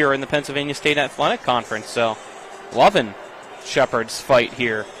East here in the Pennsylvania State Athletic Conference. So loving Shepherd's fight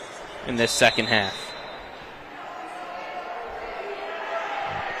here in this second half.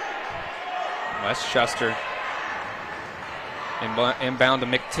 Westchester inbound to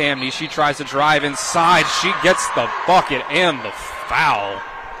McTamney. She tries to drive inside. She gets the bucket and the foul.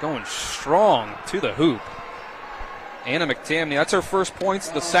 Going strong to the hoop. Anna McTamney, that's her first points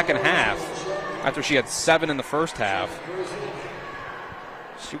of the second half after she had 7 in the first half.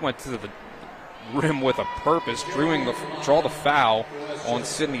 She went to the rim with a purpose, draw the foul on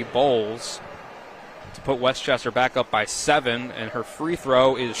Sydney Bowles to put Westchester back up by 7, and her free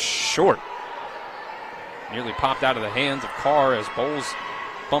throw is short. Nearly popped out of the hands of Carr as Bowles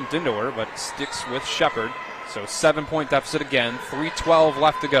bumped into her, but it sticks with Shepherd. So 7-point deficit again, 3:12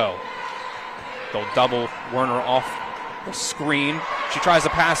 left to go. They'll double Werner off the screen. She tries to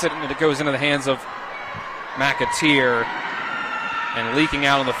pass it, and it goes into the hands of McAteer. And leaking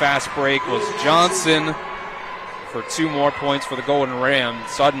out on the fast break was Johnson for 2 more points for the Golden Ram.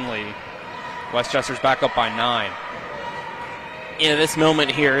 Suddenly, Westchester's back up by 9. Yeah, this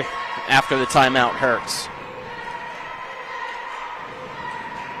moment here after the timeout hurts.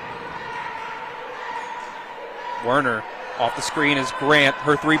 Werner off the screen is Grant.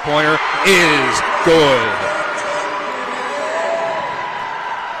 Her three-pointer is good.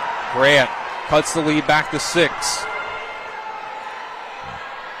 Grant cuts the lead back to 6.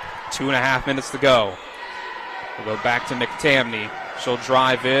 2.5 minutes to go. We'll go back to McTamney. She'll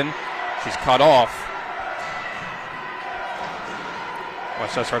drive in. She's cut off.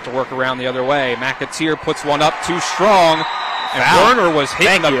 Westchester has to work around the other way. McAteer puts one up too strong. And Werner was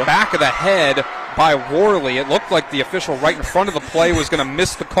hit in the back of the head by Worley. It looked like the official right in front of the play was going to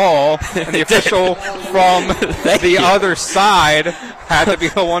miss the call. And the official from the other side had to be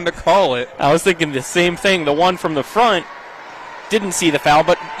the one to call it. I was thinking the same thing. The one from the front didn't see the foul,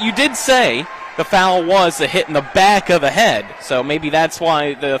 but you did say the foul was a hit in the back of the head. So maybe that's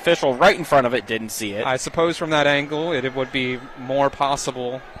why the official right in front of it didn't see it. I suppose from that angle it would be more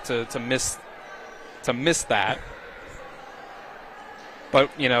possible to miss that. But,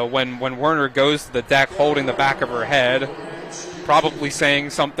 you know, when Werner goes to the deck holding the back of her head, probably saying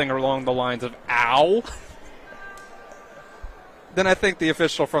something along the lines of, ow, then I think the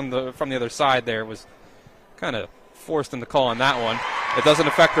official from the other side there was kind of forced into call on that one. It doesn't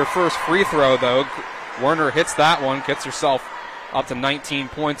affect her first free throw, though. Werner hits that one, gets herself up to 19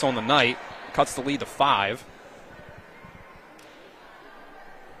 points on the night, cuts the lead to 5.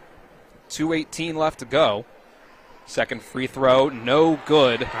 2:18 left to go. Second free throw, no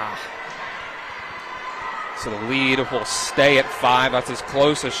good. So the lead will stay at 5. That's as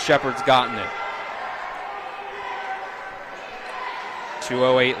close as Shepherd's gotten it.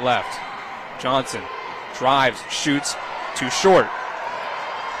 2:08 left. Johnson drives, shoots, too short.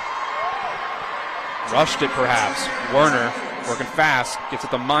 Rushed it perhaps. Werner working fast, gets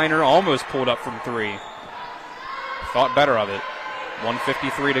it to Minor, almost pulled up from 3. Thought better of it.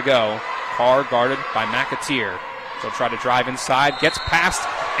 1:53 to go. Carr guarded by McAteer. She'll try to drive inside, gets past,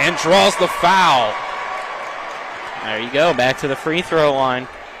 and draws the foul. There you go, back to the free throw line.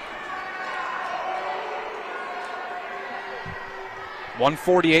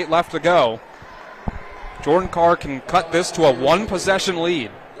 1:48 left to go. Jordan Carr can cut this to a 1-possession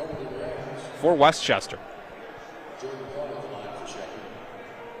lead for Westchester.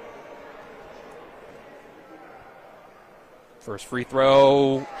 First free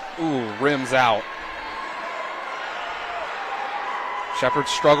throw, rims out. Shepherd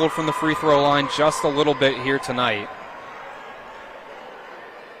struggled from the free throw line just a little bit here tonight.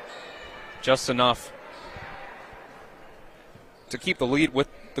 Just enough to keep the lead with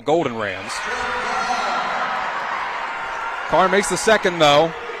the Golden Rams. Carr makes the second,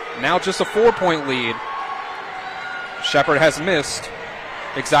 though. Now just a 4-point lead. Shepherd has missed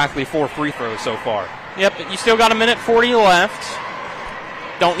exactly 4 free throws so far. Yep, you still got 1:40 left.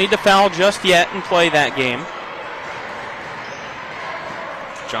 Don't need to foul just yet and play that game.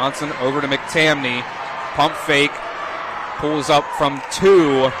 Johnson over to McTamney. Pump fake. Pulls up from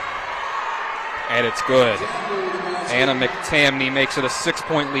 2. And it's good. Anna McTamney makes it a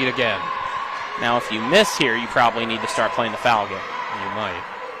 6-point lead again. Now, if you miss here, you probably need to start playing the foul game. You might.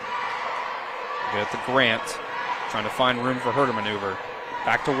 Get it to Grant. Trying to find room for her to maneuver.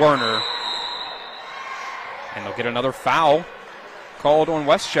 Back to Werner. And they'll get another foul called on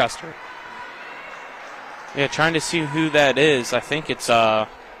Westchester. Yeah, trying to see who that is. I think it's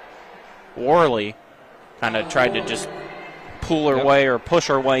Worley. Kind of tried to just pull her way or push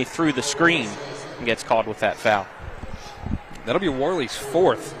her way through the screen and gets called with that foul. That'll be Worley's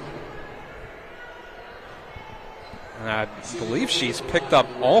 4th. And I believe she's picked up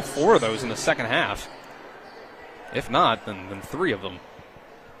all 4 of those in the second half. If not, then 3 of them.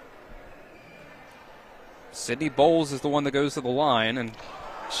 Sydney Bowles is the one that goes to the line, and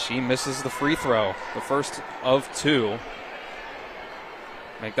she misses the free throw, the first of 2.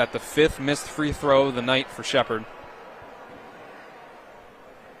 Make that the 5th missed free throw of the night for Shepherd.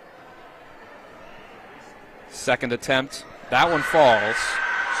 Second attempt. That one falls.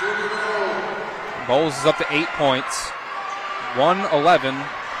 Bowles is up to 8 points. 1:11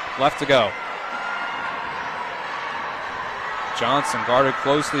 left to go. Johnson guarded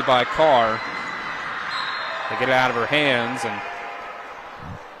closely by Carr. They get it out of her hands, and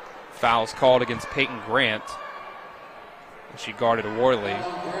foul's called against Peyton Grant. She guarded Worley.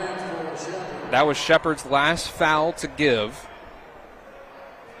 That was Shepherd's last foul to give.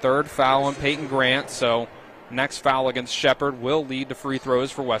 3rd foul on Peyton Grant, so next foul against Shepherd will lead to free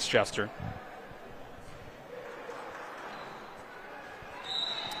throws for Westchester.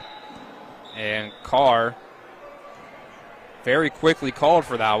 And Carr very quickly called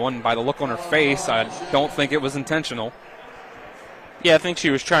for that one. By the look on her face, I don't think it was intentional. Yeah, I think she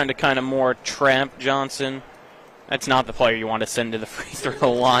was trying to kind of more trap Johnson. That's not the player you want to send to the free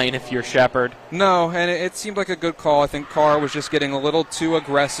throw line if you're Shepherd. No, and it seemed like a good call. I think Carr was just getting a little too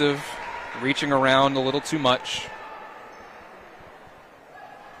aggressive, reaching around a little too much.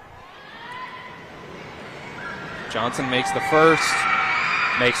 Johnson makes the first,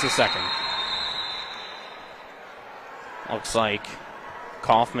 makes the second. Looks like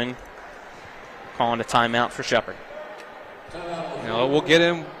Kaufman calling a timeout for Shepherd. Now we'll get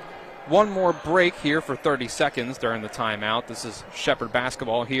in one more break here for 30 seconds during the timeout. This is Shepherd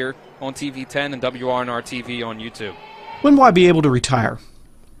basketball here on TV 10 and WRNR TV on YouTube. When will I be able to retire?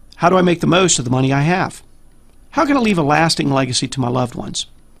 How do I make the most of the money I have? How can I leave a lasting legacy to my loved ones?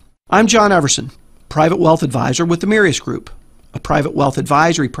 I'm John Everson, Private Wealth Advisor with the Mirius Group, a private wealth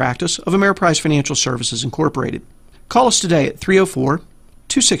advisory practice of Ameriprise Financial Services Incorporated. Call us today at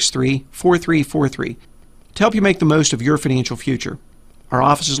 304-263-4343 to help you make the most of your financial future. Our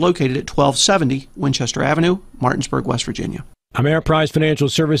office is located at 1270 Winchester Avenue, Martinsburg, West Virginia. Ameriprise Financial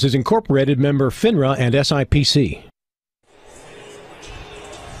Services Incorporated, member FINRA and SIPC.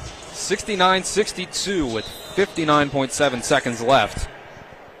 69-62 with 59.7 seconds left.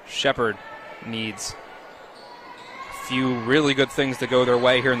 Shepherd needs a few really good things to go their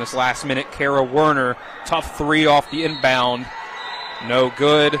way here in this last minute. Kara Werner, tough three off the inbound. No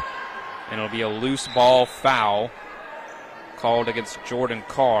good. And it'll be a loose ball foul called against Jordan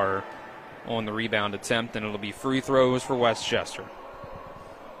Carr on the rebound attempt, and it'll be free throws for Westchester.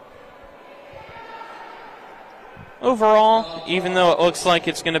 Overall, even though it looks like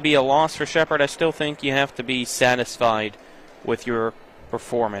it's going to be a loss for Shepherd, I still think you have to be satisfied with your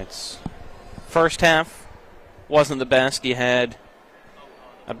performance. First half wasn't the best. You had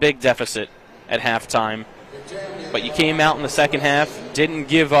a big deficit at halftime, but you came out in the second half, didn't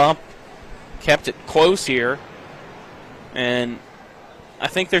give up, kept it close here, and I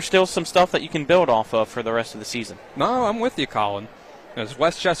think there's still some stuff that you can build off of for the rest of the season. No, I'm with you, Colin. This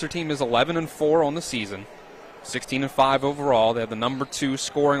Westchester team is 11-4 on the season, 16-5 overall. They have the number 2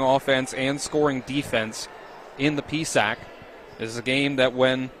 scoring offense and scoring defense in the PSAC. This is a game that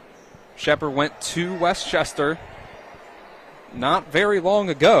when Shepherd went to Westchester not very long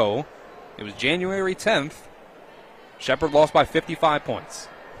ago, it was January 10th, Shepherd lost by 55 points.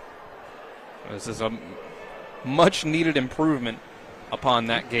 This is a much-needed improvement upon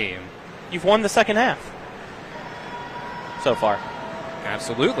that game. You've won the second half so far.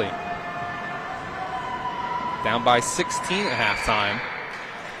 Absolutely. Down by 16 at halftime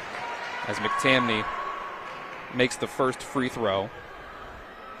as McTamney makes the first free throw.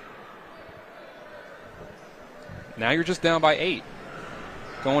 Now you're just down by 8.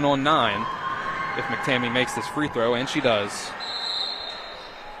 Going on 9 if McTamney makes this free throw, and she does.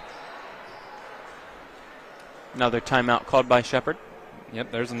 Another timeout called by Shepherd.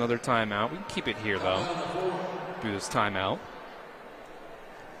 Yep, there's another timeout. We can keep it here, though, through this timeout.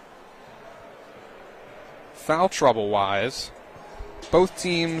 Foul trouble-wise, both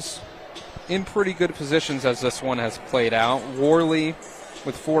teams in pretty good positions as this one has played out. Worley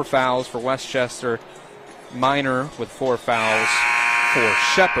with 4 fouls for Westchester. Minor with 4 fouls for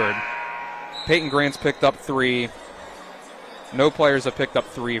Shepherd. Peyton Grant's picked up 3. No players have picked up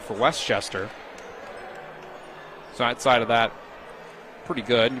 3 for Westchester. So outside of that, pretty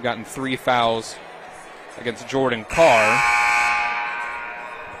good. You've gotten 3 fouls against Jordan Carr.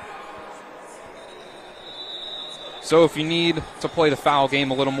 So if you need to play the foul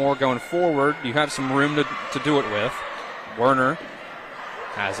game a little more going forward, you have some room to do it with. Werner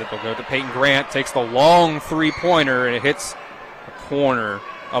has it. They'll go to Peyton Grant. Takes the long three-pointer, and it hits the corner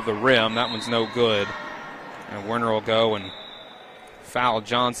of the rim. That one's no good. And Werner will go and foul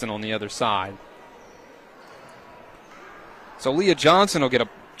Johnson on the other side. So Leah Johnson will get a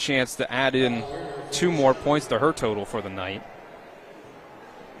chance to add in 2 more points to her total for the night.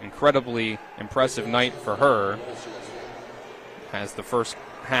 Incredibly impressive night for her. As the first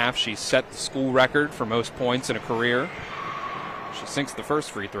half, she set the school record for most points in a career. She sinks the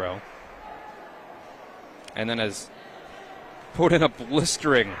first free throw. And then has put in a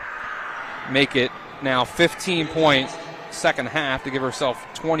blistering, make it now 15-point second half to give herself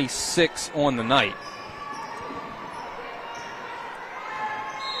 26 on the night.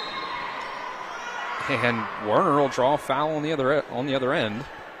 And Werner will draw a foul on the other end.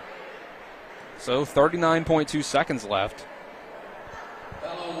 So 39.2 seconds left.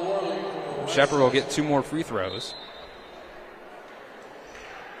 Shepherd will get 2 more free throws,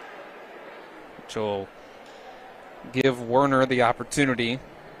 which will give Werner the opportunity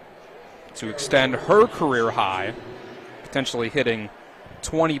to extend her career high, potentially hitting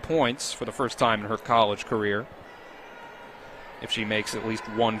 20 points for the first time in her college career if she makes at least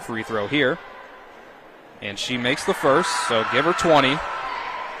 1 free throw here. And she makes the first, so give her 20.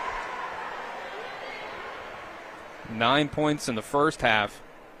 9 points in the first half.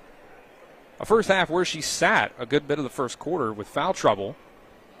 A first half where she sat a good bit of the first quarter with foul trouble.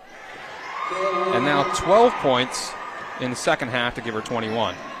 And now 12 points in the second half to give her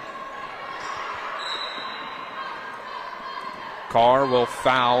 21. Carr will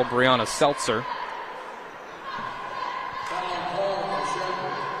foul Brianna Seltzer.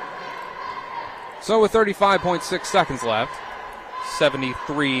 So with 35.6 seconds left,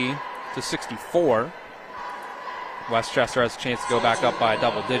 73-64. Westchester has a chance to go back up by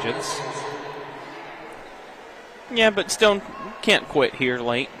double digits. Yeah, but still can't quit here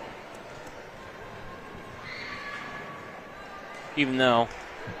late. Even though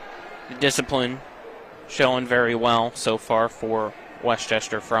the discipline showing very well so far for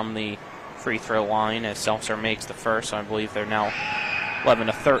Westchester from the free throw line as Seltzer makes the first. So I believe they're now 11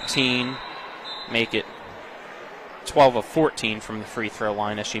 of 13. Make it 12 of 14 from the free throw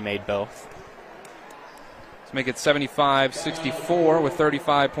line as she made both. Let's make it 75-64 with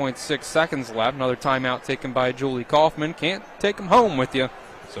 35.6 seconds left. Another timeout taken by Julie Kaufman. Can't take them home with you,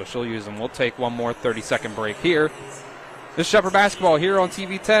 so she'll use them. We'll take one more 30-second break here. This is Shepherd Basketball here on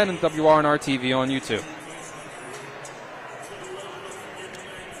TV 10 and WRNR TV on YouTube.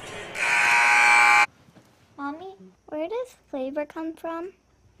 Mommy, where does flavor come from?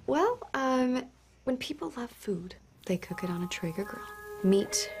 Well, when people love food, they cook it on a Traeger grill.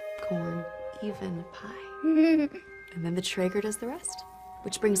 Meat, corn, even pie. And then the Traeger does the rest,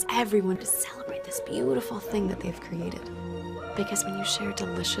 which brings everyone to celebrate this beautiful thing that they've created. Because when you share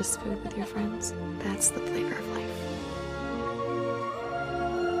delicious food with your friends, that's the flavor of life.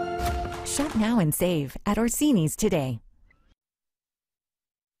 Shop now and save at Orsini's today.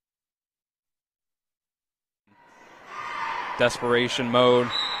 Desperation mode.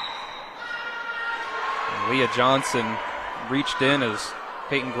 And Leah Johnson reached in as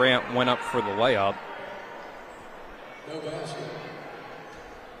Peyton Grant went up for the layup.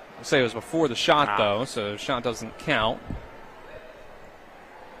 I'll say it was before the shot, though, so the shot doesn't count.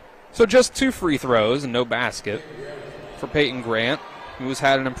 So just 2 free throws and no basket for Peyton Grant, who's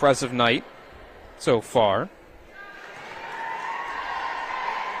had an impressive night so far.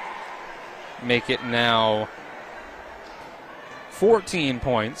 Make it now 14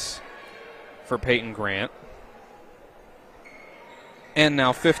 points for Peyton Grant. And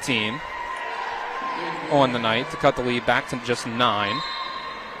now 15 on the night to cut the lead back to just 9.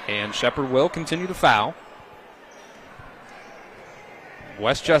 And Shepherd will continue to foul.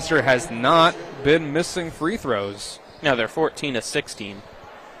 Westchester has not been missing free throws. No, they're 14 of 16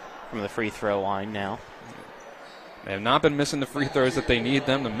 from the free throw line now. They have not been missing the free throws that they need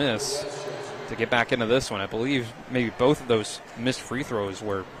them to miss to get back into this one. I believe maybe both of those missed free throws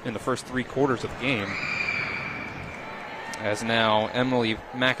were in the first 3 quarters of the game. As now Emily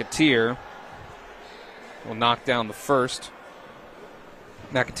McAteer will knock down the first.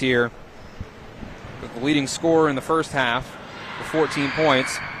 McAteer, the leading scorer in the first half with 14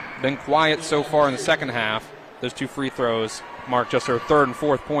 points. Been quiet so far in the second half. Those 2 free throws mark just her 3rd and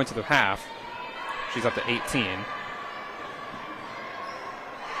 4th points of the half. She's up to 18.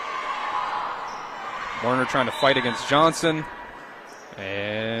 Warner trying to fight against Johnson.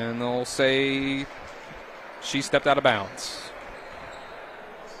 And they'll say she stepped out of bounds.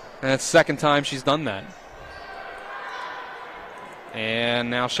 And it's the second time she's done that. And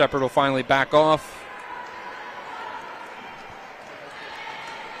now Shepherd will finally back off.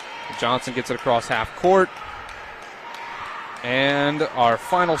 Johnson gets it across half court. And our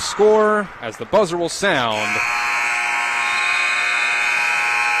final score, as the buzzer will sound,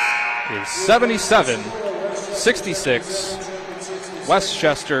 is 77-66.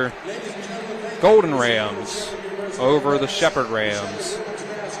 Westchester Golden Rams over the Shepherd Rams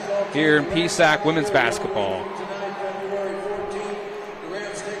here in PSAC women's basketball.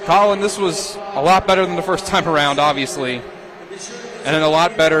 Colin, this was a lot better than the first time around, obviously, and a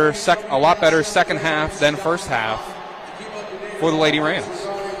lot better second half than first half for the Lady Rams.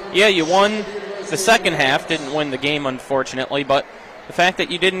 Yeah, you won the second half, didn't win the game, unfortunately, but the fact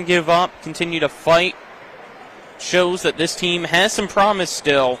that you didn't give up, continue to fight, shows that this team has some promise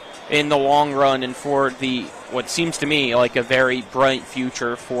still in the long run and for the what seems to me like a very bright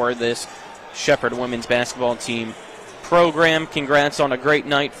future for this Shepherd women's basketball team program. Congrats on a great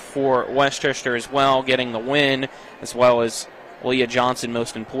night for Westchester as well, getting the win, as well as Leah Johnson,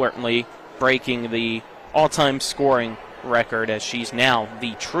 most importantly, breaking the all-time scoring record as she's now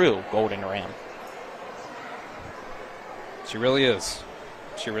the true Golden Ram. She really is.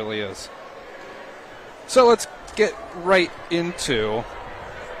 She really is. So let's get right into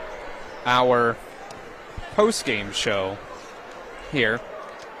our post-game show here.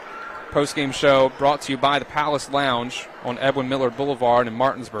 Post-game show brought to you by the Palace Lounge on Edwin Miller Boulevard in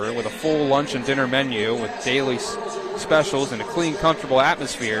Martinsburg, with a full lunch and dinner menu with daily specials and a clean, comfortable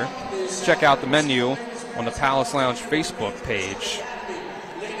atmosphere. Check out the menu on the Palace Lounge Facebook page.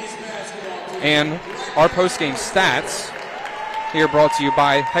 And our post-game stats here brought to you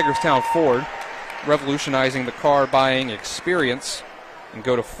by Hagerstown Ford, revolutionizing the car buying experience. And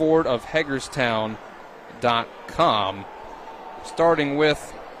go to fordofhagerstown.com. Starting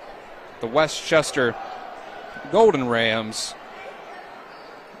with the Westchester Golden Rams.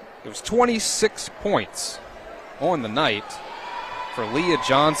 It was 26 points on the night for Leah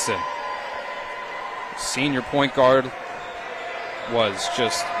Johnson. Senior point guard was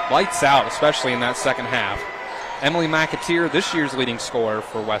just lights out, especially in that second half. Emily McAteer, this year's leading scorer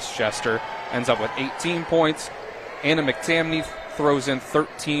for Westchester, ends up with 18 points. Anna McTamney throws in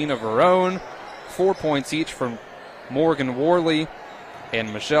 13 of her own. 4 points each from Morgan Worley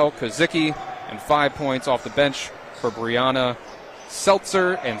and Michelle Kozicki, and 5 points off the bench for Brianna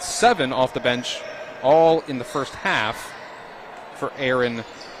Seltzer, and 7 off the bench, all in the first half, for Erin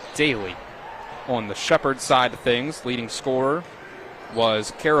Daly. On the Shepherd side of things, leading scorer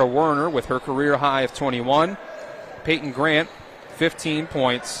was Kara Werner with her career high of 21. Peyton Grant, 15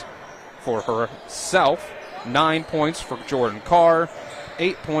 points for herself, 9 points for Jordan Carr,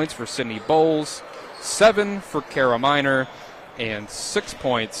 8 points for Sydney Bowles, 7 for Kara Miner, and 6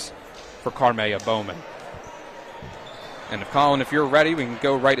 points for Carmea Bowman. And Colin, if you're ready, we can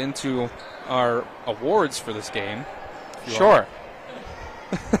go right into our awards for this game. Sure.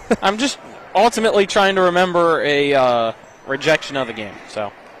 I'm just ultimately trying to remember a rejection of the game,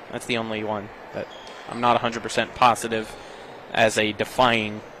 so that's the only one that I'm not 100% positive as a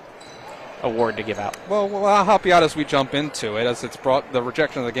defining award to give out. Well, I'll help you out as we jump into it, as the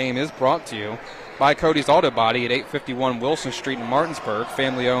rejection of the game is brought to you by Cody's Auto Body at 851 Wilson Street in Martinsburg.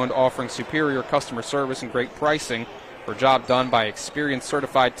 Family-owned, offering superior customer service and great pricing for a job done by experienced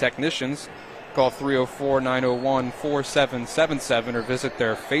certified technicians. Call 304-901-4777 or visit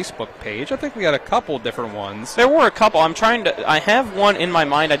their Facebook page. I think we had a couple different ones. There were a couple. I have one in my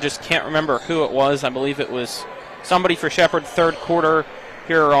mind. I just can't remember who it was. I believe it was somebody for Shepherd, third quarter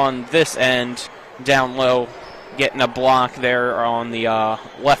here on this end, down low, getting a block there on the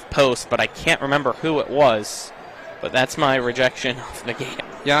left post, but I can't remember who it was. But that's my rejection of the game.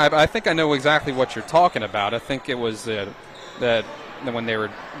 Yeah, I think I know exactly what you're talking about. I think it was that when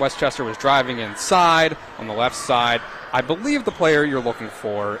Westchester was driving inside on the left side. I believe the player you're looking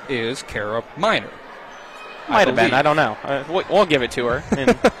for is Kara Miner. Might have been. I don't know. We'll give it to her.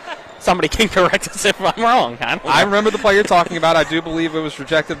 And somebody can correct us if I'm wrong. I remember the player you're talking about. I do believe it was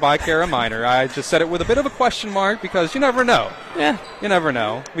rejected by Kara Miner. I just said it with a bit of a question mark because you never know. Yeah. You never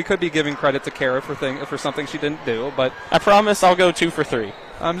know. We could be giving credit to Kara for something she didn't do, but I promise I'll go 2 for 3.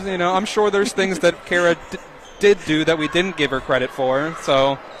 I'm sure there's things that Kara did do that we didn't give her credit for.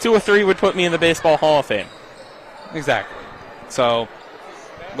 So 2 or 3 would put me in the Baseball Hall of Fame. Exactly. So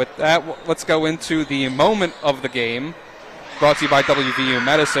with that, let's go into the moment of the game. Brought to you by WVU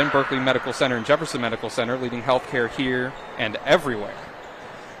Medicine, Berkeley Medical Center, and Jefferson Medical Center, leading healthcare here and everywhere.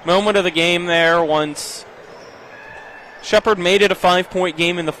 Moment of the game there, once Shepherd made it a 5-point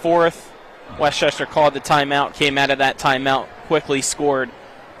game in the fourth. Westchester called the timeout, came out of that timeout, quickly scored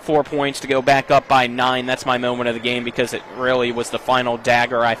 4 points to go back up by 9. That's my moment of the game because it really was the final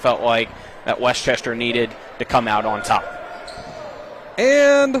dagger I felt like that Westchester needed to come out on top.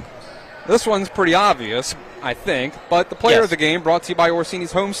 And this one's pretty obvious, I think, but the player of the game brought to you by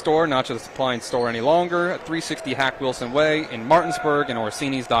Orsini's Home Store, not just a appliance store any longer, at 360 Hack Wilson Way in Martinsburg and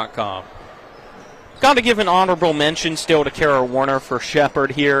Orsinis.com. Got to give an honorable mention still to Kara Warner for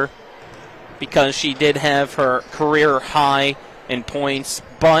Shepherd here because she did have her career high in points,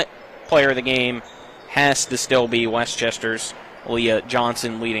 but player of the game has to still be Westchester's Leah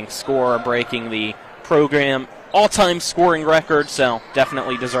Johnson, leading scorer, breaking the program all-time scoring record, so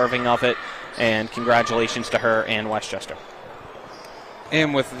definitely deserving of it, and congratulations to her and Westchester.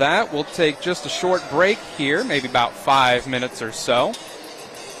 And with that, we'll take just a short break here, maybe about 5 minutes or so,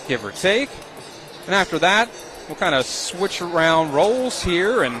 give or take. And after that, we'll kind of switch around roles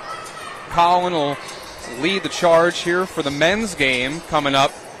here, and Colin will lead the charge here for the men's game coming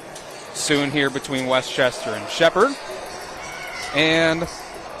up soon here between Westchester and Shepherd. And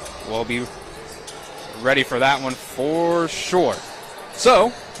we'll be ready for that one for sure.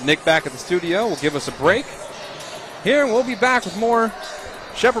 So, Nick back at the studio will give us a break here, and we'll be back with more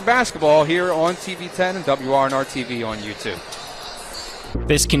Shepherd basketball here on TV10 and WRNR TV on YouTube.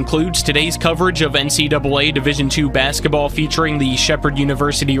 This concludes today's coverage of NCAA Division II basketball featuring the Shepherd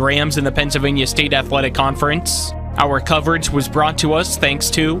University Rams in the Pennsylvania State Athletic Conference. Our coverage was brought to us thanks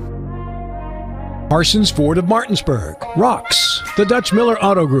to Parsons Ford of Martinsburg, Rocks, the Dutch Miller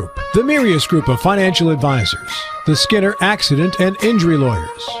Auto Group, the Mirius Group of Financial Advisors, the Skinner Accident and Injury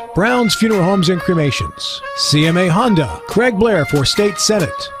Lawyers, Brown's Funeral Homes and Cremations, CMA Honda, Craig Blair for State Senate,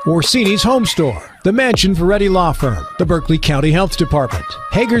 Orsini's Home Store, the Mansion Ferretti Law Firm, the Berkeley County Health Department,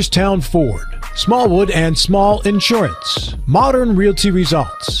 Hagerstown Ford, Smallwood and Small Insurance, Modern Realty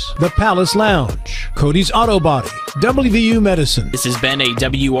Results, the Palace Lounge, Cody's Auto Body, WVU Medicine. This has been a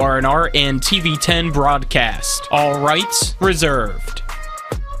WRNR and TV10 broadcast. All rights reserved.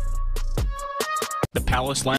 The Palace Lounge.